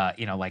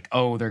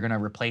 oh, they're going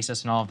to replace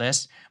us and all of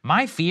this.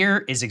 My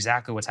fear is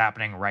exactly what's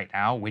happening right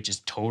now, which is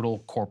total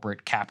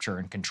corporate capture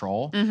and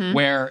control,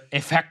 where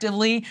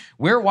effectively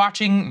we're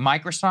watching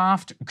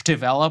Microsoft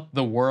develop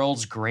the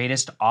world's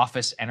greatest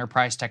Office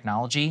enterprise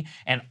technology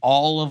and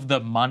all of the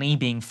money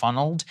being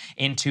funneled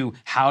into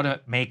how to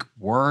make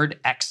Word,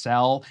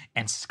 Excel,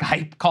 and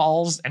Skype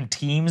calls and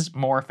Teams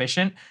more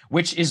efficient,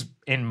 which is,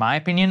 in my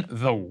opinion,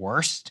 the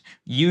worst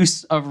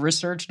use of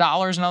research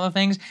dollars and other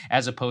things,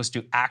 as opposed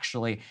to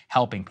actually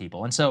helping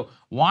people. And so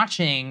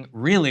watching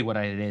really what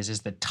it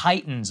is the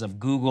titans of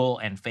Google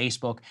and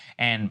Facebook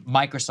and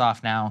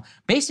Microsoft now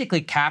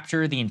basically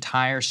capture the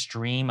entire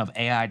stream of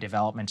AI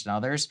development and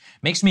others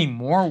makes me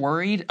more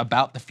worried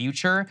about the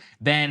future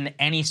than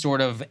any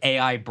sort of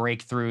AI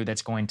breakthrough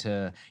that's going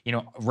to,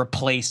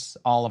 replace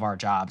all of our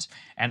jobs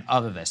and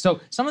other this.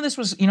 So some of this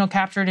was,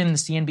 captured in the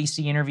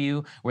CNBC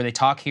interview where they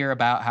talk here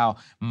about how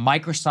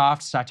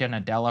Microsoft, Satya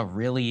Nadella,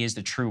 really is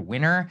the true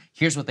winner.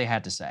 Here's what they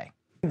had to say.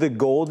 The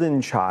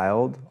golden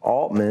child,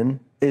 Altman,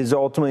 is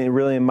ultimately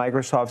really in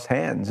Microsoft's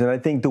hands. And I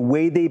think the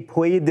way they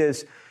played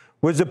this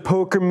was a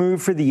poker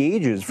move for the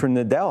ages for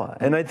Nadella.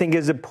 And I think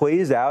as it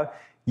plays out,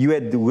 you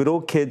had the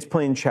little kids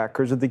playing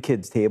checkers at the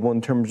kids' table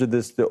in terms of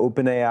the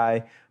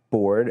OpenAI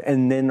board,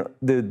 and then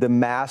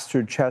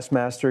the chess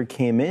master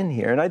came in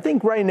here. And I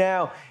think right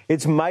now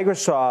it's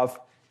Microsoft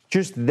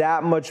just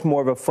that much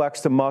more of a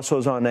flex the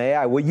muscles on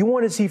AI. What you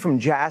want to see from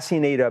Jassy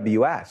and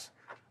AWS,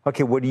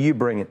 okay, what are you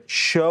bringing?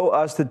 Show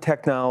us the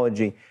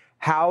technology.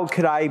 How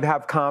could I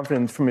have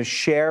confidence from a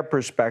share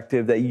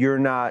perspective that you're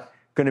not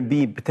going to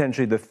be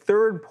potentially the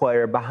third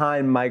player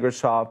behind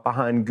Microsoft,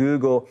 behind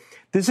Google?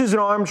 This is an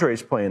arms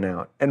race playing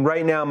out. And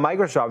right now,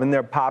 Microsoft, and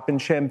they're popping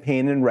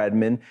champagne in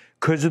Redmond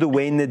because of the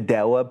way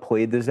Nadella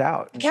played this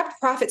out. The capped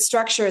profit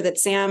structure that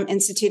Sam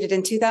instituted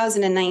in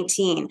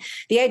 2019.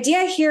 The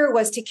idea here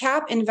was to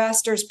cap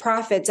investors'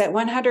 profits at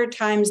 100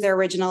 times their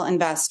original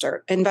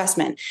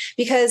investment,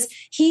 because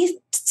he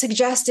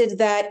suggested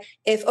that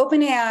if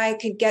OpenAI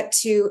could get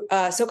to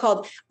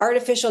so-called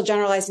artificial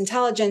generalized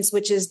intelligence,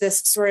 which is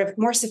this sort of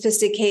more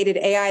sophisticated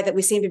AI that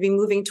we seem to be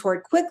moving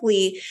toward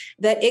quickly,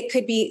 that it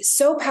could be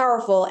so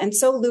powerful and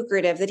so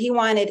lucrative that he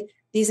wanted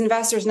these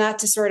investors not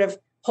to sort of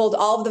hold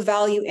all of the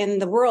value in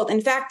the world. In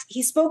fact,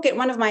 he spoke at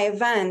one of my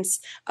events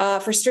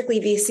for Strictly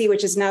VC,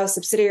 which is now a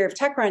subsidiary of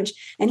TechCrunch.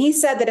 And he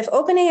said that if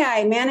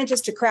OpenAI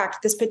manages to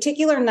crack this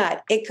particular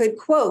nut, it could,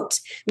 quote,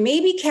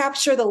 maybe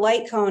capture the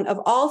light cone of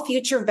all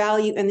future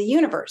value in the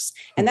universe.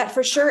 And that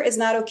for sure is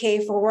not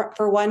okay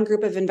for one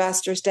group of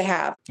investors to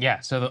have. Yeah,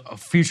 so the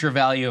future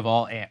value of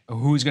all,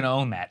 who's going to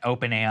own that?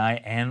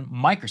 OpenAI and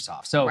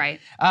Microsoft. So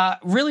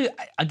really,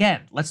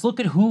 again, let's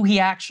look at who he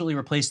actually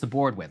replaced the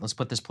board with. Let's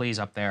put this please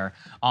up there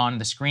on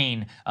the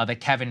screen that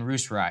Kevin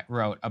Roos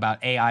wrote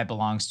about AI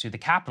belongs to the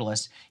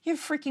capitalists. You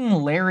have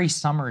freaking Larry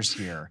Summers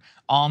here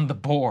on the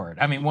board.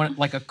 I mean,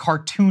 like a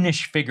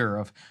cartoonish figure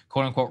of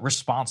quote unquote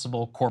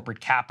responsible corporate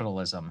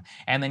capitalism.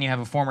 And then you have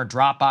a former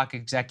Dropbox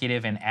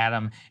executive and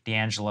Adam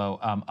D'Angelo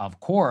of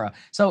Quora.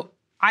 So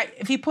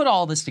if you put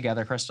all this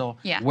together, Crystal,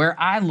 where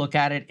I look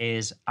at it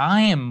is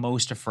I am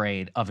most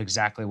afraid of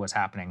exactly what's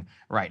happening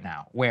right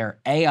now, where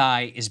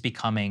AI is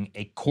becoming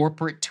a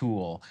corporate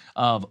tool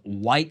of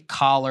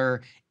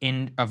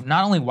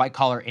not only white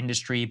collar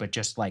industry, but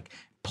just like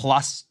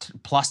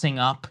plussing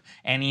up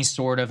any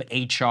sort of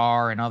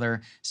HR and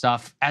other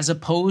stuff, as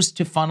opposed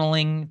to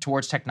funneling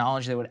towards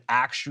technology that would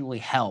actually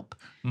help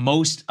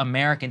most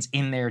Americans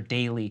in their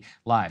daily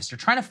lives. They're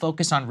trying to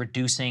focus on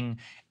reducing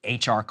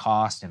HR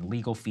costs and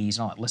legal fees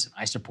and all that. Listen,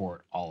 I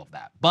support all of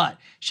that. But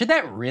should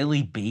that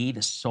really be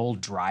the sole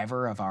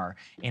driver of our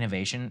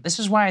innovation? This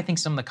is why I think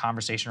some of the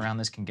conversation around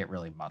this can get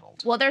really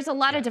muddled. Well, there's a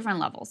lot of different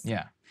levels.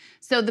 Yeah.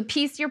 So the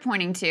piece you're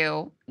pointing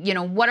to,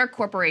 what are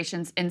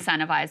corporations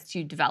incentivized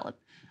to develop?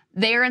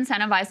 They are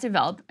incentivized to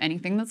develop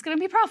anything that's going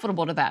to be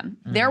profitable to them.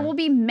 Mm-hmm. There will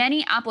be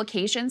many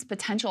applications,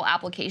 potential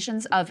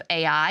applications of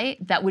AI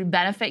that would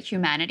benefit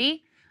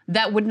humanity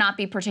that would not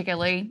be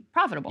particularly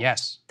profitable.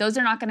 Yes. Those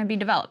are not going to be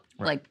developed.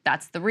 Right. Like,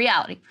 that's the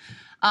reality.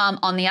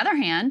 On the other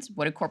hand,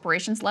 what do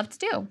corporations love to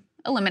do?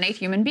 Eliminate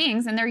human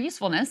beings and their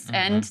usefulness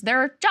and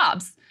their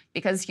jobs.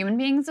 Because human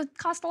beings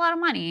cost a lot of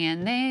money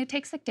and they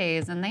take sick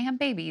days and they have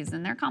babies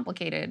and they're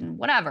complicated and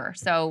whatever.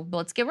 So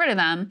let's get rid of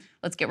them.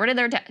 Let's get rid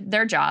of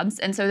their jobs.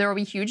 And so there will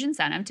be huge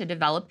incentive to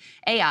develop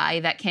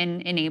AI that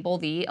can enable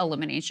the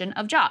elimination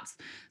of jobs.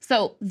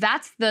 So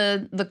that's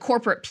the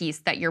corporate piece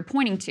that you're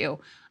pointing to.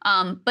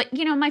 But,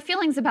 my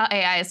feelings about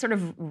AI sort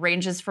of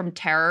ranges from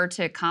terror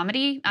to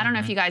comedy. I don't know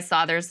if you guys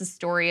saw, there's a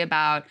story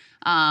about,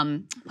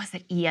 was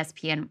it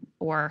ESPN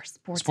or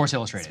Sports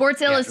Illustrated.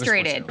 Sports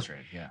Illustrated,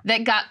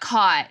 that got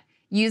caught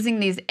using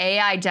these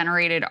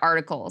AI-generated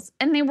articles.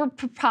 And they were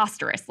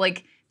preposterous.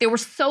 Like, they were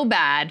so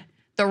bad.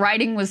 The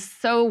writing was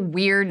so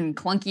weird and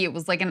clunky. It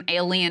was like an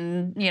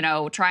alien,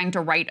 trying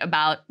to write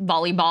about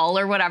volleyball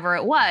or whatever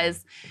it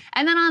was.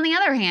 And then on the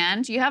other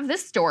hand, you have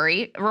this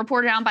story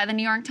reported out by the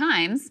New York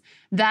Times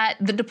that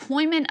the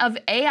deployment of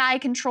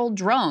AI-controlled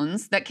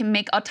drones that can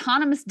make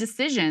autonomous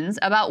decisions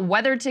about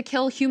whether to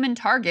kill human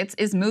targets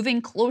is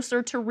moving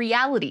closer to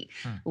reality.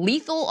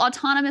 Lethal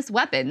autonomous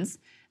weapons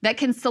that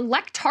can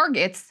select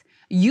targets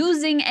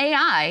using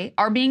AI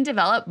are being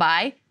developed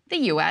by the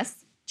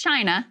US,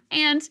 China,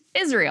 and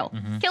Israel.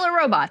 Killer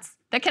robots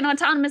that can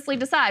autonomously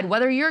decide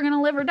whether you're going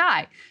to live or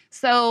die.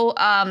 So,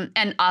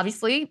 and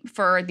obviously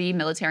for the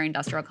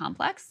military-industrial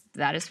complex,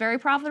 that is very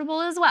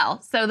profitable as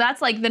well. So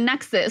that's like the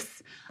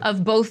nexus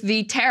of both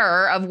the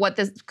terror of what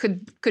this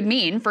could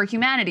mean for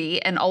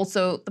humanity and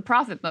also the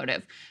profit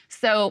motive.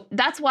 So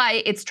that's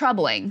why it's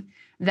troubling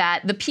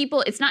that the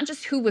people, it's not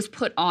just who was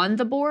put on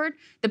the board,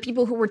 the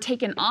people who were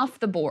taken off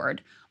the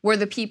board were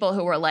the people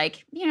who were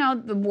like,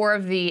 the more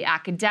of the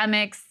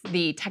academics,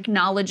 the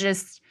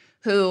technologists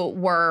who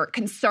were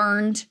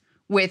concerned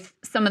with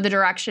some of the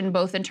direction,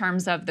 both in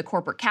terms of the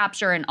corporate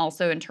capture and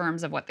also in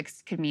terms of what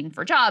this could mean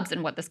for jobs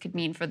and what this could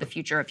mean for the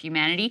future of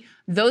humanity.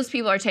 Those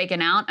people are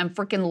taken out, and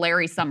frickin'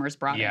 Larry Summers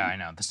brought in. Yeah, I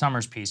know. The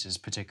Summers piece is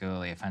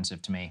particularly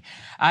offensive to me.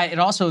 It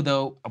also,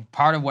 though,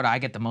 part of what I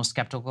get the most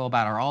skeptical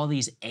about are all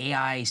these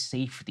AI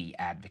safety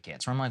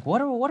advocates, where I'm like, what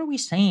are we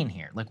saying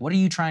here? Like, what are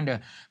you trying to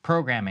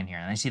program in here?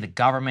 And I see the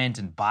government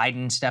and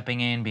Biden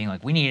stepping in, being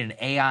like, we need an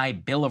AI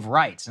Bill of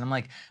Rights. And I'm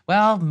like,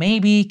 well,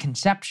 maybe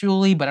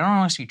conceptually, but I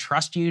don't actually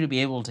trust you to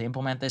be able to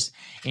implement this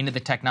into the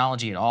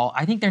technology at all.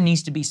 I think there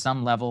needs to be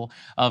some level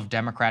of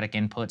democratic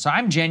input. So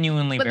I'm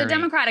genuinely But the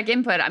democratic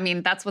input, I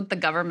mean, that's what the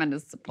government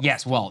is supposed to be.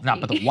 Yes, well,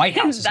 not, but the White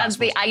House is That's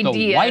the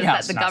idea,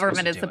 that the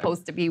government is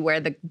supposed to be where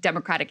the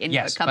democratic input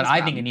comes from. Yes, but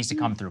I think it needs to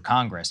come through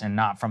Congress and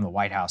not from the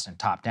White House and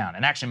top down.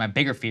 And actually, my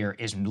bigger fear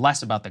is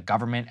less about the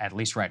government, at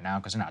least right now,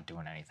 because they're not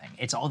doing anything.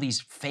 It's all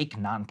these fake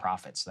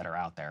nonprofits that are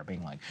out there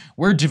being like,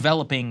 we're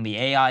developing the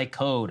AI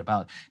code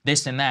about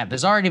this and that.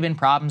 There's already been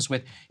problems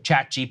with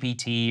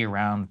ChatGPT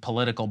around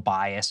political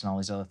bias and all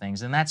these other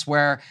things. And that's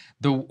where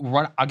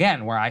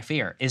where I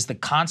fear is the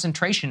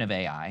concentration of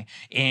AI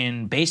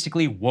in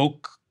basically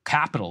woke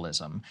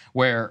capitalism,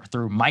 where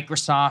through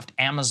Microsoft,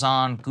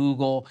 Amazon,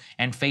 Google,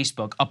 and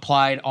Facebook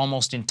applied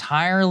almost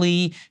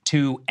entirely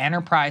to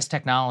enterprise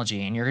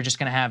technology, and you're just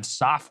going to have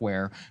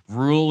software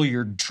rule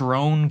your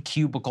drone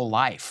cubicle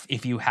life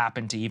if you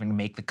happen to even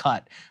make the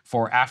cut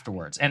for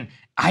afterwards. And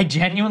I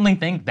genuinely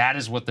think that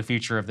is what the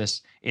future of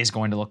this is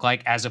going to look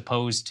like, as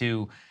opposed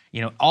to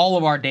all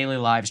of our daily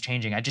lives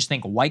changing. I just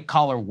think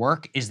white-collar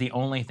work is the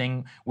only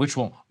thing which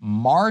will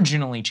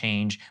marginally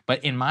change,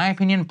 but in my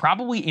opinion,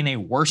 probably in a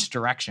worse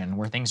direction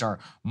where things are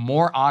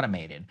more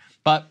automated.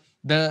 But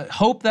the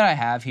hope that I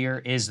have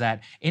here is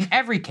that in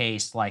every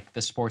case, like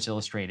the Sports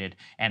Illustrated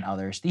and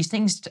others, these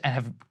things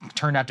have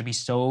turned out to be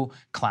so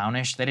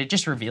clownish that it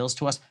just reveals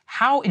to us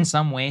how, in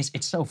some ways,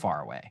 it's so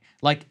far away.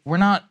 Like, we're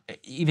not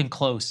even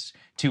close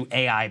to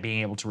AI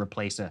being able to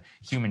replace a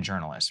human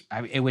journalist.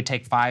 It would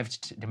take 5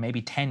 to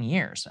maybe 10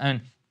 years.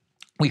 And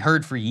we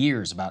heard for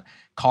years about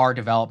car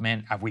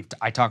development.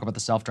 I talk about the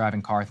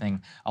self-driving car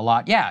thing a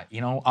lot. Yeah,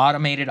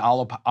 automated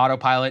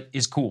autopilot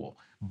is cool,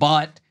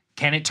 but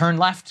can it turn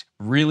left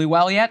really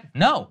well yet?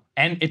 No.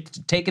 And it's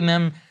taken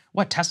them,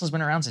 Tesla's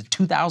been around since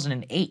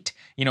 2008,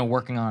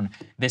 working on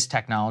this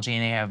technology,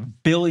 and they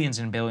have billions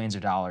and billions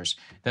of dollars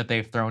that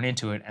they've thrown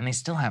into it, and they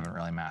still haven't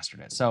really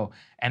mastered it. So,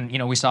 and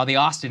we saw the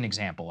Austin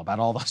example about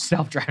all those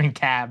self-driving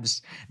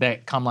cabs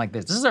that come like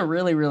this. This is a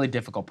really, really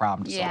difficult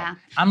problem to solve.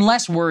 I'm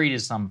less worried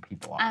as some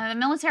people are. The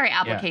military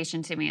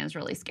application to me is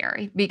really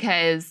scary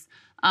because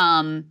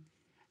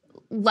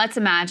let's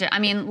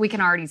imagine, we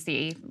can already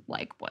see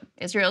like what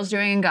Israel's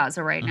doing in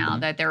Gaza right now,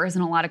 that there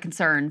isn't a lot of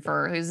concern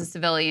for who's a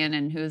civilian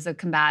and who's a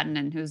combatant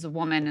and who's a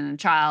woman and a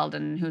child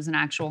and who's an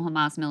actual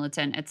Hamas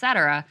militant, et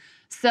cetera.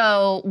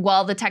 So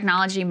while the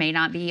technology may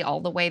not be all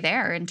the way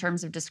there in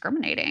terms of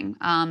discriminating,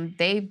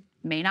 they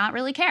may not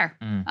really care.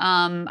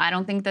 I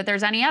don't think that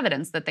there's any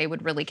evidence that they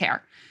would really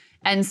care.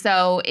 And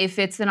so if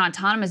it's an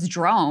autonomous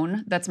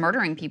drone that's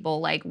murdering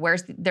people, like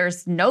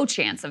there's no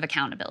chance of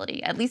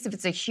accountability. At least if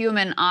it's a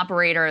human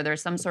operator,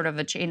 there's some sort of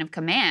a chain of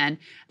command,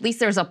 at least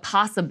there's a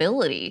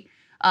possibility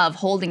of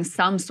holding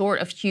some sort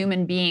of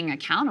human being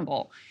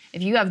accountable.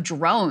 If you have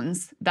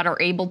drones that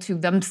are able to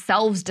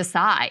themselves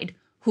decide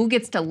who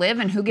gets to live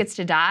and who gets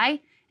to die,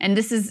 and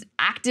this is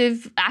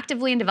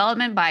actively in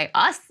development by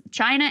us,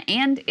 China,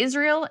 and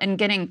Israel, and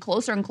getting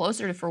closer and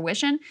closer to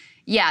fruition,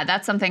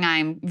 that's something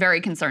I'm very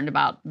concerned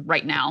about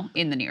right now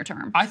in the near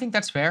term. I think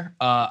that's fair.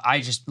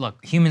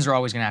 Look, humans are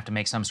always going to have to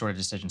make some sort of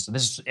decision. So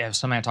this is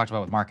something I talked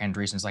about with Mark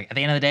Andreessen. It's like, at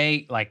the end of the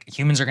day, like,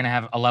 humans are going to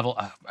have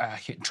a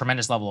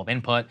tremendous level of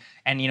input.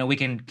 And, we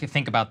can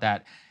think about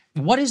that.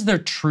 What is the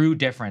true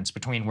difference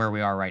between where we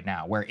are right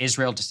now, where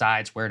Israel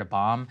decides where to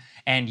bomb,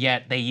 and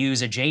yet they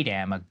use a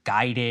JDAM, a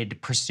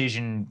guided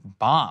precision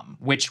bomb,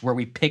 where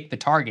we pick the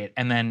target,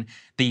 and then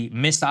the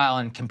missile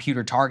and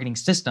computer targeting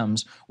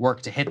systems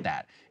work to hit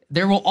that?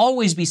 There will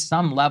always be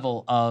some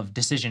level of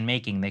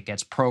decision-making that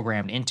gets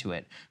programmed into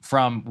it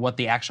from what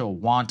the actual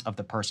want of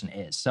the person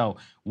is. So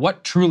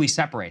what truly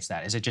separates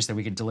that? Is it just that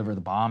we can deliver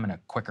the bomb in a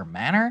quicker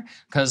manner?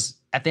 Because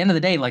at the end of the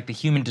day, like, the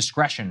human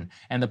discretion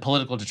and the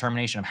political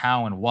determination of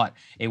how and what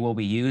it will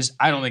be used,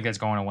 I don't think that's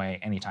going away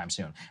anytime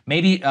soon.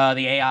 Maybe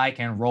the AI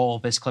can roll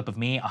this clip of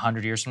me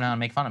 100 years from now and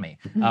make fun of me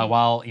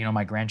while,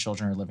 my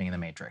grandchildren are living in the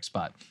Matrix.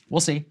 But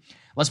we'll see.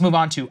 Let's move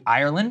on to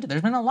Ireland.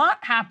 There's been a lot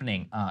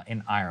happening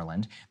in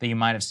Ireland that you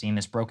might have seen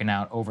this broken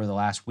out over the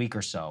last week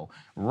or so.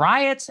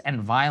 Riots and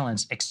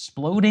violence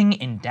exploding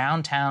in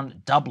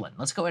downtown Dublin.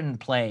 Let's go ahead and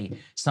play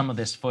some of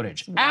this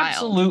footage.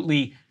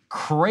 Absolutely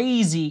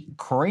crazy,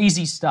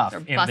 crazy stuff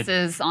in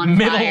the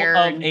middle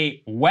of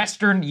a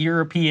Western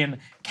European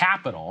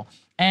capital.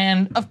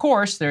 And of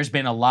course, there's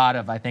been a lot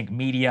of, I think,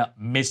 media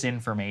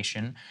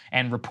misinformation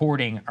and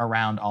reporting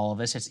around all of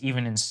this. It's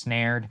even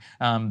ensnared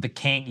the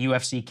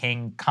UFC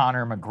king,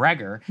 Conor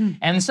McGregor.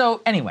 And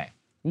so anyway,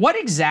 what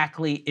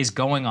exactly is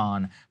going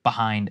on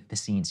behind the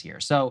scenes here?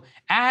 So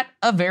at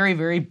a very,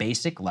 very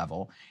basic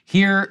level,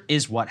 here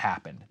is what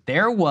happened.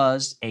 There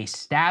was a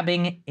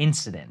stabbing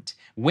incident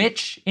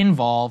which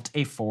involved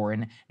a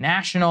foreign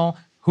national.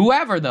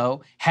 Whoever,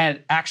 though,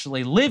 had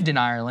actually lived in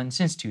Ireland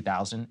since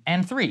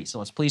 2003. So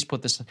let's please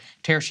put this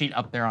tear sheet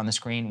up there on the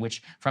screen,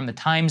 which from the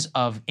Times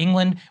of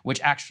England,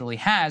 which actually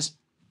has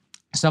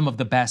some of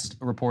the best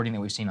reporting that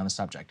we've seen on the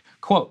subject.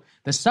 Quote,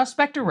 the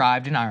suspect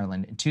arrived in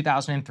Ireland in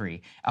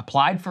 2003,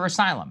 applied for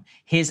asylum.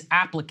 His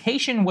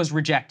application was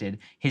rejected,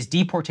 his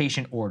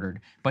deportation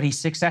ordered, but he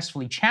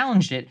successfully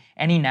challenged it,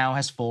 and he now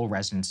has full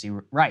residency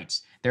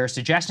rights. There are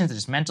suggestions that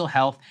his mental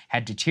health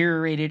had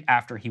deteriorated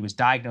after he was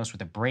diagnosed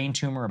with a brain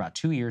tumor about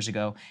 2 years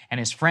ago, and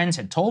his friends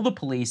had told the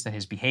police that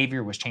his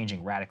behavior was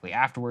changing radically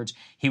afterwards.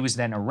 He was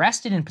then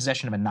arrested in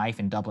possession of a knife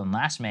in Dublin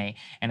last May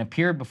and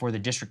appeared before the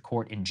district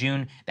court in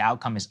June. The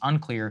outcome is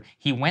unclear.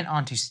 He went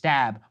on to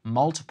stab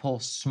multiple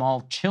small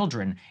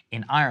children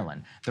in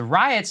Ireland. The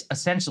riots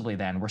essentially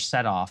then were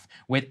set off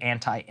with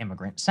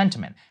anti-immigrant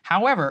sentiment.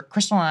 However,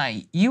 Crystal and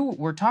I, we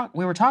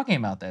were talking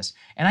about this,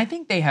 and I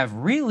think they have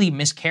really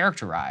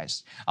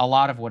mischaracterized a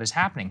lot of what is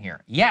happening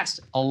here. Yes,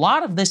 a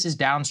lot of this is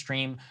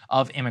downstream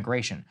of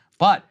immigration,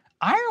 but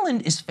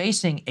Ireland is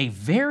facing a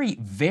very,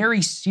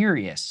 very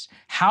serious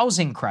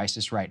housing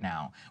crisis right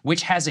now,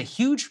 which has a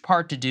huge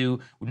part to do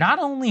not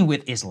only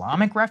with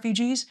Islamic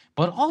refugees,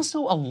 but also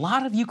a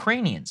lot of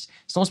Ukrainians.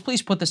 So let's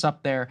please put this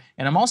up there,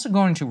 and I'm also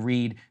going to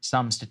read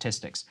some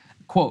statistics.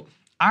 Quote,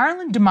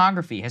 Ireland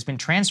demography has been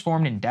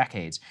transformed in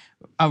decades.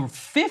 A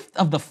fifth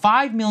of the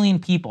 5 million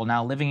people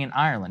now living in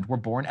Ireland were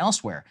born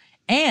elsewhere.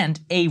 And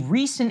a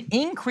recent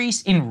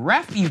increase in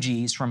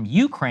refugees from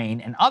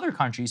Ukraine and other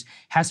countries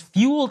has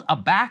fueled a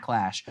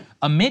backlash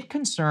amid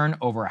concern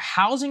over a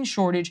housing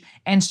shortage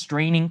and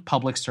straining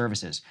public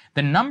services.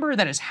 The number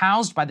that is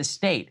housed by the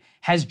state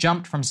has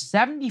jumped from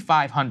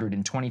 7,500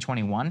 in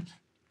 2021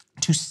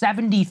 to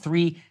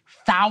 73,000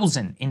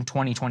 1,000 in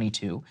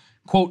 2022.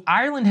 Quote,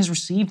 Ireland has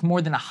received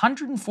more than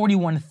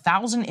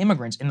 141,000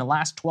 immigrants in the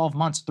last 12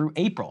 months through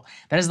April.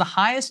 That is the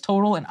highest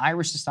total in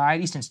Irish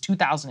society since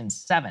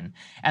 2007.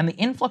 And the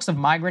influx of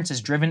migrants has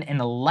driven an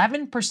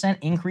 11%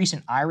 increase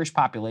in Irish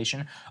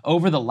population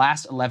over the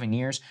last 11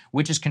 years,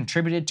 which has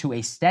contributed to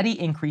a steady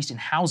increase in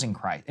housing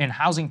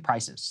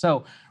prices.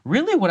 So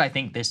really what I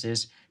think this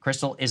is,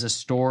 Crystal, is a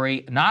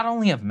story not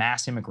only of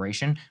mass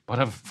immigration, but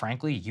of,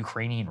 frankly,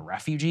 Ukrainian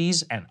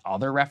refugees and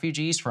other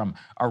refugees from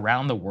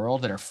around the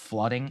world that are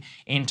flooding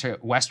into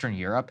Western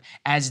Europe,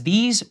 as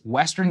these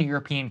Western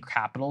European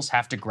capitals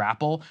have to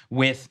grapple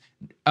with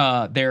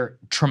their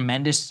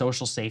tremendous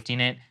social safety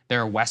net,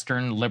 their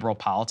Western liberal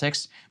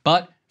politics,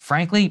 but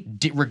frankly,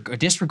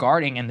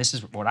 disregarding, and this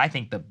is what I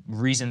think the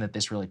reason that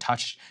this really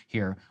touched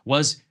here,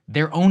 was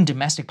their own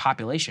domestic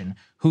population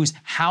whose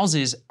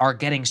houses are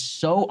getting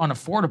so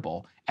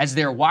unaffordable as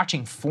they're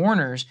watching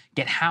foreigners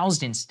get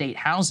housed in state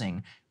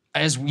housing,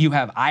 as you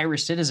have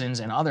Irish citizens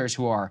and others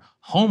who are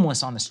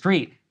homeless on the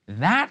street.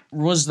 That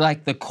was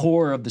like the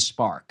core of the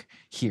spark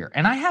here.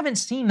 And I haven't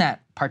seen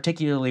that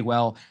particularly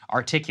well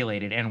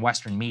articulated in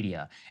Western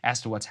media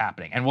as to what's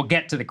happening. And we'll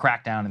get to the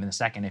crackdown in a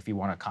second if you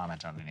want to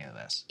comment on any of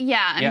this.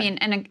 Yeah, I mean,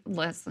 and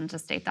listen, to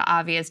state the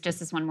obvious,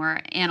 just as when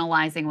we're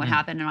analyzing what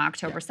happened on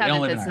October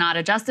 7th, it's not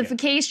a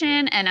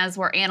justification. And as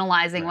we're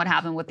analyzing what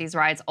happened with these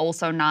riots,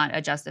 also not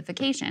a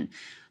justification.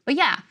 But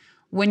yeah,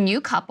 when you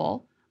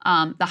couple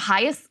the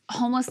highest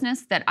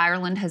homelessness that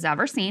Ireland has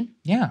ever seen,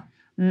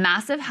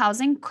 massive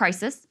housing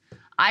crisis,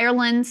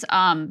 Ireland,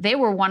 they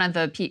were one of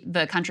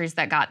the countries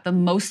that got the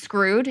most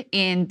screwed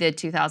in the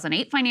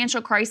 2008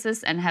 financial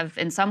crisis and have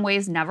in some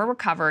ways never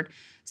recovered.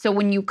 So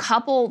when you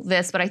couple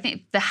this, but I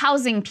think the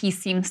housing piece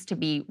seems to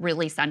be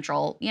really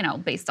central, you know,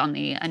 based on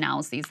the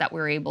analyses that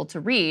we're able to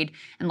read.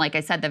 And like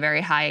I said, the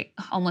very high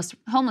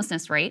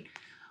homelessness rate.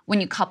 When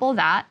you couple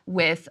that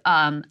with,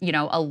 you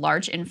know, a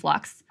large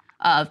influx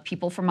of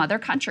people from other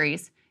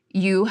countries,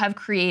 you have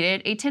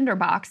created a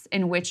tinderbox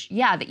in which,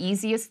 the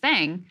easiest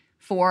thing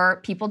for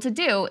people to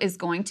do is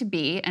going to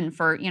be, and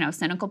for, you know,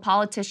 cynical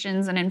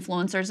politicians and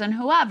influencers and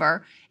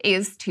whoever,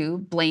 is to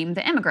blame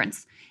the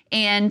immigrants.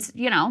 And,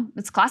 you know,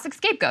 it's classic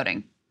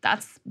scapegoating.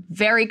 That's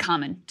very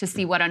common to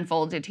see what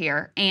unfolded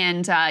here.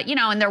 And, you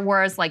know, and there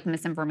was like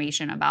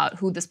misinformation about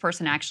who this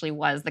person actually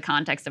was. The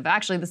context of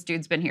actually this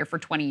dude's been here for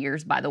 20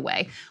 years, by the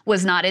way,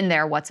 was not in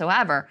there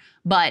whatsoever.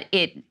 But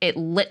it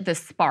lit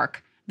this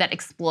spark that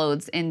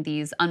explodes in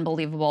these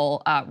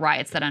unbelievable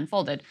riots that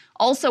unfolded.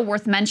 Also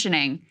worth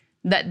mentioning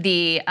that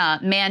the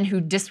man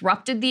who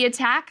disrupted the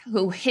attack,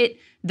 who hit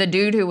the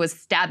dude who was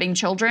stabbing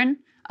children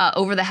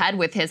over the head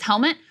with his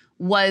helmet,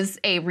 was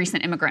a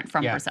recent immigrant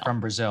from Brazil. From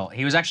Brazil.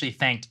 He was actually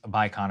thanked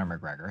by Conor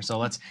McGregor. So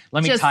let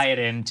me tie it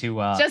into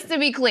just to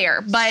be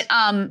clear. But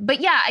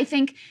yeah, I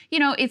think, you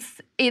know,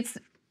 it's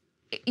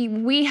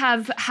we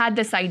have had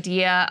this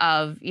idea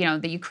of, you know,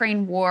 the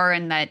Ukraine war,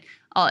 and that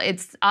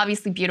it's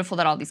obviously beautiful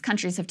that all these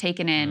countries have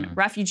taken in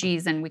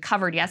refugees, and we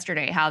covered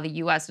yesterday how the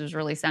U.S. was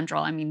really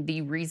central. I mean,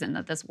 the reason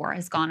that this war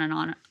has gone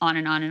on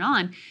and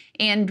on.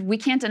 And we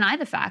can't deny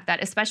the fact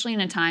that, especially in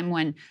a time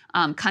when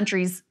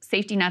countries'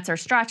 safety nets are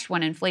stretched,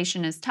 when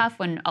inflation is tough,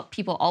 when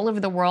people all over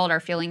the world are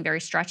feeling very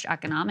stretched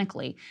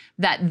economically,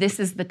 that this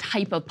is the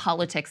type of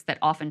politics that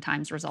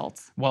oftentimes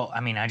results. Well,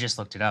 I mean, I just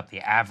looked it up. The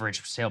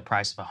average sale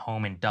price of a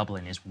home in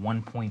Dublin is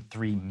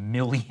 1.3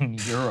 million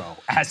euro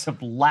as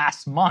of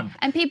last month.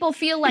 And people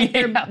feel like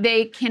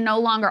they can no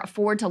longer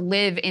afford to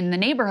live in the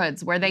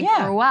neighborhoods where they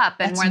grew up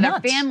and where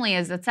their family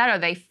is, et cetera.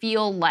 They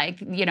feel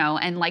like, you know,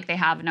 and like they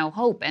have no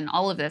hope, and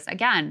all of this.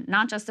 Again,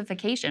 not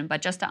justification,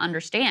 but just to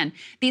understand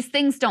these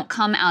things don't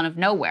come out of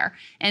nowhere.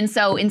 And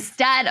so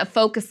instead of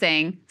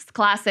focusing,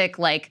 classic,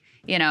 like,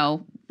 you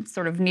know,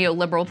 sort of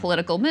neoliberal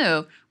political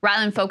move,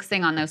 rather than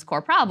focusing on those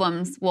core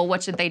problems, well,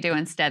 what should they do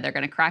instead? They're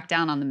going to crack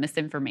down on the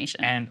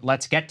misinformation. And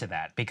let's get to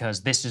that,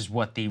 because this is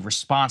what the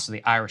response of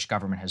the Irish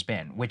government has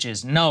been, which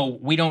is, no,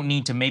 we don't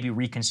need to maybe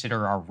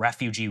reconsider our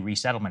refugee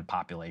resettlement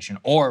population,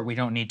 or we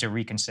don't need to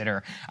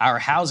reconsider our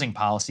housing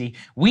policy.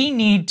 We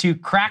need to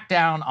crack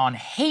down on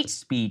hate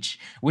speech,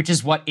 which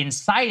is what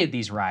incited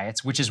these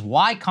riots, which is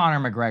why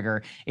Conor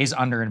McGregor is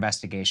under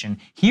investigation.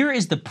 Here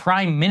is the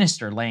Prime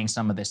Minister laying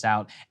some of this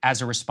out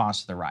as a response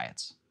to the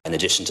riots. In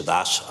addition to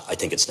that, I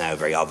think it's now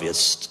very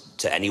obvious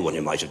to anyone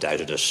who might have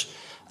doubted it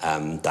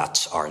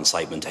that our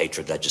incitement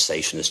hatred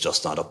legislation is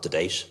just not up to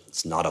date.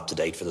 It's not up to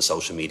date for the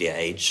social media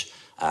age,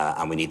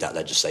 and we need that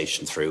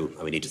legislation through,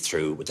 and we need it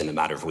through within a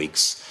matter of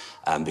weeks,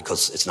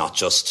 because it's not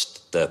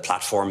just the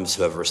platforms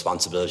who have a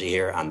responsibility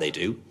here, and they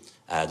do.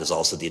 There's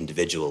also the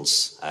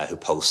individuals who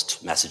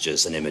post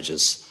messages and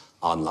images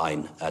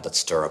online that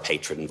stir up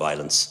hatred and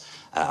violence,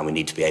 and we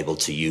need to be able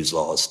to use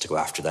laws to go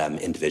after them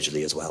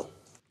individually as well.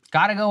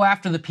 Got to go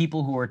after the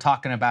people who are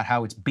talking about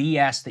how it's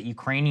BS that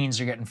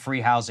Ukrainians are getting free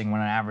housing when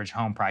an average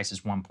home price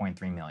is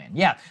 $1.3 million.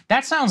 Yeah,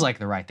 that sounds like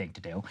the right thing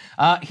to do.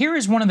 Here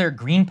is one of their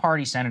Green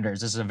Party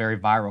senators. This is a very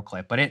viral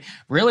clip, but it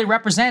really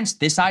represents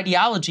this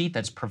ideology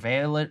that's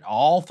prevalent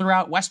all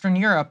throughout Western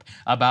Europe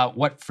about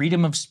what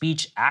freedom of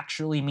speech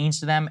actually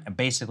means to them, and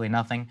basically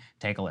nothing.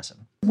 Take a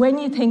listen. When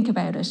you think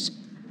about it,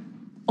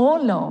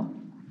 all law,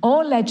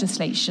 all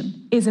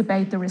legislation is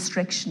about the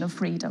restriction of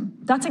freedom.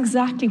 That's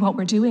exactly what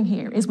we're doing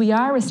here, is we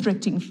are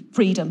restricting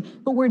freedom,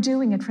 but we're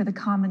doing it for the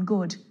common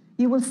good.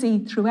 You will see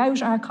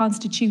throughout our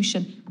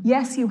Constitution,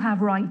 yes, you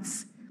have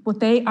rights,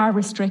 but they are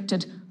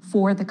restricted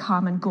for the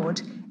common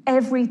good.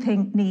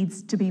 Everything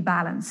needs to be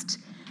balanced.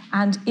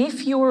 And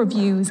if your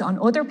views on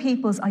other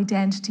people's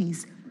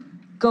identities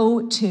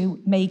go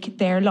to make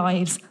their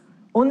lives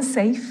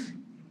unsafe,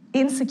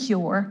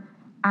 insecure,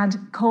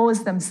 and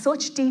cause them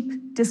such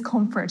deep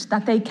discomfort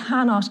that they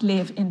cannot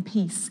live in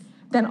peace,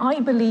 then I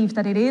believe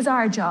that it is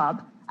our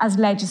job as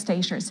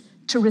legislators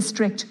to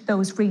restrict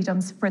those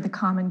freedoms for the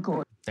common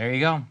good. There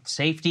you go.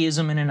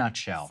 Safetyism in a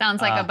nutshell.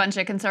 Sounds like a bunch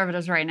of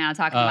conservatives right now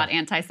talking about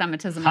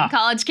anti-Semitism on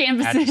college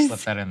campuses. I had to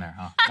slip that in there.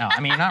 No, I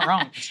mean, you're not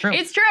wrong. It's true.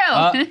 It's true.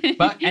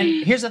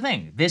 And here's the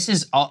thing. This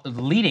is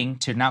leading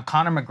to now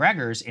Conor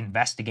McGregor's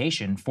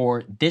investigation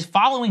for this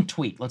following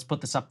tweet. Let's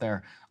put this up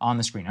there on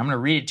the screen. I'm going to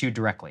read it to you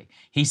directly.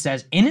 He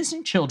says,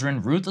 innocent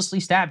children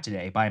ruthlessly stabbed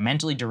today by a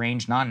mentally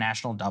deranged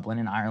non-national Dublin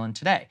in Ireland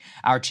today.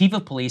 Our chief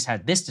of police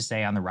had this to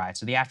say on the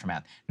riots of the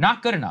aftermath.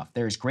 Not good enough.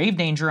 There is grave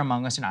danger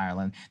among us in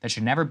Ireland that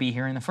should never be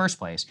here in the first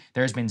place.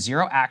 There has been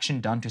zero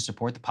action done to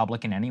support the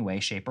public in any way,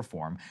 shape, or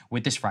form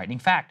with this frightening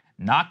fact.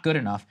 Not good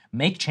enough.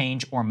 Make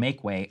change or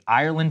make way.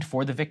 Ireland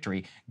for the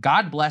victory.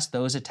 God bless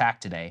those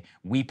attacked today.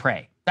 We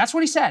pray. That's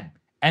what he said.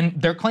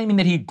 And they're claiming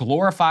that he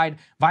glorified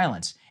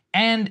violence.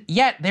 And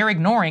yet they're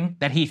ignoring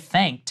that he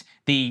thanked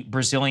the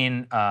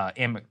Brazilian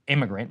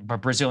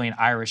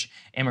Brazilian-Irish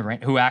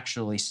immigrant who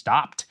actually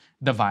stopped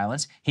the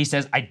violence. He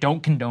says, I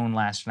don't condone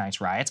last night's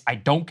riots. I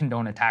don't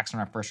condone attacks on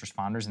our first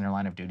responders in their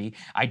line of duty.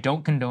 I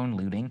don't condone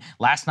looting.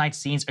 Last night's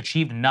scenes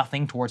achieved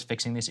nothing towards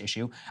fixing this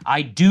issue.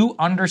 I do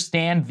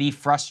understand the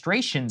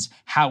frustrations,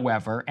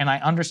 however, and I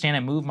understand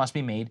a move must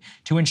be made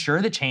to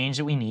ensure the change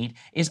that we need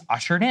is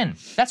ushered in.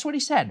 That's what he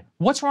said.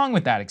 What's wrong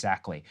with that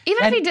exactly?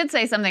 Even if he did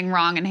say something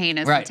wrong and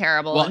heinous and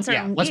terrible. Well,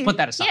 and let's put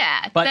that aside.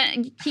 Yeah, but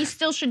then he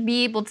still should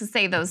be able to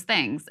say those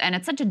things. And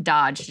it's such a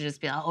dodge to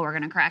just be like, oh, we're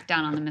going to crack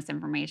down on the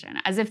misinformation,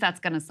 as if that's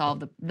going to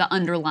solve the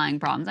underlying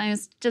problems. I mean,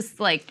 it's just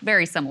like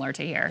very similar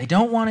to here. They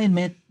don't want to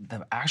admit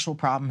the actual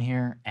problem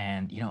here.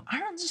 And, you know,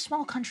 Ireland's a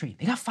small country.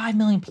 They got 5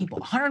 million people.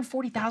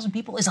 140,000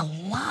 people is a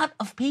lot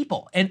of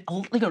people. And,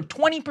 like,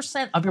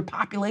 20% of your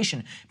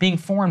population being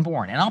foreign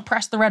born. And I'll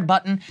press the red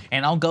button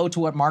and I'll go to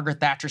what Margaret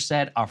Thatcher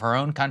said of her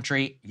own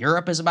country.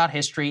 Europe is about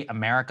history.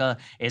 America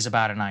is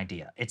about an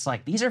idea. It's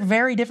like these are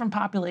very different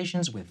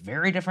populations with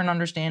very different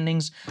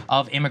understandings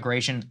of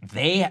immigration.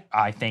 They,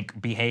 I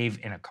think, behave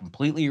in a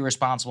completely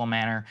irresponsible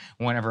manner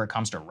whenever it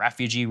comes to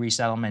refugee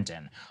resettlement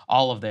and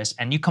all of this.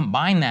 And you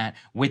combine that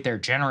with their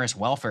generous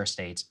welfare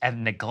states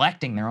and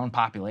neglecting their own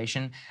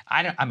population.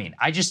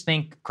 I just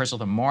think, Crystal,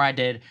 the more I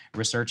did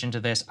research into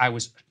this, I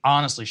was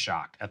honestly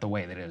shocked at the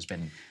way that it has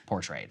been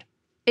portrayed.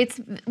 It's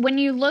when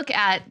you look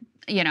at,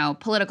 you know,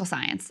 political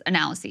science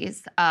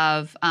analyses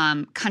of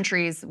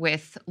countries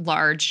with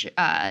large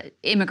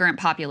immigrant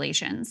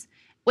populations.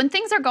 When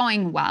things are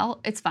going well,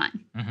 it's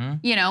fine. Mm-hmm.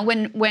 You know,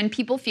 when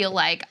people feel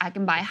like I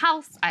can buy a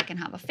house, I can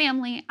have a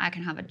family, I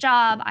can have a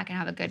job, I can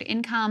have a good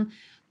income.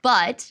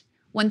 But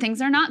when things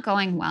are not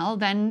going well,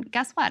 then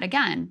guess what?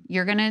 Again,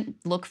 you're going to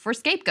look for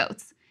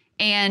scapegoats.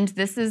 And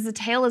this is a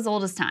tale as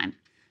old as time.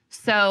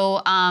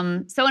 So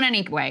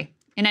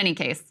in any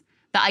case,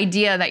 the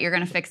idea that you're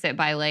going to fix it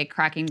by like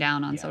cracking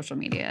down on social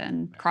media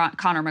and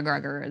Conor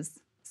McGregor is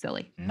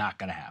silly. Not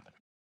going to happen.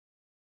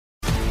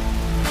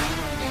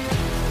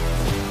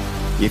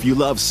 If you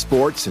love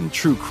sports and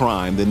true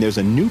crime, then there's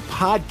a new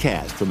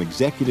podcast from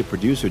executive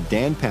producer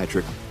Dan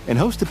Patrick and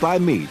hosted by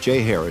me,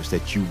 Jay Harris,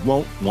 that you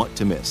won't want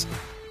to miss.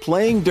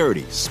 Playing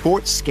Dirty: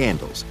 Sports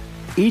Scandals.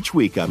 Each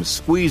week, I'm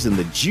squeezing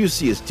the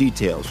juiciest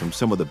details from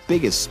some of the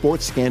biggest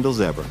sports scandals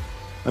ever.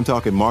 I'm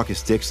talking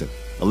Marcus Dixon,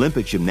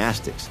 Olympic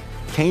gymnastics,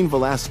 Cain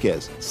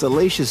Velasquez,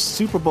 salacious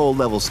Super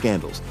Bowl-level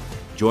scandals.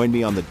 Join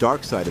me on the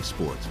dark side of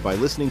sports by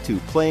listening to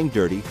Playing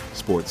Dirty: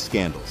 Sports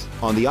Scandals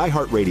on the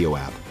iHeartRadio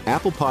app,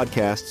 Apple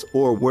Podcasts,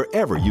 or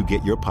wherever you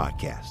get your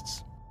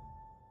podcasts.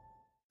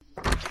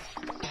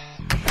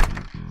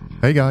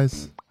 Hey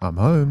guys, I'm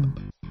home.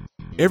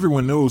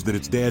 Everyone knows that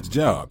it's Dad's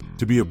job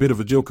to be a bit of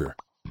a joker.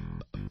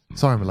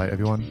 Sorry I'm late,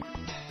 everyone.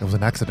 There was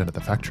an accident at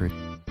the factory.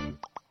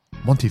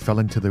 Monty fell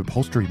into the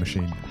upholstery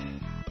machine.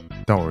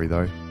 Don't worry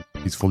though,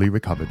 he's fully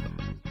recovered.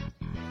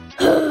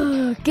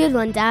 Good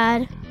one,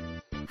 Dad.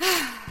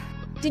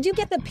 Did you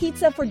get the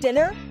pizza for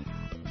dinner?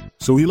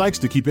 So he likes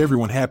to keep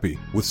everyone happy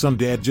with some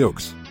dad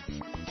jokes.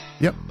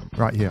 Yep,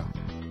 right here.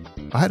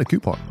 I had a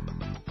coupon,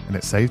 and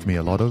it saved me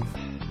a lot of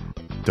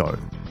dough.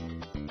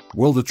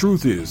 Well, the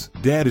truth is,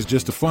 Dad is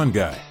just a fun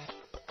guy.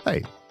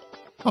 Hey,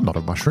 I'm not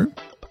a mushroom.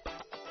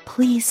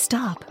 Please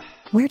stop.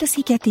 Where does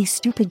he get these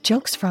stupid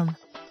jokes from?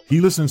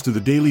 He listens to the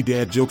Daily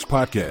Dad Jokes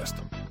podcast.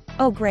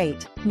 Oh,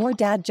 great. More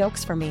dad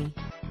jokes for me.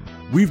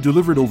 We've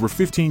delivered over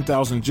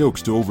 15,000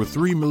 jokes to over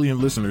 3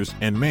 million listeners,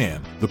 and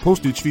man, the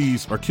postage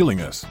fees are killing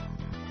us.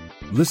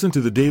 Listen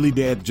to the Daily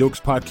Dad Jokes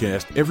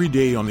podcast every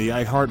day on the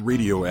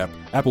iHeartRadio app,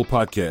 Apple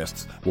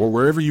Podcasts, or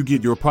wherever you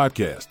get your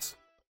podcasts.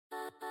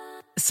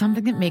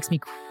 Something that makes me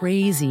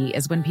crazy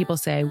is when people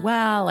say,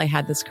 well, I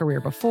had this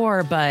career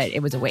before, but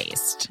it was a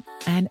waste.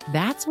 And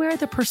that's where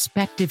the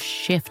perspective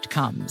shift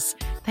comes,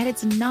 that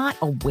it's not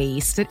a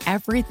waste, that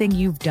everything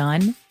you've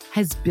done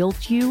has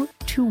built you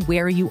to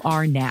where you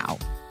are now.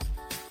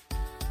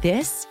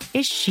 This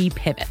is She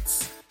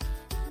Pivots,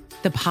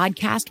 the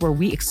podcast where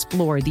we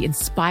explore the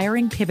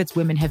inspiring pivots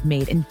women have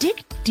made and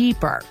dig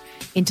deeper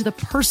into the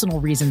personal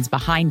reasons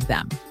behind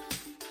them.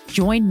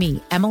 Join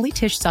me, Emily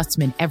Tish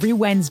Sussman, every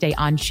Wednesday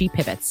on She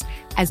Pivots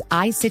as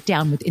I sit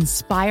down with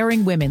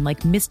inspiring women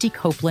like Misty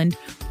Copeland,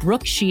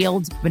 Brooke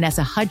Shields,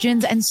 Vanessa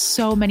Hudgens, and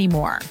so many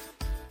more.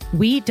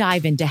 We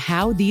dive into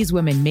how these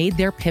women made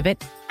their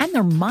pivot and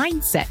their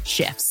mindset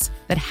shifts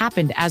that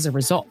happened as a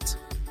result.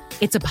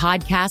 It's a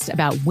podcast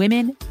about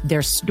women,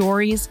 their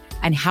stories,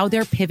 and how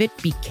their pivot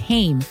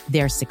became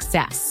their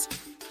success.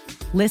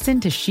 Listen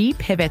to She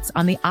Pivots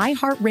on the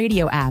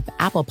iHeartRadio app,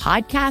 Apple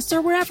Podcasts,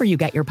 or wherever you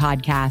get your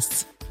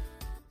podcasts.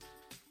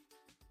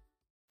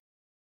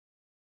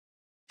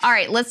 All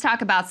right, let's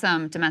talk about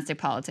some domestic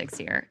politics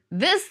here.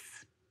 This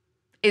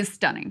is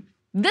stunning.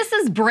 This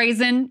is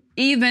brazen,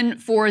 even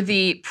for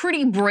the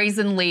pretty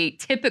brazenly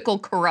typical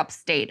corrupt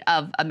state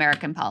of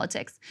American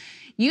politics.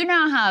 You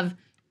now have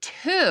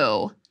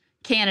two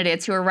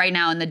candidates who are right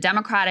now in the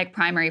Democratic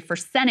primary for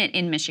Senate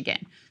in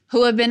Michigan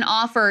who have been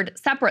offered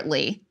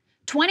separately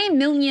 $20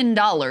 million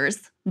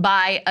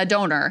by a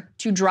donor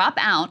to drop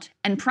out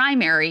and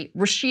primary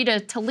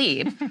Rashida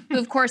Tlaib, who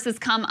of course has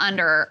come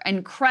under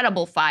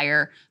incredible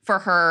fire for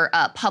her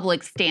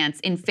public stance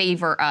in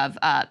favor of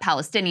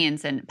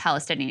Palestinians and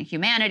Palestinian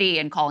humanity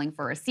and calling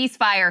for a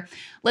ceasefire.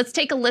 Let's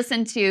take a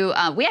listen to,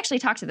 we actually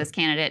talked to this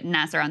candidate,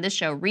 Nasser, on this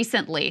show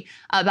recently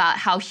about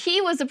how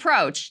he was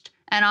approached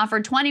and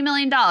offered $20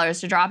 million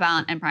to drop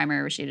out and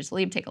primary Rashida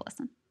Tlaib. Take a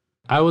listen.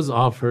 I was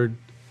offered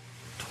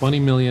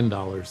 $20 million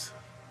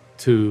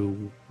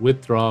to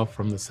withdraw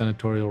from the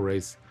senatorial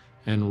race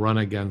and run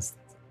against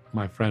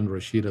my friend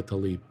Rashida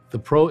Tlaib. The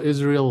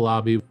pro-Israel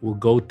lobby will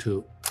go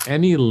to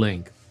any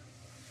length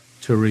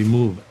to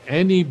remove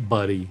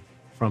anybody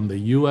from the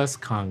U.S.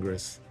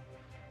 Congress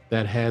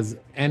that has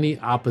any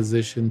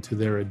opposition to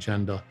their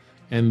agenda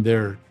and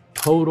their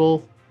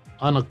total,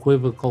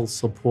 unequivocal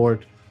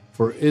support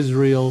for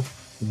Israel,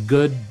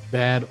 good,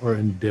 bad, or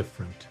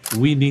indifferent.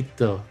 We need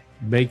to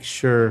make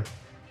sure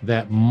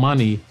that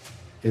money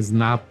is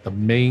not the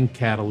main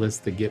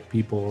catalyst to get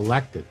people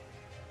elected,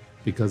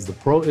 because the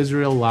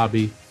pro-Israel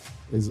lobby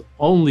is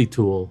only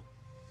tool,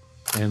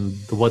 and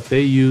what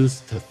they use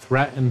to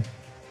threaten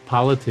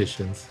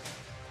politicians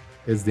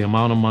is the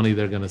amount of money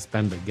they're going to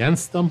spend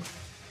against them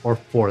or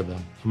for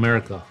them.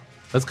 America,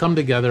 let's come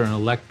together and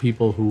elect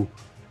people who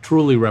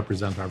truly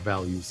represent our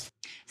values.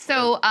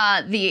 So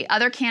the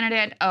other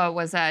candidate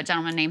was a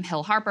gentleman named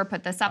Hill Harper.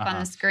 Put this up on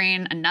the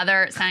screen.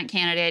 Another Senate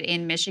candidate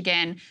in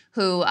Michigan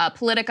who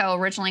Politico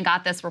originally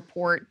got this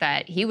report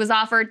that he was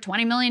offered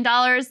 $20 million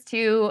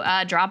to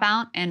drop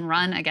out and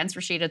run against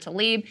Rashida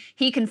Tlaib.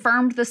 He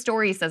confirmed the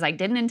story. He says, I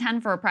didn't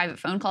intend for a private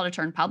phone call to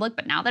turn public,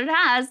 but now that it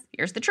has,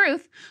 here's the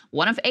truth.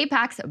 One of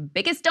AIPAC's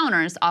biggest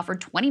donors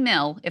offered $20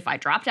 million if I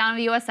dropped out of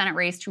the U.S. Senate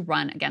race to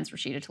run against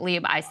Rashida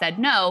Tlaib. I said,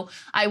 no,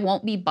 I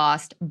won't be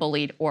bossed,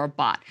 bullied, or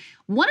bought.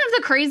 One of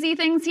the crazy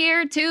things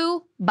here,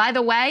 too, by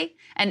the way,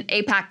 and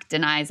AIPAC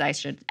denies, I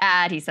should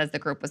add, he says the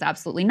group was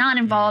absolutely not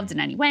involved in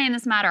any way in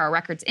this matter. Our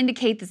records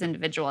indicate this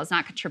individual has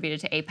not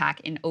contributed to AIPAC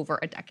in over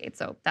a decade.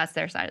 So that's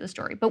their side of the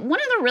story. But one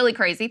of the really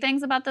crazy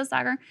things about this,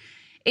 Sagar,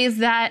 is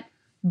that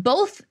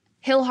both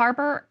Hill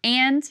Harper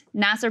and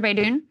Nasser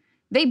Beydoun,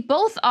 they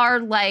both are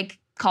like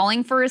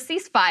calling for a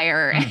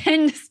ceasefire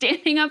and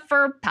standing up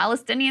for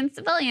Palestinian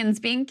civilians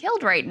being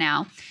killed right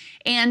now.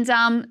 And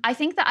I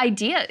think the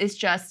idea is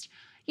just,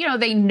 you know,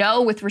 they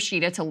know with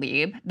Rashida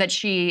Tlaib that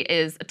she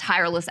is a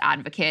tireless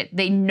advocate.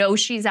 They know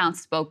she's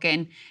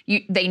outspoken.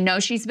 They know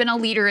she's been a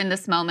leader in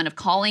this moment of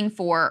calling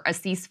for a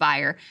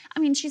ceasefire. I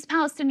mean, she's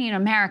Palestinian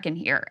American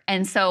here.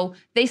 And so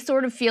they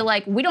sort of feel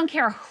like, we don't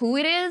care who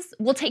it is.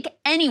 We'll take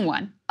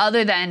anyone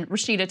other than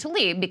Rashida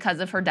Tlaib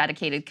because of her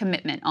dedicated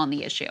commitment on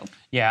the issue.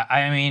 Yeah,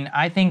 I mean,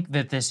 I think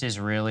that this is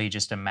really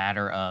just a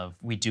matter of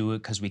we do it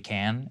because we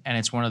can. And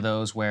it's one of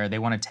those where they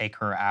want to take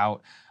her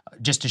out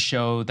just to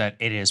show that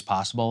it is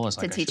possible. It's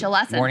like to teach a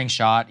lesson. Warning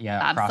shot, yeah,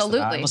 absolutely.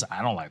 Across the bat. Listen,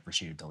 I don't like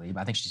Rashida Tlaib.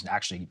 I think she's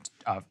actually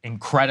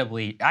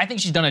I think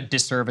she's done a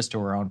disservice to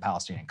her own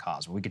Palestinian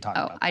cause. But we could talk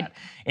about that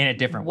in a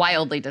different way.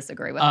 Wildly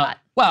disagree with that.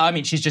 Well, I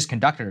mean, she's just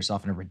conducted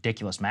herself in a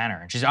ridiculous manner,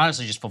 and she's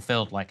honestly just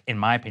fulfilled, like, in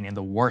my opinion,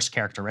 the worst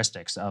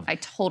characteristics of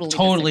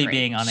totally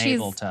being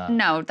unable to.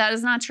 No, that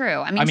is not true.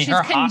 I mean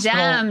she's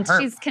condemned.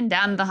 She's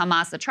condemned the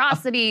Hamas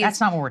atrocities.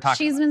 That's not what we're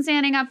talking about. She's been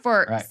standing up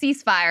for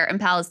ceasefire and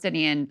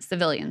Palestinian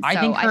civilians. I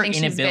think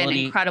she's been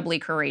incredibly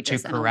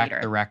courageous to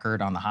correct the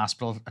record on the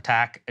hospital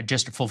attack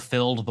just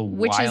fulfilled the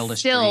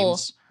wildest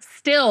dreams.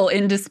 Still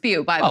in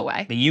dispute, by the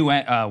way. The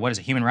UN,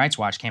 Human Rights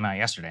Watch came out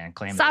yesterday and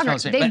claimed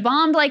they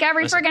bombed like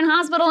every friggin'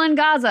 hospital in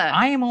Gaza.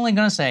 I am only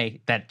going to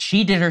say that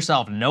she did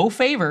herself no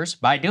favors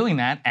by doing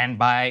that and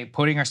by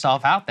putting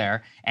herself out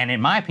there, and in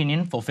my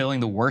opinion, fulfilling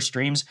the worst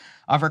dreams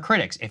of her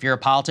critics. If you're a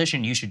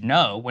politician, you should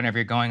know whenever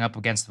you're going up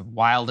against the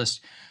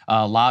wildest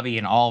lobby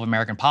in all of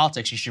American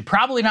politics, you should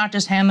probably not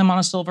just hand them on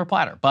a silver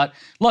platter. But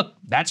look,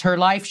 that's her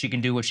life. She can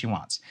do what she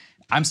wants.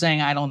 I'm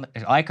saying I don't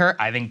like her.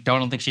 I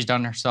don't think she's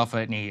done herself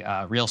any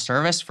real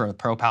service for the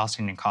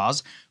pro-Palestinian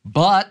cause.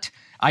 But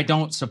I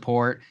don't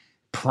support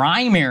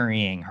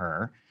primarying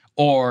her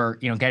or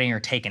getting her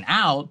taken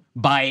out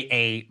by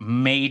a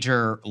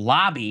major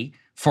lobby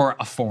for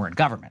a foreign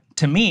government.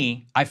 To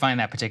me, I find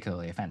that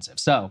particularly offensive.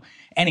 So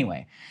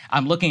anyway,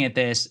 I'm looking at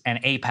this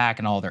and AIPAC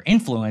and all their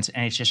influence,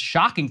 and it's just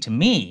shocking to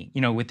me,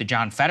 with the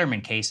John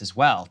Fetterman case as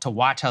well, to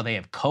watch how they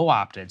have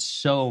co-opted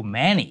so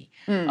many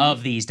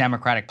of these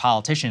Democratic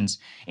politicians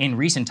in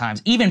recent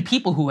times, even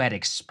people who had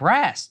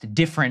expressed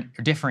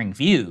differing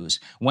views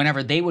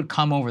whenever they would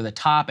come over the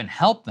top and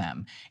help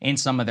them in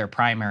some of their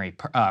primary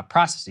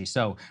processes.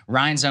 So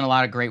Ryan's done a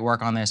lot of great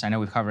work on this. I know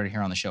we've covered it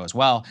here on the show as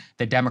well.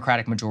 The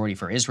Democratic majority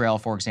for Israel,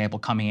 for example,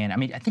 coming in. I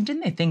mean,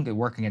 didn't they think they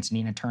work against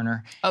Nina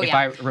Turner? If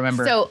I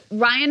remember. So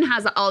Ryan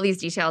has all these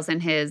details in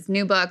his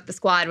new book, The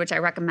Squad, which I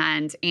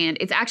recommend. And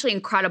it's actually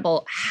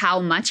incredible how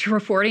much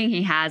reporting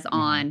he has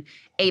on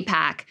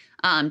AIPAC,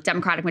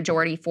 Democratic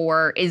majority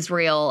for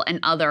Israel and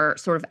other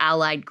sort of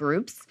allied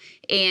groups.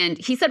 And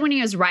he said when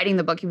he was writing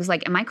the book, he was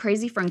like, am I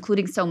crazy for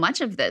including so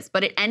much of this?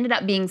 But it ended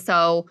up being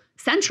so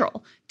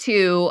central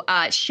to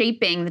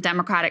shaping the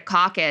Democratic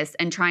caucus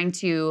and trying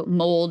to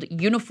mold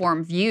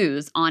uniform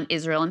views on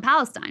Israel and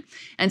Palestine.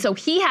 And so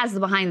he has the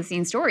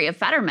behind-the-scenes story of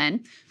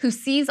Fetterman, who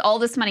sees all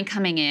this money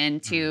coming in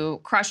to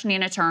crush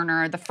Nina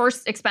Turner. The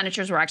first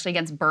expenditures were actually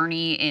against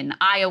Bernie in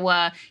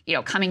Iowa,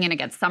 coming in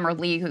against Summer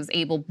Lee, who's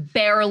able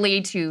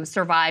barely to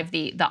survive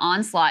the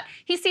onslaught.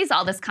 He sees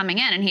all this coming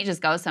in, and he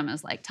just goes to him and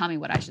is like, tell me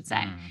what I should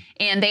say.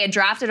 And they had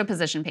drafted a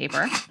position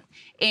paper.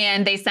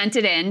 And they sent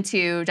it in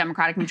to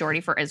Democratic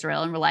majority for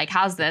Israel and were like,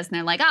 how's this? And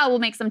they're like, oh, we'll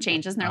make some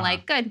changes. And they're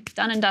like, good,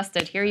 done and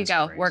dusted. Here you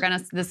go.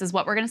 Crazy. This is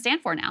what we're going to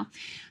stand for now.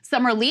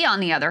 Summer Lee, on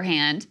the other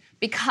hand,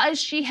 because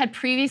she had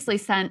previously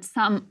sent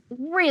some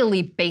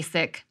really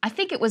basic, I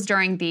think it was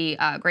during the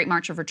Great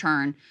March of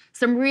Return,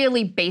 some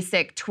really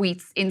basic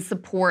tweets in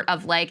support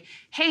of like,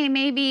 hey,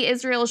 maybe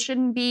Israel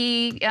shouldn't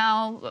be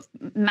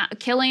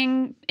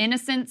killing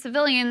innocent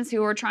civilians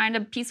who are trying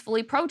to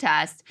peacefully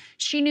protest.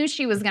 She knew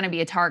she was going to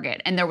be a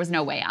target, and there was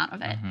no way out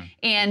of it.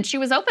 And she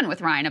was open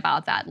with Ryan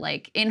about that.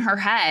 Like, in her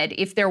head,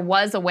 if there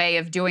was a way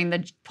of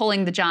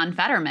pulling the John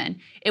Fetterman,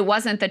 it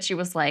wasn't that she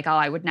was like, oh,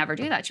 I would never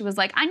do that. She was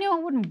like, I knew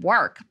it wouldn't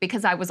work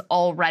because I was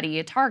already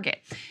a target.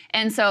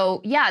 And so,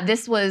 yeah,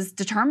 this was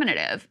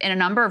determinative in a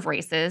number of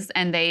races,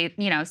 and they,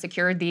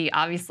 secured the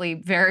obviously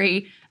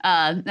very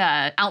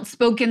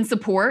outspoken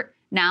support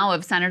now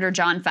of Senator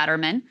John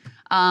Fetterman.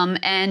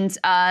 And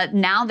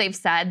now they've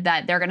said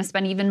that they're going to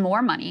spend even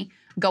more money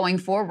going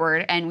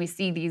forward, and we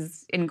see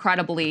these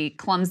incredibly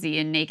clumsy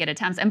and naked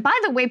attempts. And by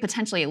the way,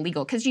 potentially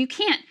illegal, because you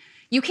can't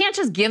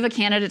just give a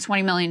candidate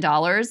 $20 million.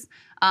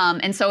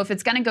 And so if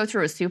it's going to go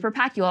through a super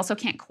PAC, you also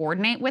can't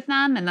coordinate with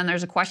them. And then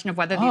there's a question of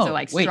whether these are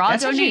like straw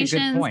that's donations.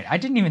 Actually a good point. I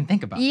didn't even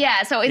think about that.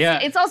 Yeah, so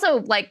it's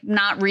also like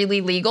not really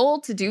legal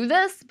to do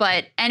this.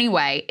 But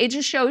anyway, it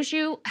just shows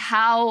you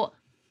how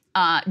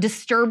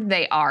disturbed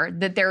they are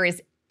that there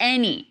is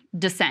any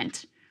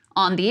dissent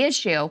on the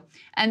issue.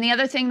 And the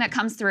other thing that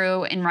comes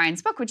through in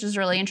Ryan's book, which is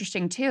really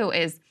interesting too,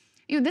 is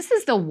this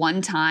is the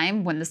one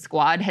time when the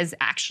Squad has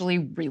actually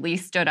really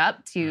stood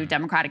up to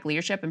Democratic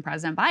leadership and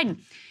President Biden.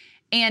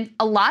 And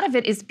a lot of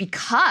it is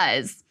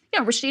because,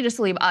 Rashida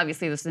Tlaib,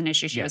 obviously this is an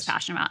issue she was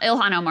passionate about.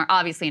 Ilhan Omar,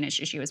 obviously an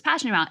issue she was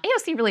passionate about.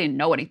 AOC really didn't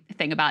know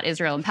anything about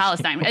Israel and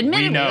Palestine.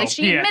 Admittedly,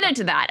 she admitted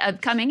to that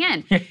coming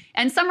in.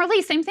 And Summer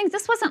Lee, same thing.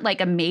 This wasn't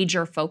like a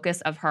major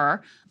focus of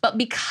her, but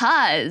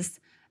because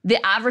the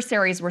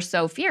adversaries were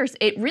so fierce,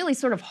 it really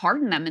sort of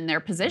hardened them in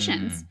their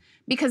positions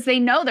because they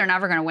know they're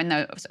never going to win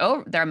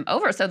them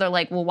over. So they're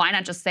like, well, why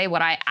not just say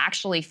what I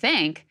actually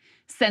think,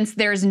 since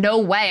there's no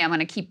way I'm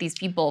going to keep these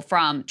people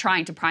from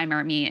trying to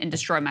primary me and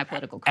destroy my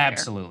political career.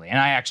 Absolutely. And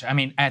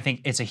I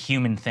think it's a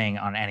human thing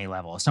on any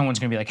level. If someone's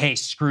going to be like, hey,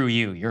 screw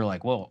you, you're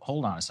like, well,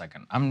 hold on a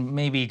second. I'm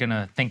maybe going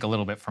to think a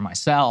little bit for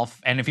myself.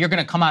 And if you're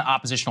going to come out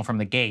oppositional from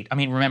the gate, I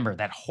mean, remember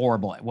that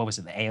horrible, the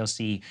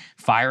AOC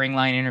firing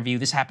line interview?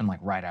 This happened like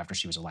right after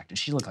she was elected.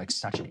 She looked like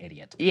such an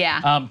idiot.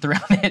 Yeah.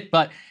 Throughout it.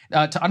 But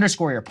to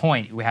underscore your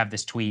point, we have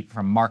this tweet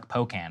from Mark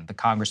Pocan, the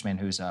congressman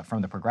who's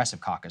from the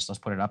Progressive Caucus. Let's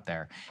put it up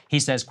there. He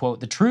says, quote,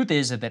 the truth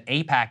is that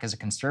AIPAC is a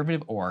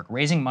conservative org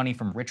raising money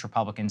from rich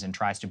Republicans and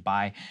tries to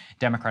buy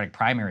Democratic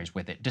primaries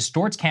with it,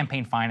 distorts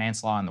campaign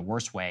finance law in the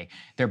worst way.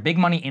 Their big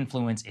money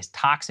influence is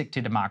toxic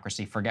to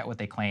democracy. Forget what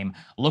they claim.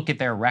 Look at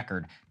their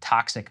record.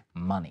 Toxic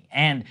money.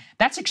 And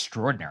that's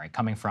extraordinary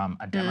coming from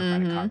a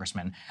Democratic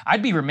congressman.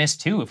 I'd be remiss,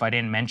 too, if I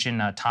didn't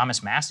mention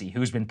Thomas Massie,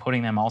 who's been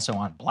putting them also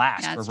on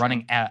blast for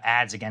running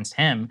ads against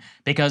him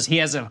because he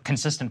has a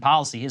consistent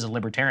policy. He's a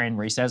libertarian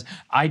where he says,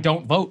 I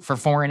don't vote for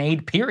foreign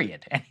aid,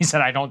 period. And he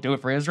said, I don't do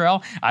it for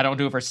Israel. I don't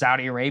do it for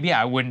Saudi Arabia.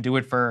 I wouldn't do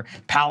it for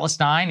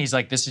Palestine. He's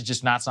like, this is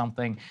just not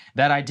something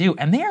that I do.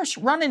 And they're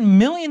running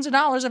millions of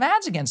dollars of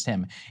ads against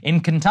him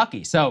in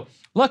Kentucky. So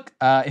look,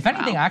 if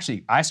anything,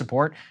 actually, I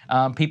support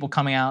people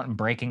coming out and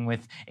breaking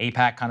with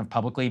AIPAC kind of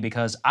publicly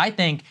because I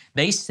think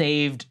they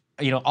saved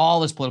all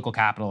this political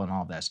capital and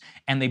all this,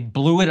 and they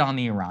blew it on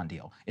the Iran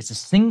deal. It's the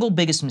single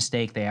biggest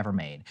mistake they ever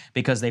made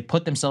because they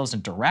put themselves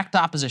in direct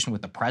opposition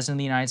with the president of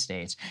the United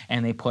States,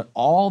 and they put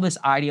all this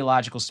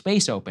ideological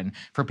space open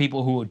for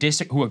people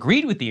who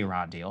agreed with the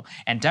Iran deal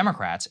and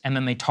Democrats, and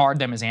then they tarred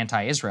them as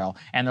anti-Israel.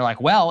 And they're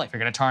like, well, if you're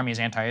going to tar me as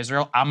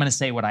anti-Israel, I'm going to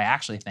say what I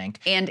actually think.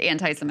 And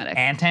anti-Semitic.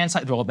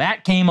 Well,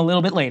 that came a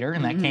little bit later,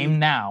 and that came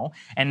now.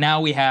 And now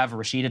we have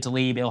Rashida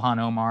Tlaib, Ilhan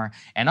Omar,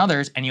 and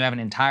others, and you have an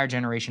entire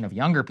generation of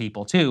younger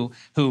people, too,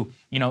 who,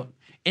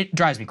 it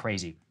drives me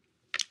crazy.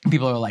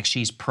 People are like,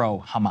 she's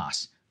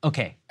pro-Hamas.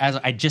 Okay, as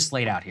I just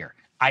laid out here,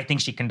 I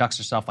think she conducts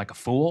herself like a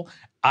fool.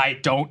 I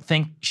don't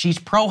think she's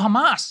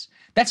pro-Hamas.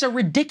 That's a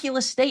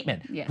ridiculous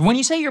statement. Yes. When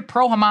you say you're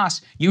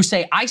pro-Hamas, you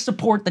say, I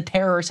support the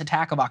terrorist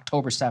attack of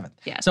October 7th.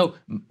 Yes. So,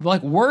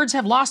 words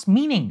have lost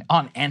meaning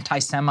on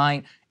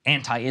anti-Semite,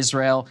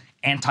 anti-Israel,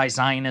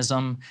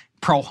 anti-Zionism,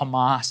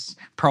 pro-Hamas,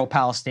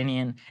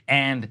 pro-Palestinian,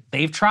 and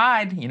they've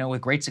tried,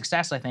 with great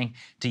success, I think,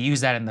 to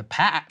use that in the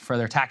past for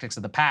their tactics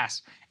of the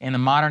past. In the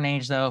modern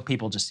age, though,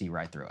 people just see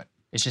right through it.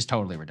 It's just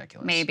totally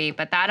ridiculous. Maybe,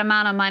 but that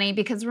amount of money,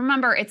 because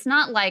remember, it's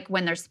not like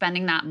when they're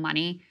spending that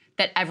money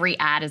that every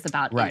ad is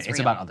about Israel. It's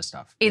about other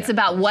stuff. It's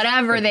about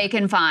whatever they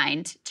can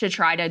find to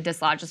try to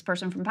dislodge this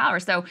person from power.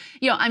 So,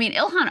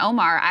 Ilhan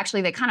Omar,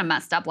 actually, they kind of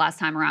messed up last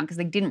time around because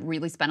they didn't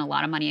really spend a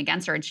lot of money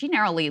against her, and she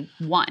narrowly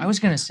won. I was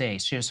going to say,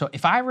 so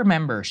if I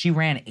remember, she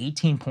ran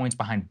 18 points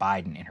behind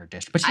Biden in her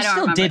district, but she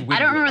still did win. I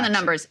don't remember the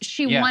numbers.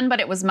 She won,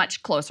 but it was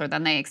much closer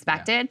than they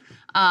expected.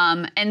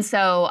 Yeah. And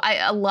so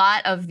a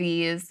lot of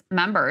these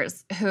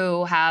members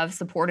who have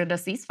supported a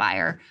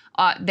ceasefire,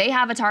 they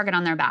have a target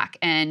on their back.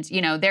 And,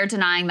 they're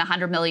denying the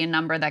 100 million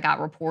number that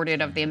got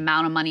reported of the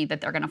amount of money that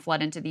they're going to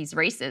flood into these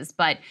races.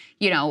 But,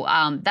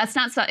 it's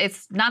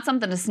not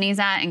something to sneeze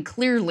at. And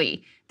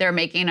clearly they're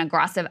making an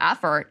aggressive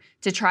effort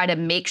to try to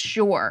make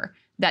sure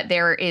that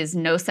there is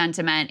no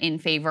sentiment in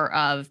favor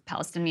of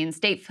Palestinian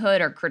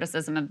statehood or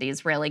criticism of the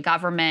Israeli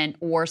government,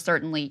 or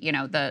certainly,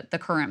 the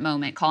current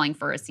moment calling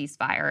for a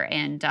ceasefire.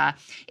 And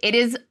it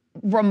is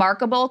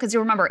remarkable because you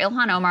remember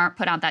Ilhan Omar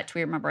put out that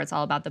tweet. Remember, it's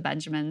all about the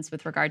Benjamins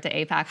with regard to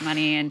AIPAC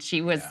money, and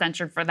she was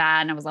censured for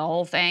that, and it was a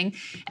whole thing.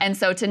 And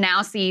so to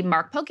now see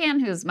Mark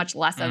Pocan, who's much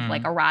less of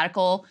a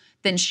radical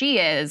than she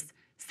is,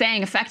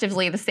 saying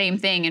effectively the same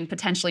thing in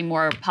potentially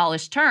more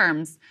polished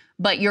terms.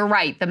 But you're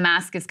right, the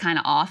mask is kind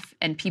of off,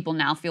 and people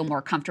now feel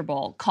more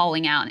comfortable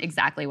calling out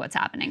exactly what's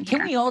happening here.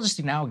 Can we all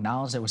just now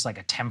acknowledge it was like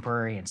a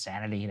temporary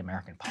insanity in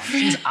American politics?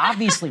 She's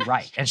obviously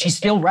right, and she's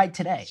still right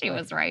today. She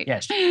was right.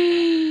 Yes,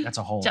 that's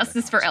a whole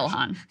justice for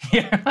Ilhan.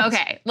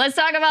 Okay, let's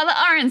talk about the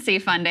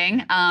RNC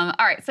funding. All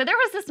right, so there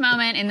was this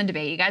moment in the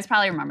debate. You guys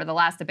probably remember the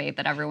last debate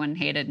that everyone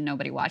hated and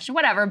nobody watched,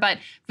 whatever. But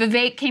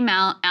Vivek came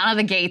out of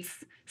the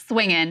gates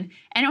swinging,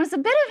 and it was a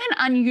bit of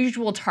an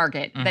unusual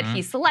target that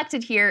he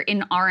selected here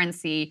in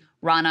RNC.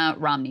 Ronna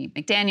Romney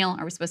McDaniel.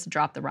 Are we supposed to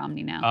drop the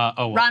Romney now?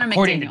 Ronna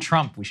according McDaniel. to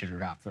Trump, we should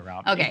drop the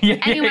Romney.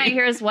 Okay. Anyway,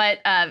 here's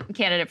what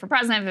candidate for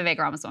president Vivek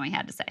Ramaswamy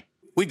had to say.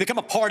 We've become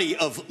a party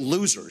of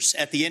losers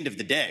at the end of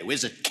the day.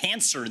 There's a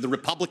cancer in the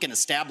Republican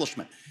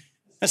establishment.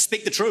 Let's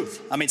speak the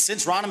truth.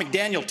 Since Ronna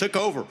McDaniel took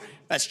over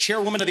as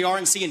chairwoman of the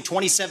RNC in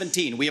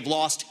 2017, we have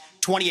lost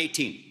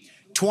 2018,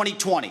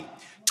 2020,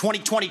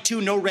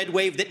 2022, no red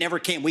wave that never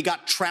came. We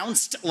got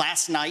trounced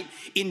last night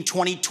in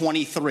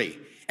 2023.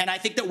 And I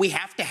think that we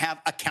have to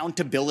have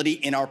accountability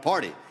in our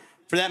party.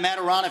 For that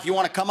matter, Ron, if you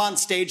want to come on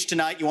stage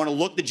tonight, you want to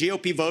look the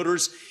GOP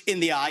voters in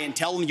the eye and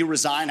tell them you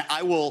resign,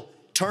 I will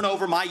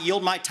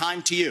yield my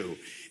time to you.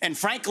 And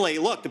frankly,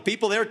 look, the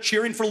people there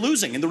cheering for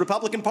losing in the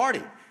Republican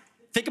Party.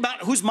 Think about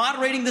who's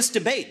moderating this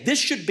debate. This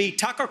should be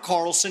Tucker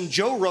Carlson,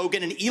 Joe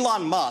Rogan, and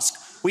Elon Musk.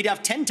 We'd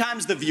have 10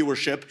 times the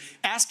viewership,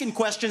 asking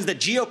questions that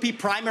GOP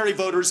primary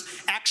voters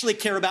actually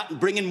care about and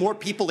bringing more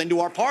people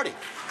into our party.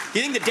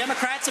 You think the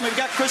Democrats, we've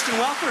got Kristen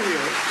Welker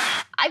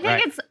here. I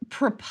think it's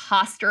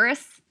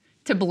preposterous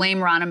to blame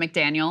Ronna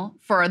McDaniel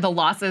for the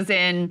losses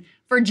in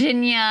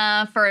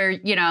Virginia, for,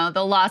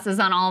 the losses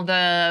on all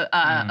the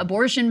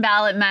abortion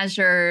ballot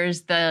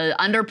measures, the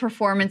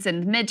underperformance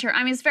in the midterm.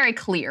 It's very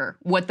clear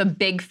what the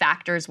big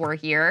factors were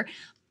here.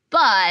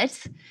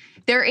 But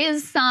There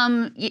is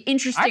some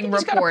interesting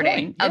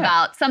reporting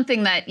about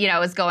something that,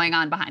 is going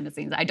on behind the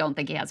scenes. I don't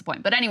think he has a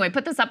point. But anyway,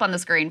 put this up on the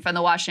screen from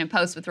the Washington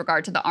Post with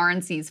regard to the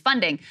RNC's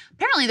funding.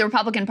 Apparently, the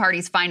Republican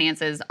Party's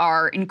finances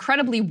are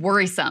incredibly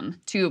worrisome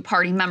to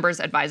party members,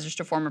 advisors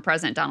to former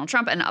President Donald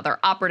Trump, and other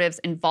operatives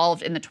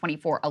involved in the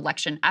 24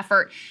 election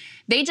effort.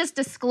 They just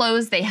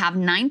disclosed they have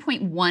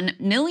 $9.1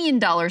 million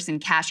in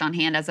cash on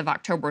hand as of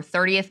October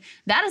 30th.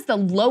 That is the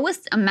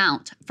lowest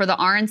amount for the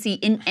RNC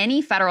in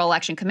any Federal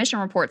Election Commission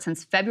report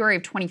since February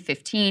of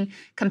 2015.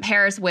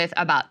 Compares with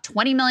about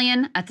 $20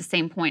 million at the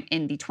same point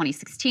in the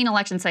 2016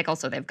 election cycle.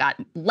 So they've got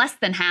less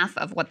than half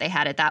of what they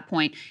had at that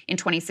point in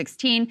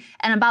 2016,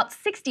 and about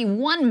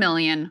 $61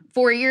 million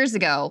 4 years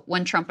ago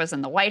when Trump was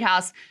in the White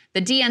House.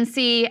 The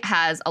DNC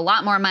has a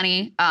lot more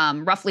money,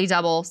 roughly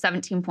double,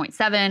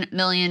 $17.7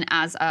 million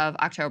as of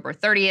October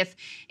 30th.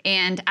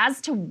 And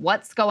as to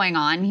what's going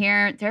on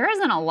here, there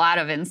isn't a lot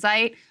of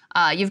insight.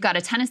 You've got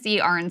a Tennessee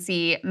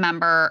RNC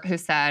member who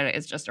said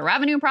it's just a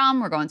revenue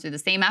problem. We're going through the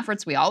same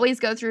efforts we always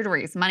go through to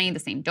raise money, the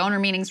same donor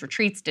meetings,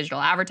 retreats,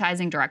 digital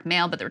advertising, direct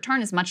mail, but the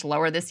return is much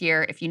lower this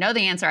year. If you know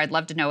the answer, I'd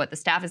love to know what the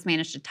staff has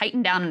managed to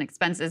tighten down on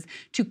expenses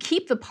to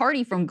keep the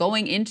party from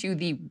going into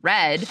the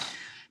red.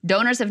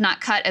 Donors have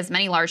not cut as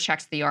many large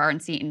checks to the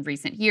RNC in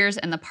recent years,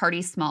 and the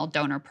party's small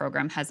donor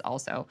program has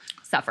also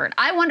suffered.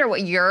 I wonder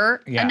what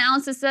your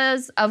analysis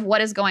is of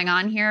what is going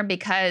on here,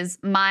 because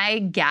my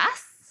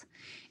guess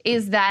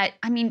is that,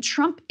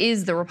 Trump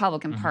is the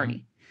Republican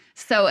Party.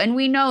 So, and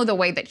we know the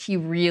way that he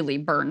really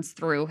burns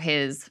through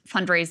his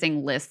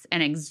fundraising lists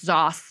and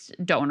exhausts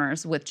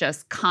donors with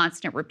just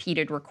constant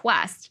repeated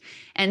requests.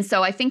 And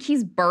so I think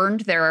he's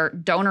burned their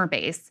donor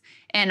base,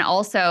 and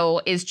also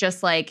is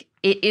just like,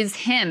 it is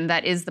him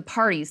that is the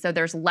party. So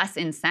there's less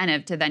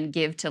incentive to then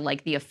give to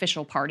like the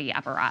official party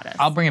apparatus.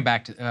 I'll bring it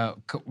back to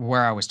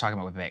where I was talking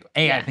about with Bibi.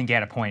 I think he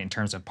had a point in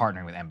terms of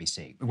partnering with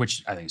NBC,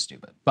 which I think is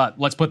stupid. But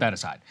let's put that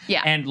aside.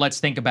 And let's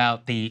think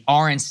about the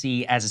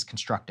RNC as it's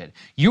constructed.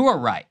 You are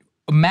right.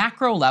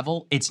 Macro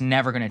level, it's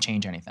never going to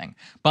change anything.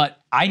 But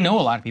I know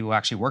a lot of people who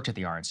actually worked at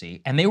the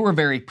RNC, and they were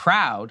very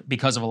proud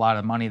because of a lot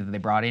of money that they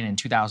brought in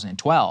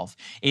 2012,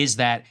 is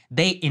that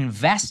they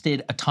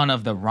invested a ton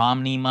of the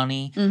Romney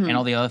money and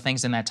all the other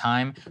things in that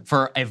time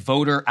for a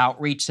voter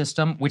outreach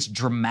system, which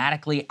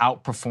dramatically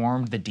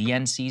outperformed the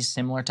DNC's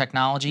similar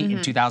technology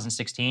in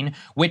 2016,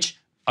 which,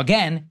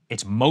 again,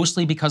 it's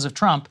mostly because of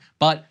Trump,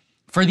 but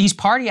for these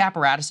party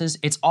apparatuses,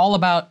 it's all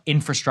about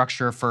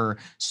infrastructure for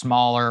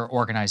smaller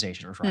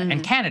organizations, right?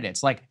 And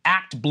candidates like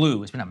Act Blue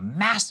has been a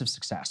massive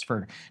success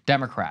for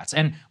Democrats,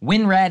 and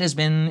Win Red has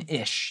been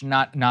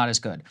not as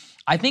good.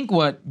 I think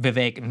what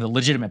Vivek, and the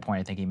legitimate point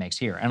I think he makes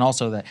here, and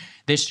also that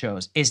this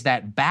shows, is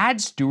that bad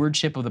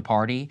stewardship of the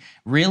party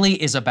really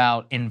is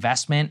about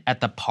investment at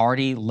the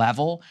party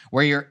level,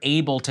 where you're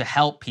able to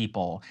help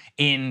people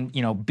in,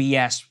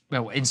 BS,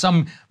 in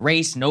some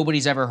race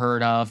nobody's ever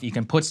heard of. You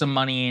can put some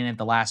money in at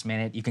the last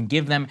minute. You can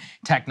give them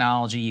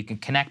technology. You can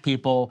connect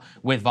people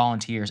with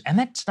volunteers. And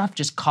that stuff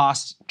just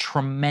costs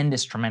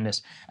tremendous,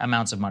 tremendous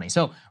amounts of money.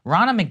 So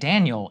Ronna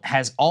McDaniel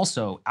has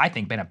also, I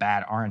think, been a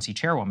bad RNC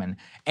chairwoman.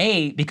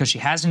 A, because she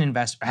hasn't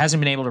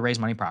been able to raise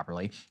money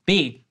properly.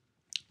 B,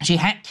 she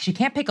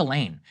can't pick a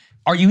lane.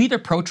 Are you either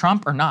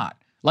pro-Trump or not?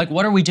 Like,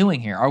 what are we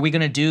doing here? Are we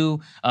going to do,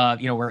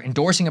 we're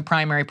endorsing a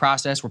primary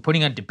process. We're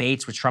putting on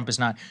debates, which Trump is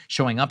not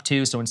showing up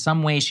to. So in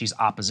some ways, she's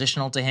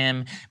oppositional to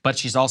him, but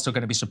she's also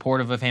going to be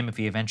supportive of him if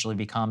he eventually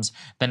becomes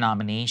the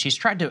nominee. She's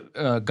tried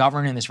to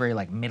govern in this very,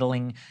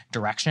 middling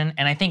direction.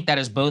 And I think that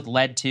has both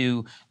led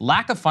to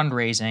lack of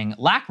fundraising,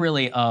 lack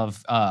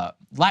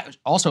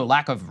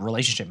of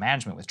relationship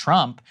management with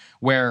Trump,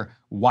 where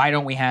why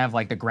don't we have,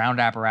 the ground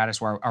apparatus?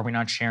 Where are we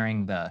not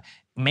sharing the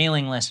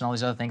mailing list and all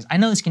these other things? I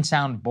know this can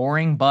sound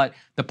boring, but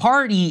the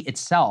party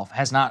itself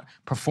has not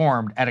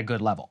performed at a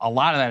good level. A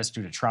lot of that is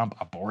due to Trump,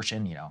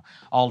 abortion,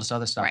 all this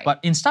other stuff. Right. But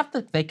in stuff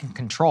that they can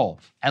control,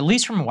 at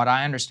least from what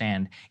I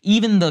understand,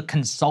 even the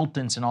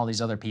consultants and all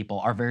these other people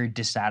are very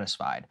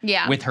dissatisfied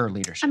with her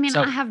leadership.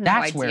 I have no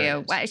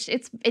idea.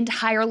 It's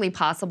entirely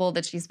possible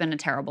that she's been a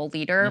terrible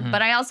leader.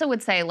 But I also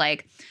would say,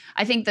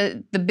 I think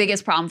the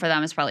biggest problem for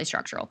them is probably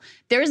structural.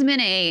 There's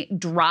been a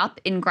drop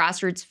in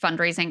grassroots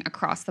fundraising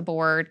across the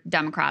board.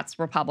 Democrats,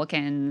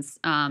 Republicans,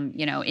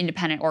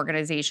 independent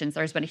organizations.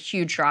 There's been a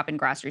huge drop in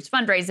grassroots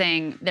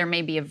fundraising. There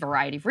may be a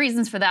variety of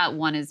reasons for that.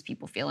 One is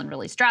people feeling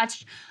really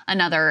stretched.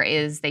 Another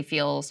is they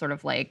feel sort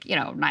of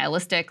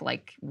nihilistic,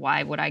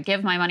 why would I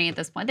give my money at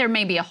this point? There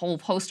may be a whole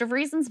host of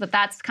reasons, but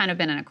that's kind of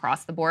been an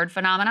across-the-board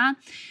phenomenon.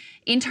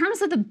 In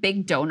terms of the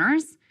big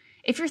donors,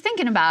 if you're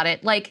thinking about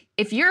it,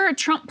 if you're a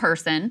Trump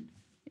person,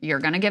 you're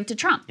going to give to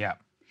Trump. Yeah.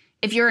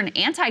 If you're an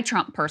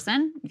anti-Trump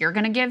person, you're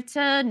going to give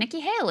to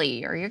Nikki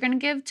Haley or you're going to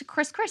give to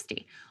Chris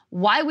Christie.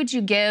 Why would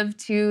you give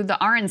to the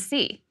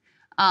RNC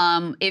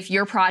if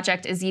your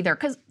project is either,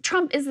 because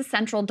Trump is the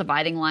central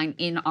dividing line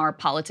in our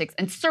politics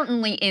and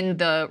certainly in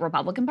the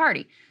Republican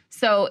Party.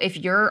 So if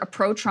you're a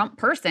pro-Trump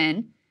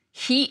person,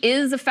 he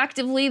is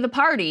effectively the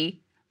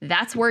party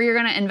that's where you're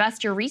going to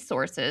invest your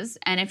resources.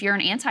 And if you're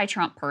an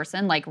anti-Trump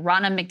person, like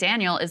Ronna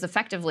McDaniel is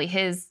effectively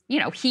his,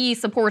 he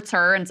supports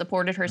her and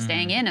supported her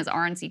staying in as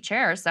RNC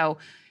chair. So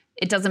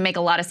it doesn't make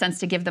a lot of sense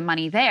to give the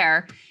money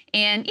there.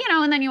 And,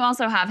 and then you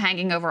also have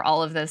hanging over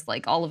all of this,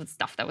 like all of the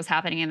stuff that was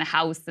happening in the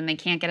House, and they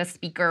can't get a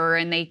speaker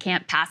and they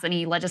can't pass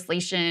any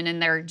legislation,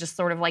 and they're just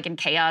sort of like in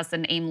chaos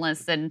and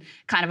aimless and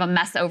kind of a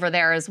mess over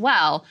there as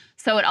well.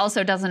 So it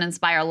also doesn't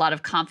inspire a lot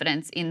of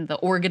confidence in the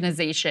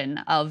organization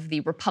of the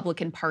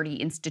Republican Party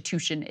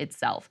institution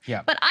itself.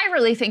 Yeah. But I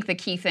really think the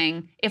key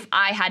thing, if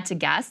I had to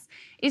guess,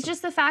 is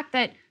just the fact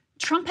that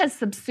Trump has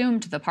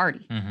subsumed the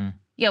party.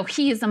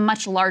 He is a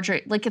much larger,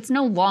 it's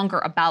no longer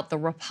about the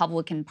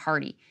Republican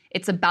Party.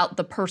 It's about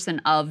the person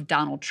of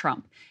Donald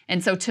Trump.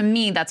 And so to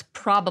me, that's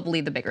probably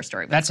the bigger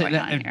story.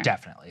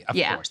 Definitely,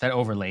 of course. That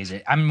overlays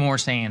it. I'm more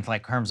saying in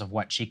terms of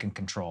what she can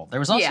control. There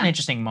was also an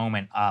interesting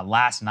moment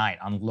last night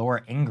on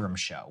Laura Ingraham's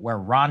show where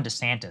Ron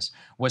DeSantis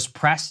was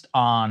pressed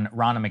on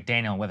Ronna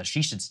McDaniel whether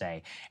she should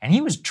stay, and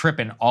he was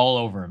tripping all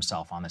over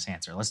himself on this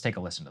answer. Let's take a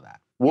listen to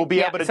that. We'll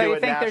be able to do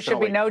it nationally. So you think there should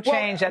be no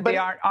change at the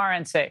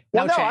RNC?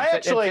 No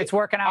change. It's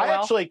working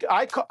out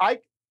well?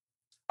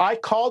 I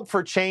called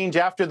for change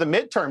after the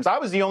midterms. I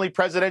was the only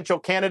presidential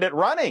candidate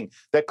running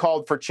that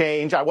called for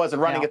change. I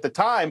wasn't running at the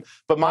time,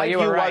 but my view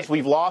was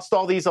we've lost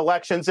all these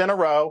elections in a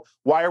row.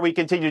 Why are we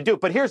continuing to do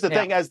it? But here's the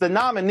thing. As the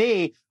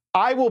nominee,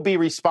 I will be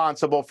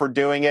responsible for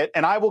doing it,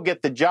 and I will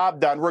get the job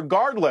done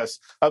regardless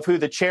of who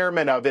the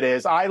chairman of it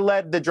is. I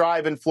led the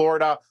drive in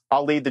Florida.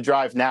 I'll lead the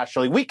drive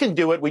nationally. We can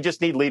do it. We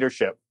just need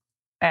leadership.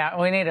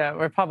 Yeah, we need a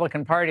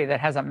Republican Party that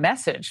has a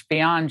message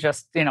beyond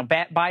just,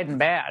 Biden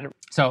bad.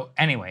 So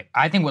anyway,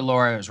 I think what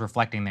Laura is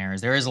reflecting there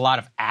is a lot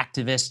of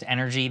activist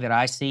energy that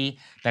I see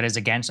that is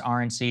against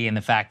RNC, and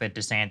the fact that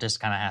DeSantis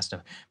kind of has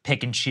to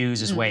pick and choose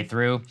his way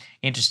through.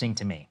 Interesting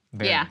to me.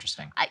 Very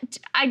interesting.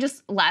 I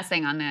just, last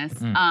thing on this,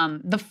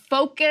 the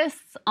focus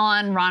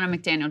on Ronna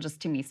McDaniel just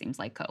to me seems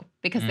like cope,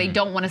 because they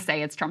don't want to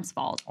say it's Trump's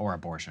fault. Or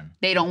abortion.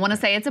 They don't want to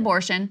say it's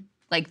abortion.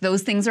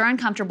 Those things are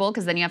uncomfortable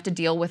because then you have to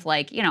deal with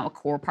a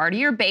core part of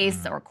your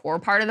base or a core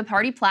part of the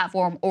party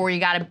platform, or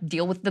you got to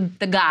deal with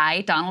the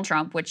guy, Donald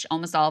Trump, which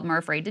almost all of them are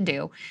afraid to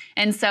do.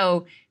 And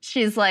so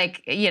she's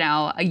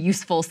a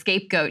useful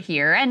scapegoat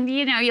here. And,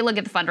 you look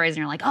at the fundraiser and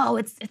you're like, oh,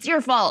 it's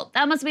your fault.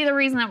 That must be the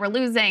reason that we're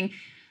losing.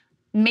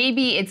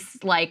 Maybe it's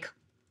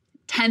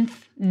 10th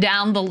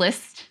down the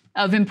list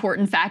of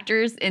important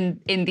factors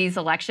in these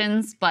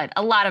elections. But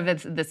a lot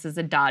of this is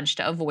a dodge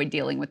to avoid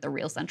dealing with the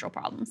real central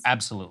problems.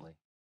 Absolutely.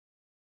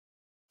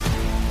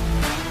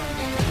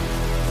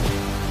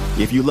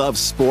 If you love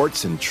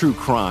sports and true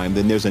crime,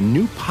 then there's a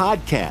new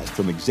podcast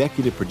from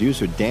executive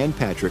producer Dan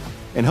Patrick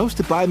and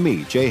hosted by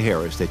me, Jay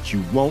Harris, that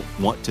you won't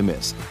want to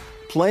miss.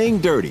 Playing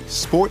Dirty: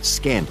 Sports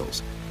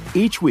Scandals.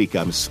 Each week,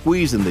 I'm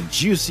squeezing the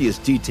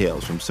juiciest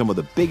details from some of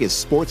the biggest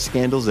sports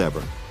scandals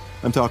ever.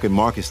 I'm talking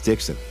Marcus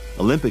Dixon,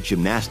 Olympic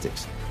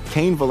gymnastics,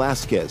 Cain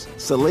Velasquez,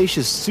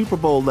 salacious Super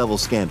Bowl-level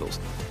scandals.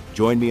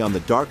 Join me on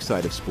the dark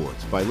side of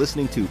sports by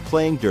listening to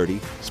Playing Dirty: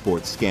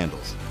 Sports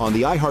Scandals on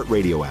the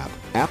iHeartRadio app,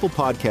 Apple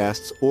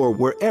Podcasts, or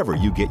wherever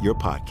you get your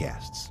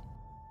podcasts.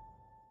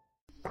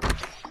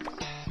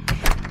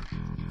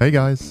 Hey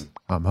guys,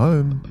 I'm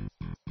home.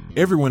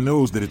 Everyone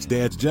knows that it's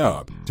Dad's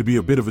job to be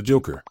a bit of a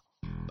joker.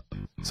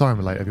 Sorry I'm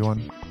late,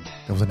 everyone.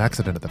 There was an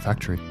accident at the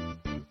factory.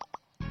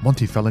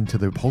 Monty fell into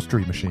the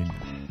upholstery machine.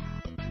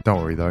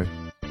 Don't worry though,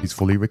 he's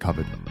fully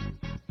recovered.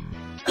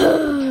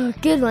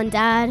 Good one,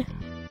 Dad.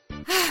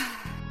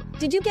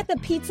 Did you get the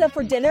pizza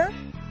for dinner?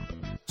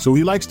 So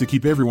he likes to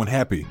keep everyone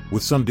happy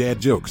with some dad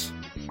jokes.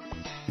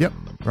 Yep,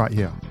 right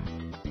here.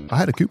 I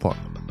had a coupon,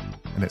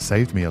 and it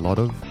saved me a lot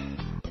of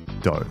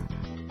dough.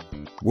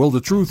 Well,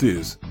 the truth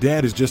is,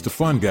 Dad is just a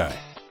fun guy.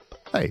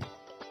 Hey,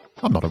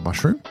 I'm not a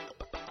mushroom.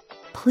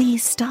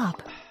 Please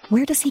stop.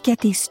 Where does he get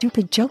these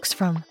stupid jokes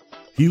from?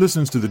 He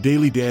listens to the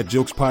Daily Dad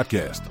Jokes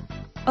podcast.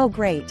 Oh,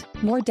 great.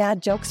 More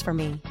dad jokes for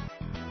me.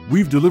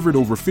 We've delivered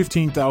over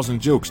 15,000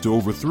 jokes to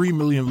over 3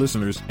 million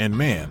listeners, and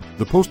man,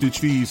 the postage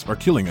fees are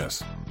killing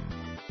us.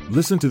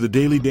 Listen to the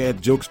Daily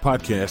Dad Jokes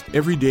podcast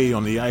every day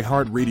on the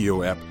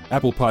iHeartRadio app,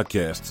 Apple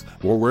Podcasts,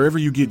 or wherever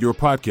you get your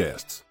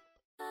podcasts.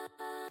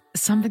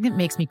 Something that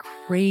makes me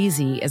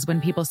crazy is when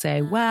people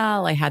say,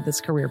 well, I had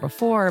this career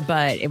before,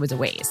 but it was a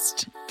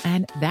waste.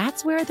 And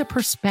that's where the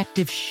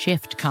perspective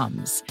shift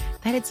comes,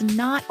 that it's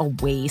not a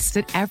waste,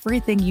 that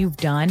everything you've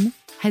done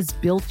has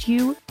built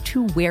you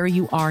to where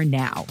you are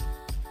now.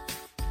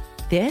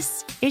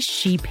 This is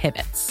She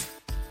Pivots,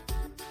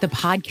 the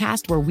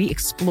podcast where we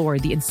explore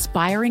the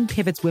inspiring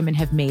pivots women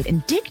have made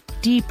and dig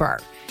deeper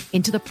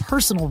into the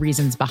personal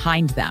reasons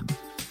behind them.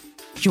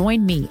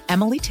 Join me,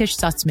 Emily Tish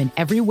Sussman,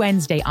 every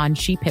Wednesday on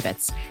She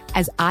Pivots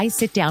as I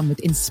sit down with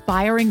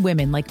inspiring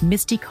women like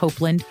Misty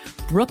Copeland,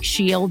 Brooke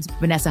Shields,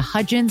 Vanessa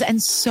Hudgens,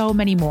 and so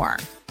many more.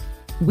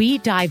 We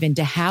dive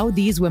into how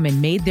these women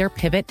made their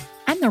pivot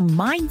and their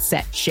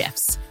mindset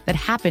shifts that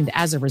happened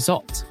as a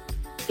result.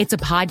 It's a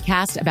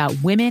podcast about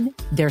women,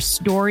 their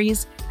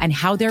stories, and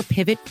how their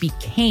pivot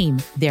became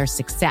their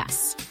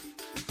success.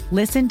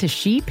 Listen to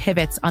She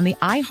Pivots on the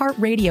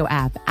iHeartRadio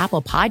app,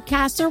 Apple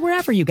Podcasts, or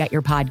wherever you get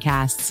your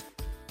podcasts.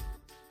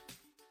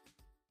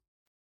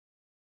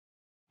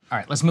 All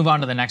right, let's move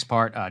on to the next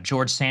part.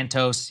 George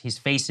Santos, he's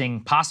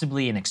facing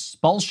possibly an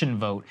expulsion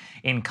vote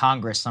in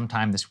Congress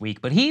sometime this week,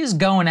 but he's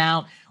going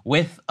out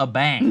with a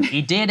bang.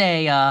 He did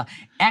a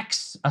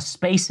X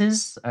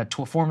Spaces,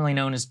 formerly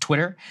known as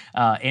Twitter,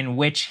 in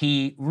which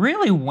he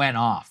really went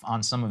off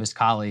on some of his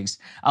colleagues,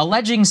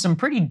 alleging some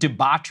pretty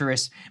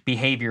debaucherous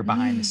behavior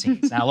behind the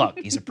scenes. Now, look,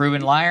 he's a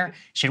proven liar.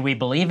 Should we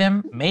believe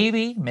him?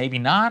 Maybe, maybe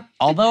not.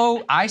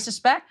 Although I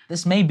suspect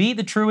this may be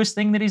the truest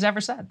thing that he's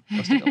ever said.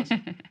 Let's take a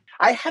listen.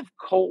 I have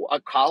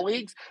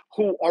colleagues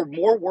who are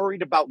more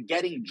worried about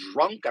getting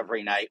drunk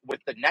every night with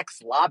the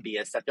next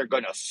lobbyist that they're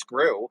going to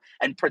screw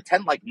and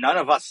pretend like none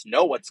of us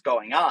know what's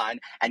going on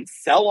and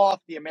sell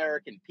off the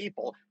American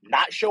people,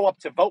 not show up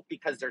to vote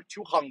because they're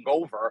too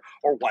hungover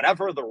or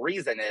whatever the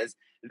reason is,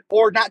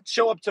 or not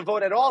show up to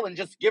vote at all and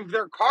just give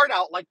their card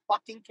out like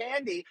fucking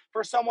candy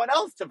for someone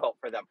else to vote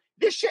for them.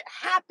 This shit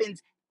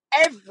happens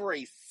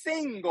every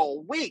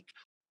single week.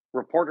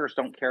 Reporters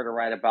don't care to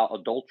write about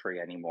adultery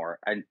anymore.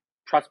 And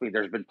trust me,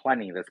 there's been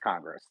plenty in this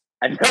Congress.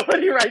 And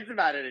nobody writes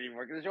about it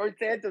anymore because George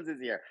Santos is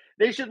here.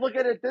 They should look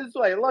at it this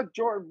way. Look,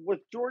 with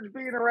George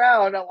being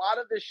around, a lot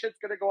of this shit's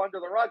going to go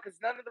under the rug because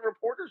none of the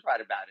reporters write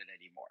about it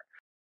anymore.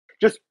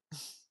 Just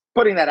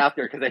putting that out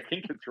there because I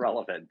think it's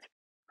relevant.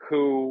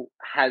 Who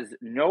has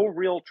no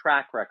real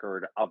track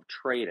record of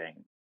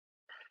trading.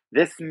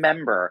 This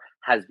member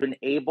has been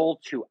able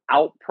to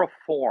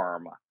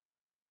outperform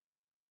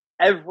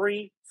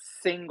every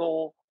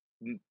single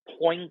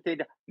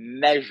pointed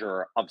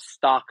measure of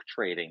stock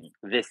trading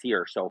this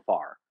year so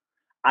far.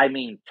 I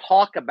mean,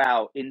 talk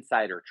about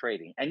insider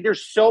trading. And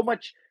there's so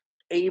much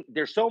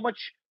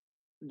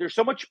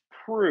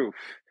proof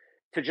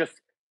to just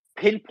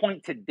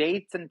pinpoint to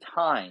dates and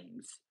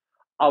times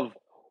of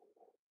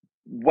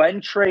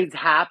when trades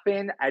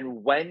happen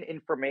and when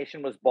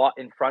information was bought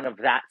in front of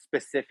that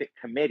specific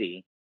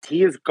committee.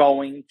 He is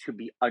going to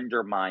be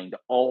undermined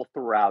all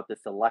throughout this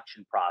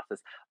election process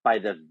by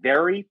the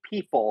very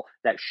people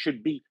that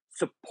should be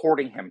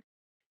supporting him.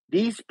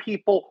 These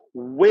people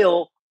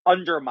will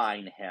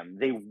undermine him.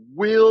 They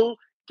will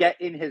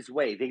get in his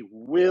way. They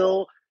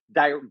will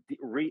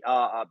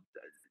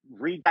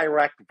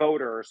redirect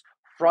voters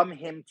from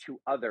him to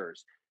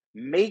others.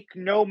 Make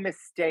no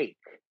mistake,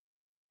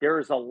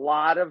 there's a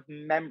lot of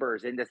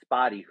members in this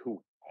body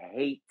who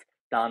hate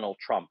Donald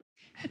Trump.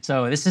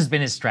 So this has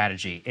been his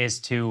strategy,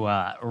 is to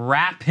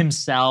wrap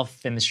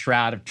himself in the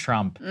shroud of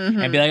Trump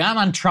and be like, I'm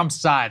on Trump's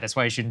side. That's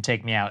why he shouldn't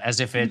take me out,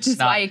 as if it's That's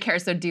not. why he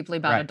cares so deeply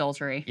about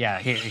adultery. Yeah,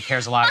 he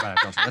cares a lot about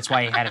adultery. That's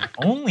why he had an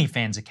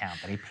OnlyFans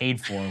account that he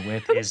paid for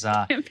with his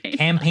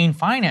campaign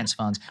finance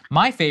funds.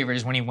 My favorite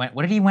is when he went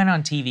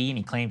on TV and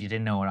he claimed he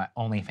didn't know what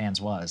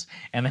OnlyFans was,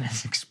 and then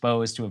is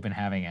exposed to have been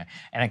having an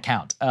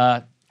account.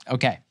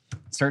 Okay.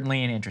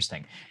 Certainly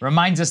interesting.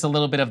 Reminds us a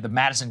little bit of the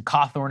Madison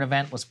Cawthorn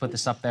event. Let's put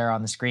this up there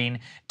on the screen.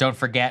 Don't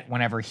forget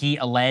whenever he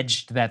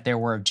alleged that there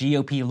were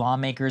GOP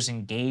lawmakers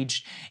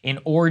engaged in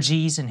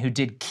orgies and who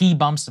did key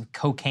bumps of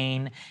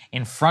cocaine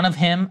in front of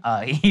him.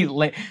 He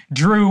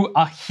drew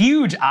a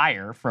huge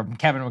ire from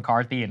Kevin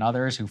McCarthy and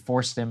others who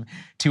forced him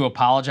to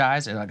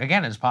apologize.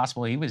 Again, it's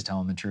possible he was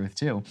telling the truth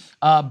too.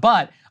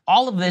 But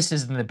all of this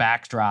is in the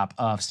backdrop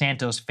of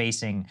Santos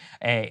facing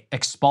an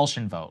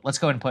expulsion vote. Let's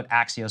go ahead and put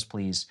Axios,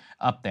 please,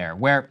 up there,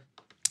 where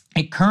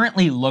it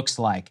currently looks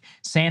like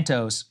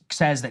Santos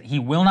says that he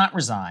will not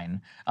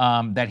resign,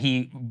 that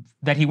he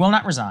will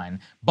not resign,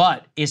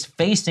 but is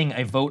facing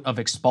a vote of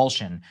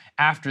expulsion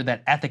after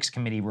that ethics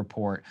committee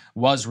report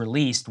was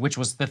released, which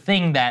was the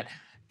thing that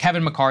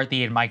Kevin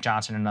McCarthy and Mike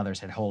Johnson and others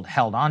had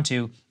held on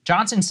to.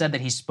 Johnson said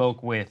that he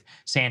spoke with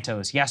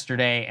Santos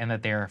yesterday and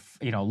that they're,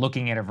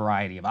 looking at a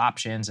variety of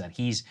options, that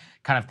he's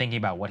kind of thinking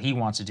about what he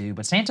wants to do.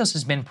 But Santos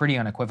has been pretty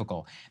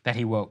unequivocal that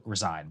he won't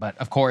resign. But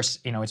of course,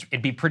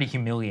 it'd be pretty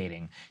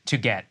humiliating to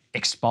get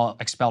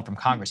expelled from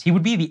Congress. He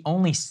would be the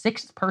only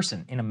sixth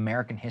person in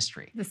American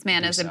history. This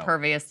man is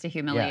impervious to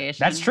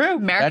humiliation. Yeah, that's true.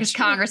 America's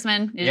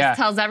congressman. He just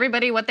tells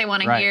everybody what they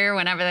want to hear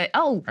whenever they.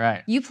 Oh,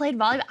 you played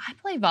volleyball. I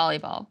played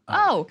volleyball.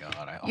 Oh,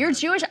 God, you're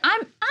Jewish.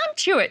 I'm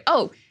Jewish.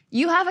 Oh.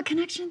 You have a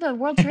connection to the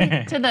World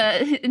Trade, to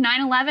the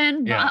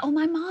 9/11? Yeah. Oh,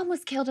 my mom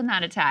was killed in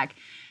that attack.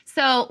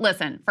 So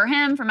listen, for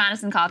him, for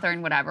Madison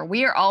Cawthorn, whatever,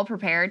 we are all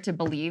prepared to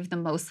believe the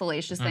most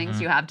salacious things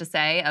you have to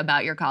say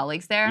about your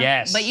colleagues there.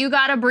 Yes. But you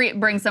got to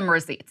bring some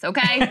receipts,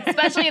 okay?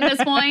 Especially at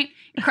this point.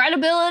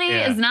 Credibility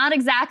is not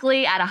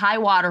exactly at a high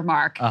water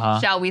mark,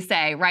 shall we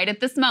say, right at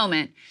this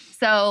moment.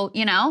 So,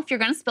 if you're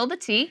going to spill the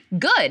tea,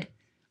 good.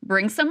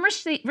 Bring some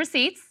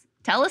receipts.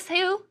 Tell us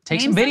who.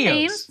 Take some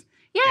videos.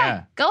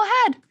 Yeah, go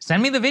ahead.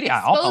 Send me the video.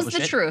 I'll publish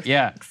Expose the truth.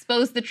 Yeah.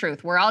 Expose the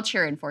truth. We're all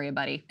cheering for you,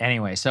 buddy.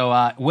 Anyway,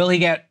 so will he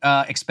get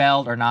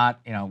expelled or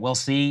not? We'll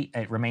see.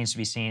 It remains to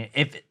be seen.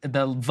 If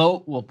the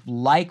vote will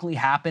likely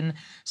happen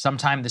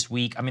sometime this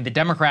week. I mean, the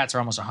Democrats are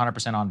almost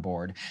 100% on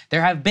board.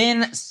 There have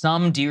been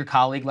some dear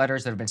colleague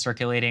letters that have been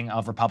circulating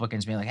of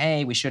Republicans being like,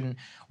 hey,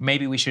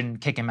 maybe we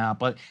shouldn't kick him out.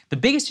 But the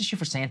biggest issue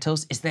for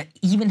Santos is that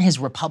even his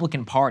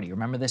Republican Party,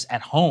 remember this,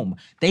 at home,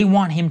 they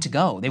want him to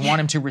go. They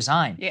want him to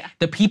resign. Yeah.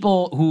 The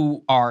people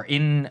who are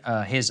in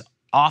his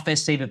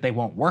office say that they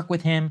won't work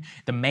with him.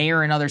 The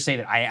mayor and others say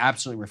that I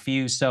absolutely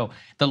refuse. So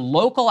the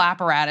local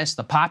apparatus,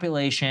 the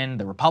population,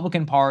 the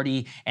Republican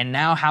Party, and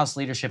now House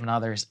leadership and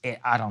others,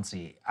 I don't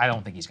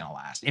think he's going to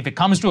last. If it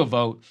comes to a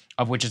vote,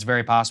 of which is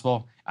very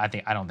possible, I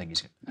don't think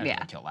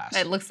he'll last.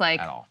 It looks like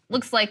at all.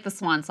 Looks like the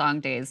swan song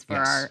days for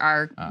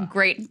our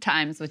great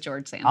times with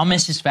George Santos. I'll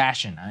miss his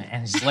fashion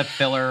and his lip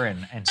filler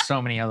and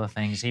so many other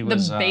things. He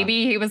was the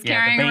baby he was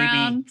carrying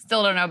around.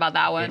 Still don't know about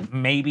that one.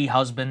 Maybe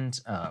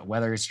husband,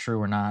 whether it's true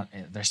or not.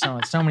 There's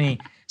so many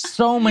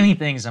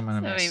things I'm going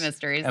to miss. So many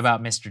mysteries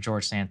about Mr.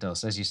 George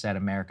Santos, as you said,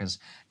 America's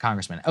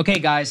congressman. Okay,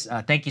 guys,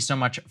 thank you so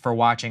much for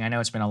watching. I know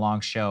it's been a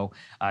long show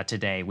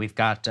today. We've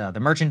got the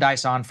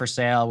merchandise on for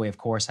sale. We, of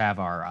course, have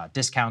our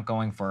discount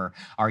going for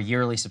our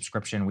yearly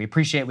subscription. We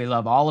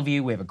love all of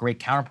you. We have a great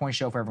Counterpoint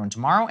show for everyone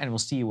tomorrow, and we'll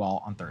see you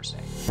all on Thursday.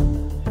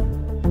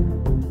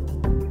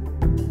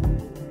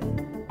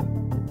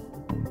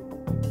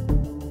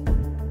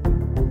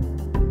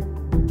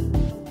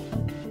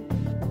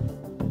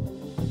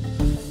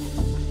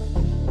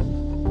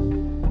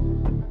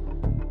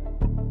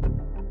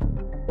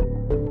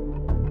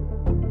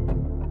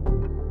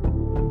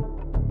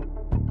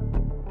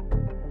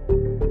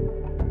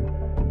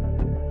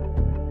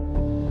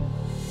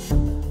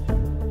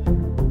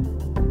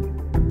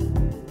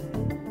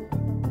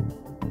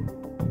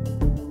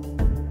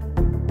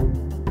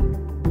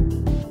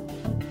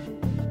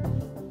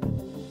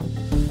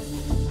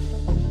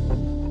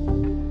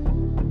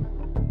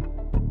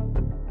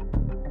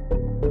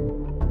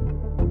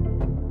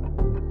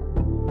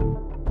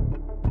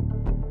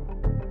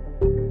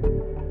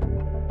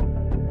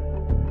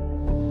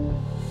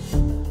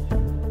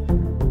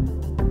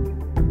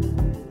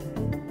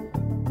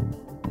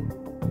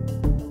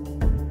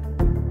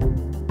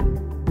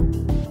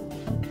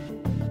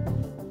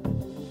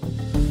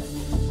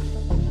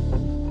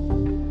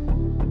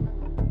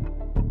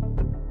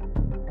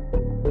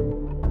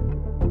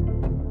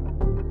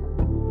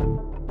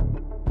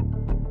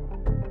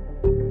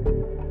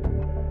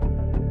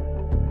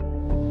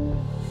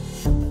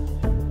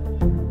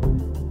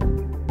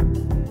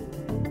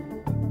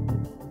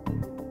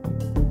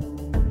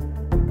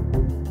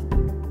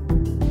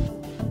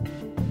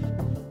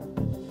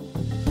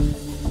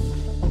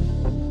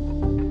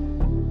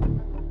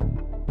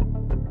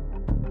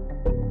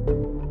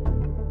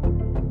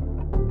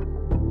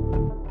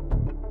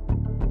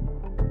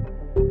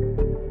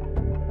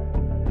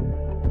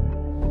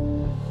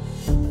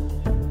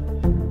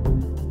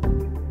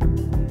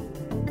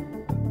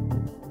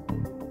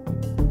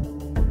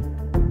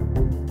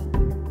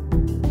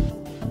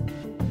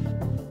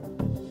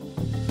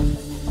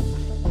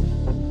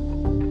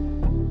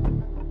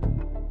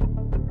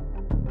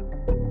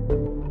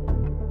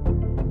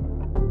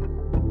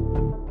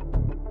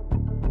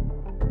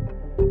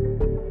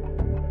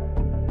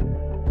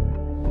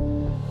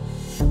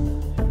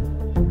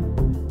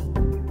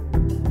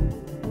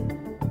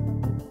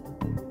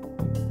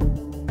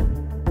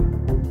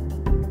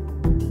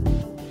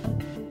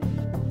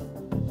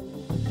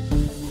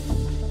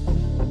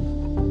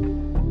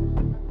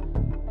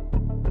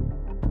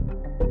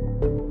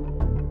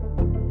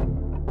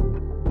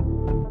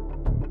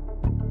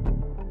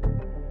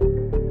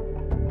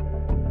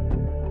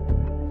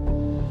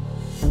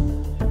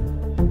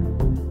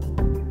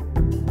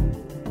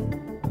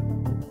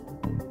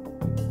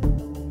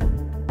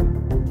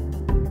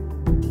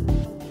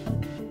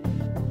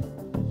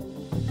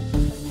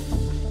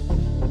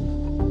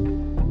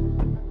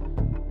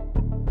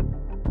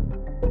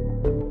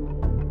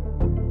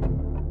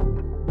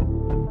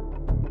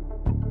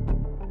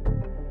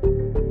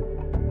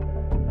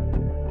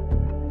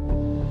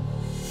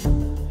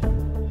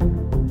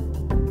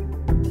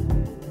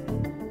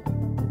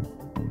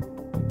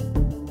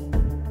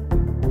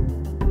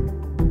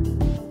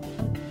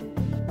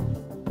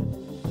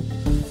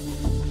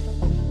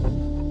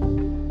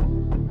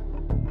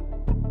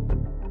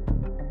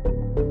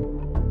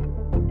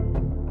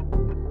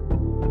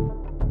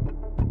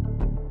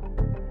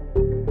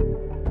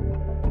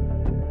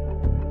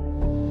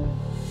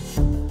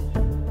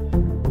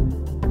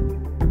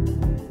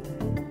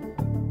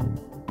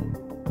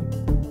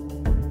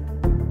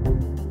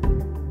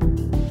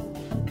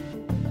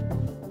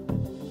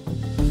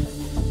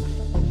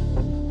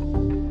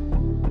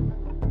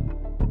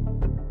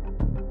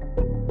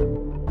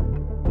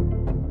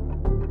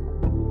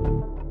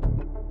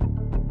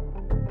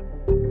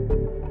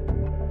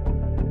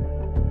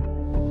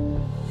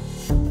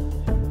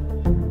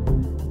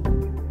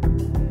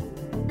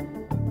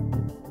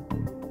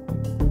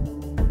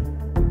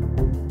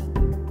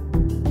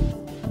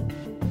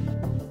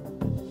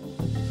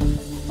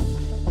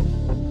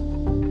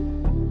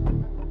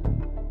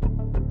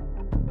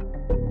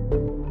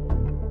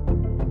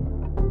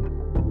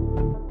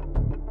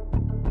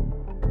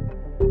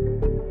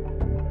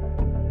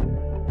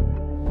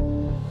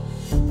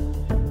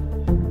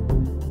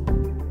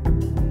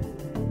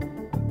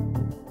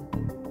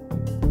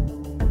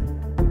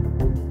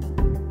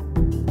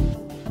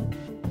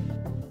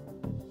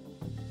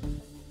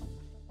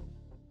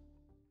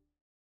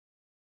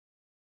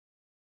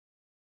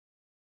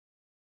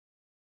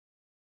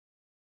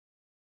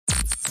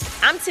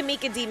 I'm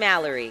Tamika D.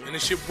 Mallory. And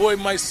it's your boy,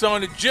 my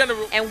son, the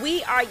General. And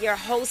we are your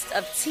hosts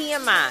of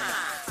TMI.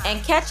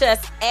 And catch us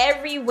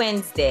every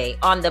Wednesday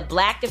on the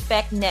Black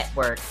Effect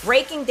Network,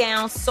 breaking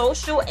down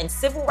social and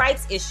civil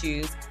rights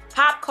issues,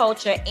 pop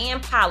culture,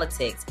 and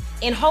politics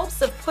in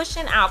hopes of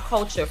pushing our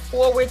culture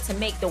forward to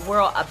make the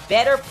world a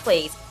better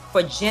place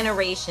for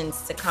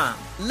generations to come.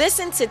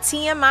 Listen to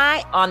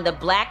TMI on the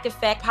Black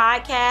Effect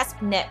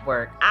Podcast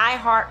Network,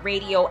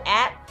 iHeartRadio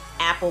app,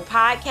 Apple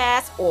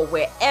Podcasts, or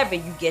wherever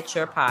you get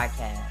your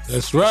podcasts.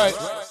 That's right.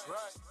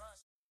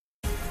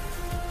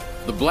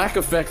 The Black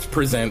Effect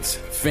presents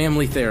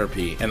Family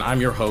Therapy, and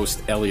I'm your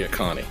host, Elliot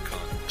Connie.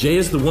 Jay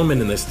is the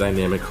woman in this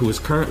dynamic who is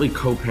currently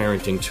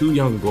co-parenting 2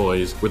 young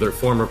boys with her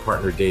former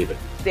partner, David.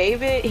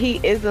 David, he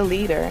is a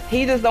leader.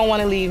 He just don't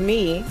want to leave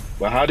me.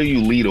 But how do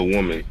you lead a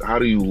woman? How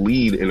do you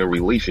lead in a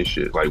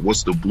relationship? Like,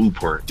 what's the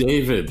blueprint?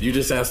 David, you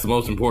just asked the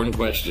most important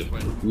question.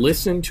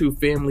 Listen to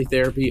Family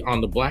Therapy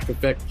on the Black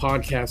Effect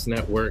Podcast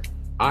Network,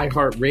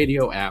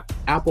 iHeartRadio app,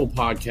 Apple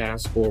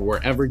Podcasts, or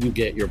wherever you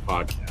get your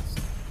podcasts.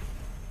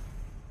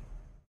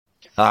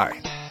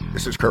 Hi,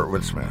 this is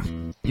Kurtwood Smith.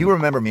 You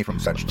remember me from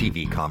such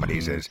TV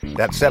comedies as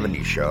That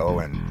 70s Show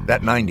and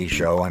That 90s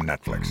Show on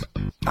Netflix.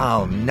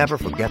 I'll never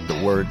forget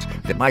the words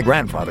that my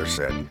grandfather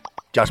said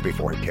just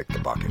before he kicked the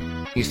bucket.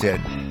 He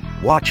said,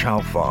 "Watch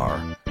how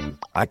far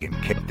I can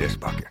kick this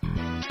bucket."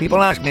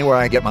 People ask me where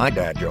I get my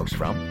dad jokes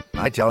from.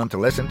 I tell them to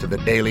listen to the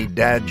Daily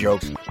Dad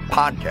Jokes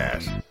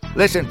podcast.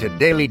 Listen to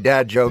Daily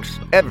Dad Jokes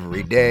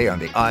every day on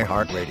the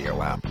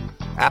iHeartRadio app,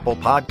 Apple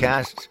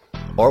Podcasts,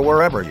 or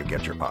wherever you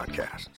get your podcasts.